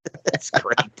 That's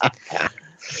great.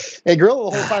 Hey,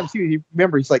 Gorilla the whole time too.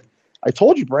 Remember, he's like, I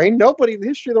told you, Brain, nobody in the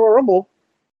history of the Royal Rumble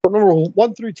from number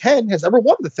 1 through 10 has ever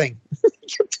won the thing.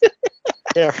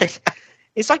 Yeah, right.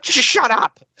 He's like, just shut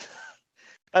up.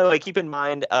 By the way, keep in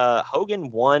mind,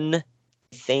 Hogan won, I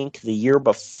think, the year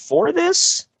before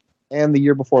this. And the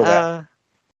year before that.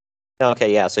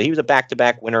 Okay, yeah. So he was a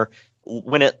back-to-back winner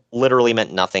when it literally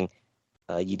meant nothing.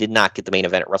 You did not get the main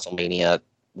event at WrestleMania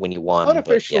when you won.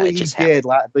 Unofficially, he did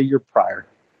the year prior.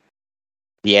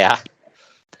 Yeah.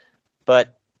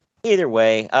 But either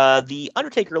way, The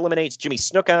Undertaker eliminates Jimmy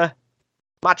Snuka.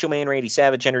 Macho Man Randy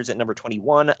Savage enters at number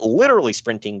 21, literally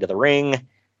sprinting to the ring.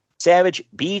 Savage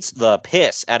beats the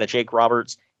piss out of Jake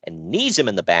Roberts and knees him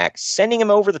in the back, sending him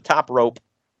over the top rope.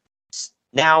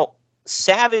 Now,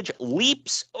 Savage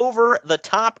leaps over the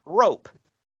top rope.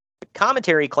 The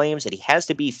commentary claims that he has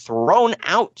to be thrown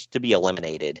out to be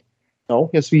eliminated. No,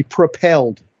 he has to be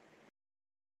propelled.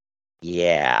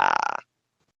 Yeah.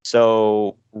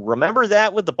 So remember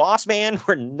that with the Boss Man,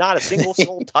 where not a single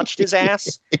soul touched his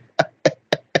ass?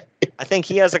 I think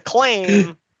he has a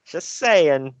claim. Just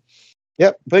saying.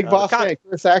 Yep, Big Boss Man,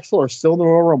 Chris Axel are still in the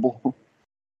Royal Rumble.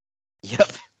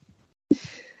 Yep.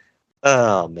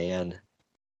 Oh, man.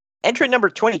 Entrant number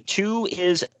 22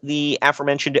 is the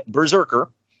aforementioned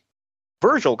Berserker.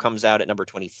 Virgil comes out at number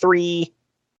 23.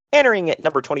 Entering at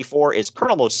number 24 is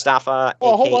Colonel Mustafa.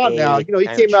 Oh, hold on now. You know, he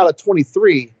came out at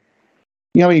 23.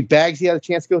 You know how many bags he had a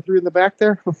chance to go through in the back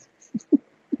there?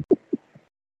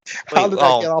 How did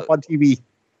that get off on TV?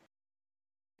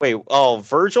 Wait,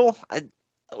 Virgil? Did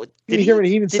you hear when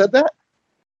he even said that?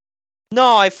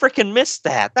 No, I freaking missed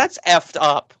that. That's effed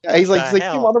up. Yeah, he's like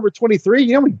came on number 23. You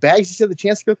know how many bags he had the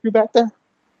chance to go through back there?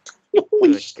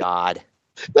 Good God.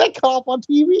 That got off on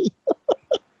TV.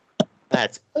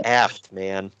 That's effed,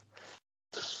 man.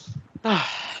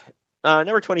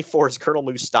 Number 24 is Colonel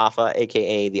Mustafa,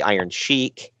 a.k.a. the Iron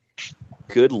Sheik.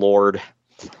 Good Lord.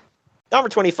 Number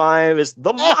 25 is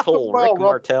the Model Rick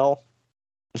Martel.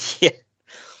 Yeah.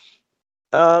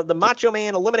 The Macho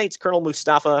Man eliminates Colonel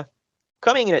Mustafa.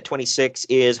 Coming in at 26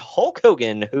 is Hulk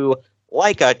Hogan, who,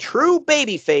 like a true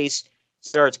babyface,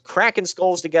 starts cracking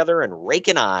skulls together and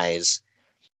raking eyes.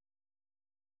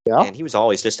 Yeah. And he was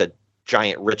always just a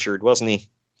giant Richard, wasn't he?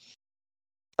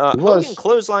 Hogan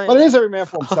clothesline. But it is every man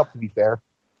for himself, to be fair.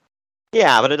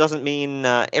 Yeah, but it doesn't mean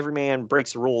every man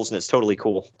breaks the rules and it's totally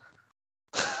cool.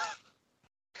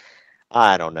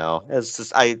 I don't know. It's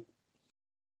just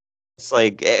It's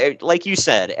like you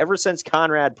said. Ever since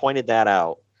Conrad pointed that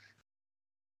out,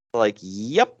 like,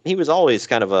 yep, he was always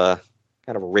kind of a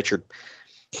Richard.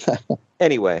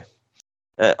 Anyway,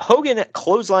 Hogan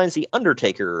clotheslines the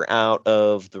Undertaker out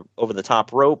of over the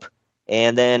top rope,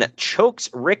 and then chokes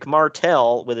Rick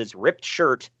Martel with his ripped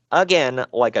shirt again,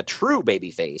 like a true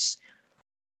babyface.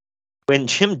 When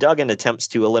Jim Duggan attempts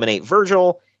to eliminate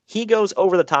Virgil, he goes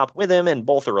over the top with him, and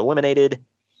both are eliminated.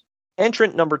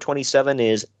 Entrant number 27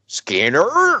 is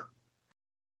Skinner.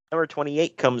 Number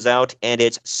 28 comes out, and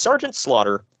it's Sergeant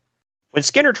Slaughter. When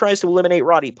Skinner tries to eliminate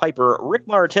Roddy Piper, Rick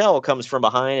Martel comes from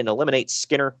behind and eliminates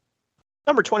Skinner.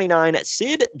 Number 29,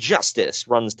 Sid Justice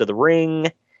runs to the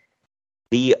ring.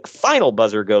 The final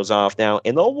buzzer goes off now,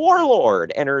 and the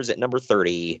Warlord enters at number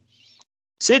 30.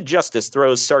 Sid Justice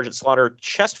throws Sergeant Slaughter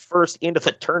chest first into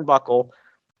the turnbuckle,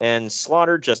 and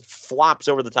Slaughter just flops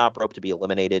over the top rope to be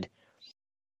eliminated.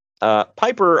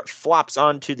 Piper flops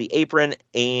onto the apron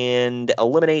and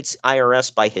eliminates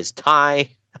IRS by his tie.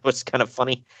 That was kind of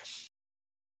funny.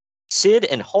 Sid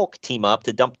and Hulk team up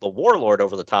to dump the Warlord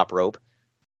over the top rope.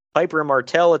 Piper and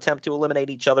Martel attempt to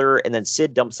eliminate each other, and then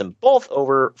Sid dumps them both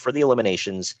over for the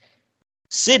eliminations.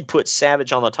 Sid puts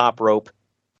Savage on the top rope.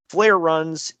 Flair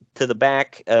runs to the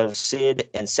back of Sid,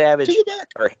 and Savage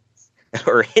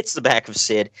or hits the back of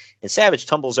Sid, and Savage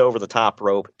tumbles over the top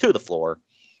rope to the floor.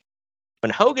 When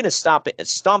Hogan is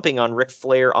stomping on Ric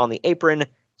Flair on the apron,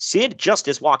 Sid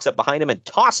Justice walks up behind him and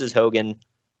tosses Hogan.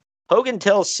 Hogan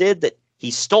tells Sid that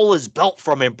he stole his belt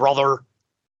from him, brother,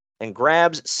 and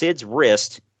grabs Sid's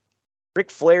wrist. Ric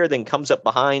Flair then comes up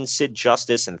behind Sid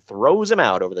Justice and throws him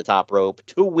out over the top rope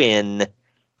to win.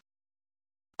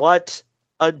 What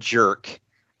a jerk.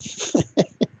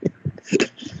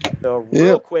 So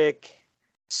real quick,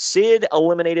 Sid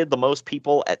eliminated the most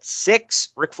people at 6.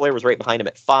 Ric Flair was right behind him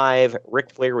at 5.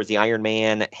 Ric Flair was the Iron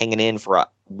Man, hanging in for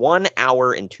 1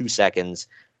 hour and 2 seconds.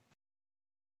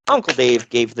 Uncle Dave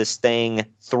gave this thing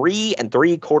 3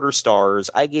 3/4 stars.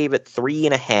 I gave it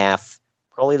 3.5.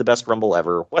 Probably the best Rumble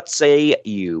ever. What say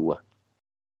you?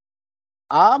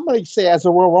 I'm going to say, as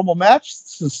a Royal Rumble match,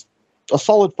 this is a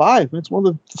solid 5.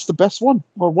 It's the best one,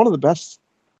 or one of the best.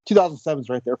 2007's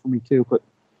right there for me too. But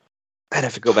I'd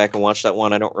have to go back and watch that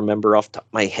one. I don't remember off the top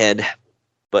of my head.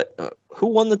 But who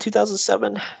won the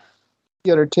 2007?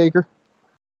 The Undertaker.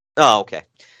 Oh, okay.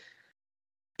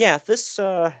 Yeah, this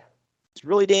is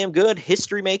really damn good.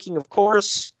 History making, of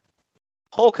course.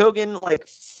 Hulk Hogan,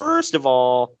 first of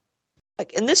all,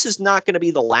 and this is not going to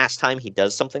be the last time he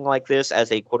does something like this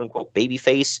as a quote-unquote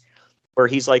babyface, where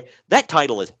he's like, that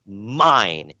title is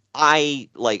mine. I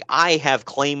have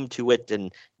claim to it,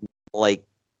 and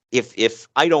if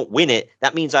I don't win it,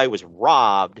 that means I was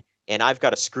robbed, and I've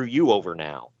got to screw you over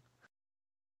now.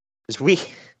 Because it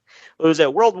was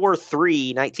at World War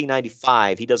III,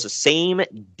 1995. He does the same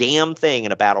damn thing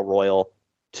in a battle royal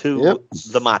to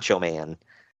the Macho Man.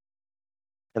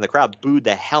 And the crowd booed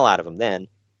the hell out of him then.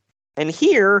 And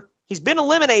here, he's been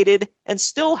eliminated and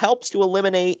still helps to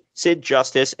eliminate Sid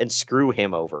Justice and screw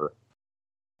him over.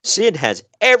 Sid has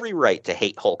every right to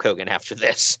hate Hulk Hogan after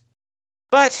this.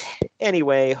 But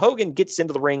anyway, Hogan gets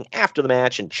into the ring after the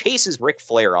match and chases Ric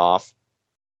Flair off.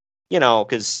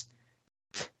 Because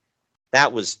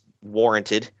that was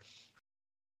warranted.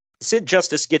 Sid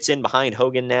Justice gets in behind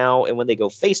Hogan now, and when they go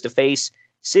face-to-face,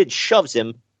 Sid shoves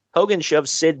him. Hogan shoves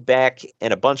Sid back,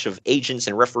 and a bunch of agents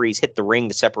and referees hit the ring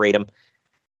to separate him.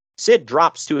 Sid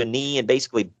drops to a knee and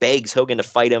basically begs Hogan to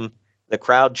fight him. The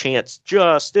crowd chants,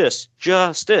 "Justice,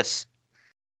 justice."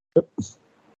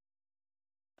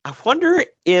 I wonder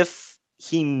if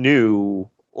he knew,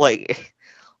 I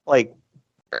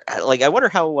wonder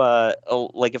how,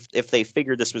 if they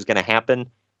figured this was going to happen.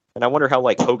 And I wonder how,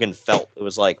 Hogan felt. It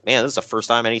was like, man, this is the first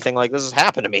time anything like this has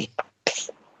happened to me.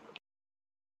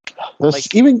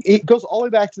 It goes all the way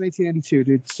back to 1992,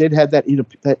 dude. Sid had that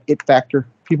it factor.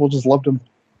 People just loved him.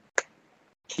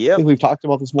 Yeah, I think we've talked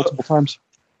about this multiple times.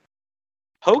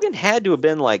 Hogan had to have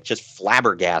been just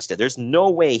flabbergasted. There's no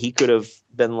way he could have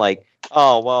been like,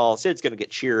 oh, well, Sid's going to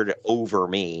get cheered over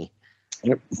me.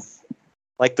 Yep.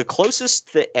 The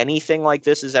closest that anything like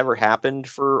this has ever happened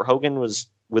for Hogan was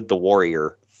with the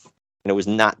Warrior. And it was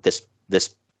not this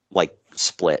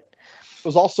split. It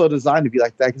was also designed to be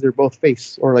like that because they're both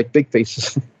face or big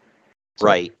faces.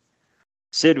 Right.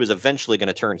 Sid was eventually going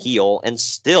to turn heel and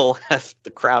still have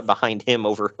the crowd behind him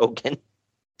over Hogan.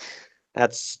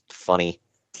 That's funny.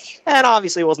 And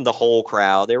obviously it wasn't the whole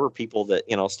crowd. There were people that,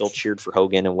 still cheered for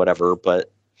Hogan and whatever,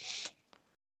 but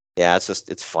yeah,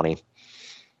 it's funny.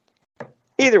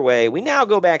 Either way, we now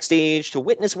go backstage to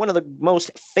witness one of the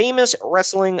most famous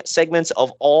wrestling segments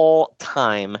of all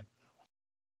time.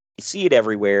 You see it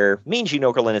everywhere. Mean Gene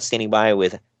Okerlund is standing by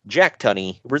with Jack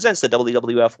Tunney, who presents the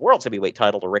WWF World Heavyweight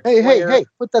title to Ric Flair. Hey,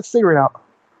 put that cigarette out.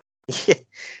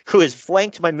 Who is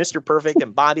flanked by Mr. Perfect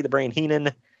and Bobby the Brain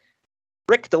Heenan.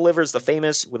 Rick delivers the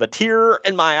famous "with a tear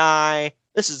in my eye,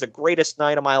 this is the greatest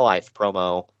night of my life"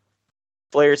 promo.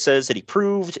 Flair says that he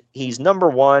proved he's number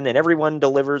one, and everyone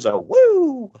delivers a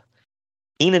woo.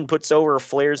 Heenan puts over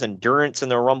Flair's endurance in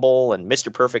the Rumble, and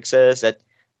Mr. Perfect says that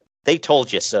they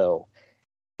told you so.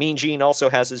 Mean Gene also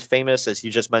has his famous, as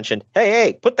you just mentioned,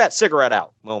 hey, put that cigarette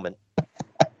out moment.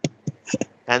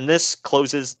 And this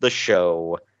closes the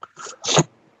show.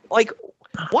 Like,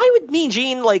 why would Mean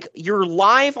Gene, like, you're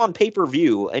live on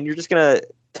pay-per-view, and you're just going to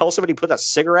tell somebody to put that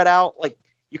cigarette out? Like,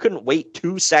 you couldn't wait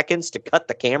 2 seconds to cut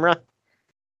the camera?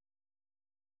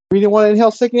 We didn't want to inhale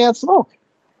secondhand smoke.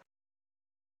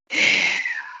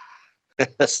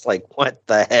 It's like, what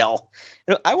the hell?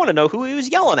 I want to know who he was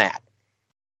yelling at.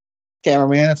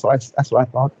 Cameraman, that's what I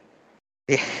thought.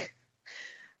 Yeah.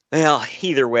 Well,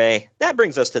 either way, that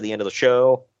brings us to the end of the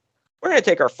show. We're going to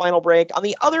take our final break. On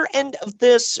the other end of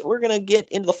this, we're going to get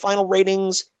into the final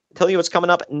ratings, tell you what's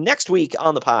coming up next week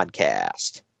on the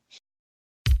podcast.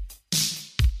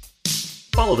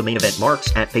 Follow the Main Event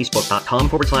Marks at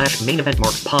Facebook.com/Main Event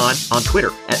Marks Pod, on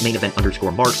Twitter at Main Event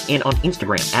 _Marks, and on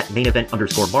Instagram at Main Event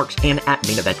 _Marks and at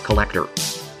Main Event Collector.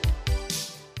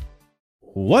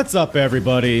 What's up,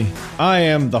 everybody? I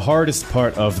am the hardest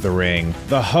part of the ring,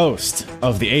 the host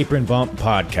of the Apron Bump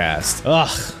podcast.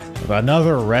 Ugh,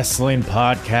 another wrestling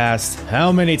podcast.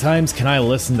 How many times can I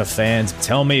listen to fans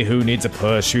tell me who needs a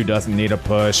push, who doesn't need a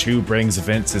push, who brings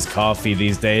Vince's coffee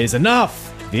these days? Enough!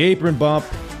 The Apron Bump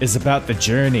is about the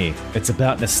journey. It's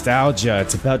about nostalgia.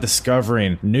 It's about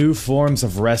discovering new forms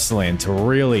of wrestling to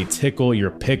really tickle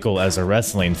your pickle as a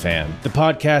wrestling fan. The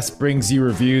podcast brings you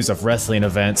reviews of wrestling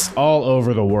events all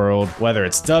over the world, whether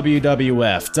it's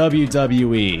WWF,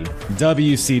 WWE,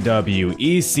 WCW,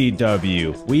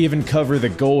 ECW. We even cover the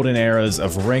golden eras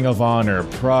of Ring of Honor,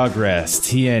 Progress,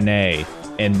 TNA,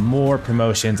 and more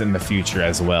promotions in the future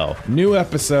as well. New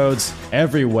episodes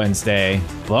every Wednesday.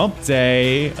 Bump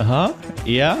Day,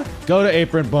 yeah? Go to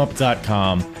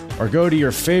apronbump.com or go to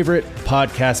your favorite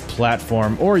podcast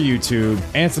platform or YouTube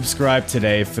and subscribe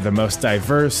today for the most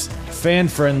diverse,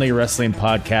 fan-friendly wrestling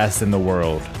podcast in the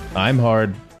world. I'm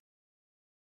Hard.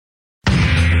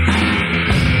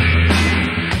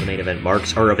 Event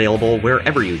Marks are available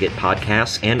wherever you get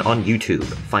podcasts and on YouTube.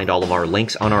 Find all of our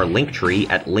links on our link tree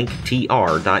at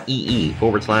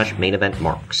linktr.ee/Main Event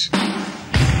Marks.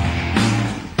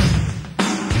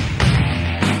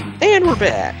 And we're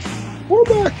back.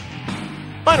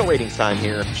 Final ratings time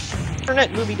here.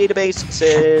 Internet Movie Database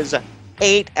says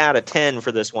 8 out of 10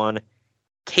 for this one.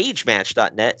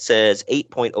 CageMatch.net says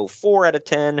 8.04 out of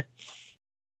 10.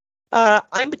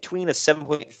 I'm between a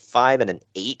 7.5 and an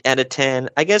 8 out of 10.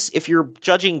 I guess if you're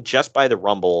judging just by the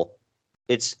Rumble,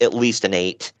 it's at least an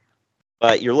 8.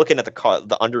 But you're looking at the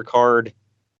undercard.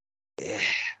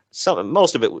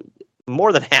 Most of it,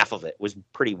 more than half of it, was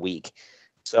pretty weak.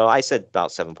 So I said about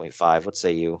 7.5. What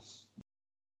say you?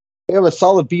 I have a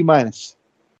solid B-. Yeah,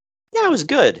 it was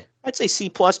good. I'd say C+,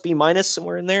 B-,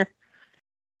 somewhere in there.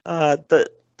 The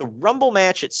Rumble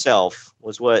match itself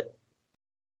was what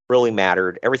really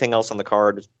mattered. Everything else on the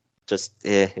card just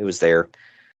it was there.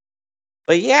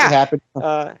 But yeah, it happened.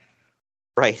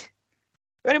 Right. If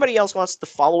anybody else wants to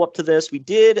follow up to this, we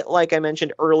did, like I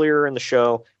mentioned earlier in the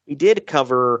show, we did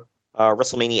cover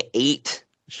WrestleMania 8,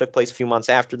 which took place a few months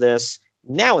after this.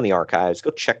 Now in the archives,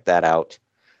 go check that out.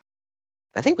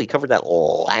 I think we covered that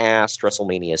last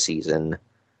WrestleMania season,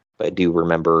 if I do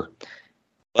remember.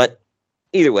 But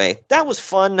either way, that was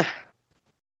fun.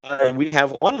 We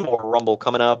have one more Rumble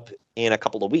coming up in a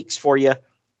couple of weeks for you.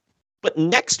 But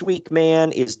next week,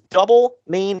 man, is double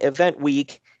main event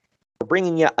week. We're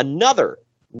bringing you another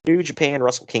New Japan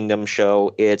Wrestle Kingdom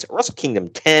show. It's Wrestle Kingdom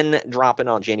 10 dropping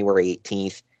on January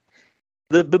 18th.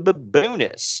 The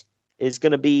bonus is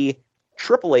going to be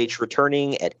Triple H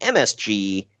returning at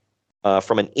MSG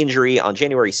from an injury on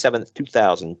January 7th,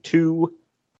 2002.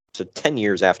 So 10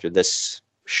 years after this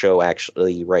show,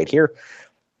 actually, right here.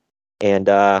 And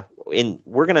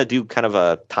we're going to do kind of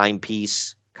a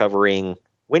timepiece covering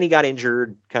when he got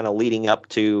injured, kind of leading up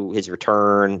to his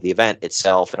return, the event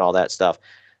itself, and all that stuff.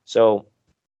 So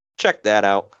check that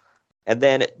out. And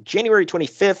then January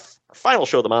 25th, our final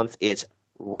show of the month, is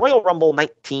Royal Rumble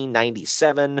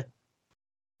 1997.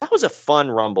 That was a fun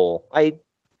Rumble. I'd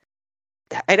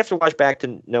have to watch back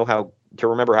to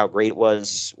remember how great it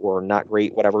was, or not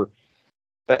great, whatever.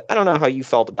 But I don't know how you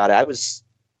felt about it.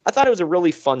 I thought it was a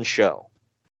really fun show.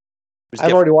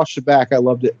 I've already watched it back. I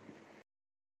loved it.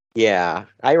 Yeah,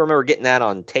 I remember getting that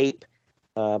on tape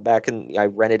I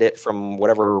rented it from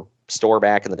whatever store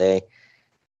back in the day.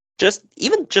 Just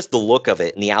the look of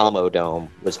it in the Alamo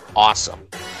Dome was awesome.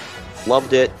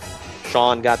 Loved it.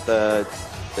 Sean got the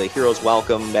Heroes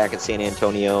Welcome back in San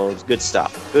Antonio. It was good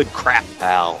stuff. Good crap,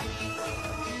 pal.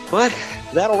 But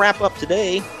that'll wrap up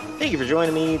today. Thank you for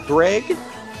joining me, Greg.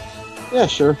 Yeah,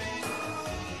 sure.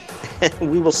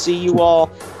 And we will see you all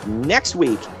next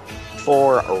week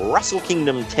for Wrestle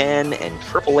Kingdom 10 and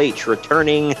Triple H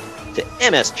returning to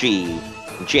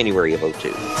MSG in January of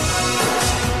 2002.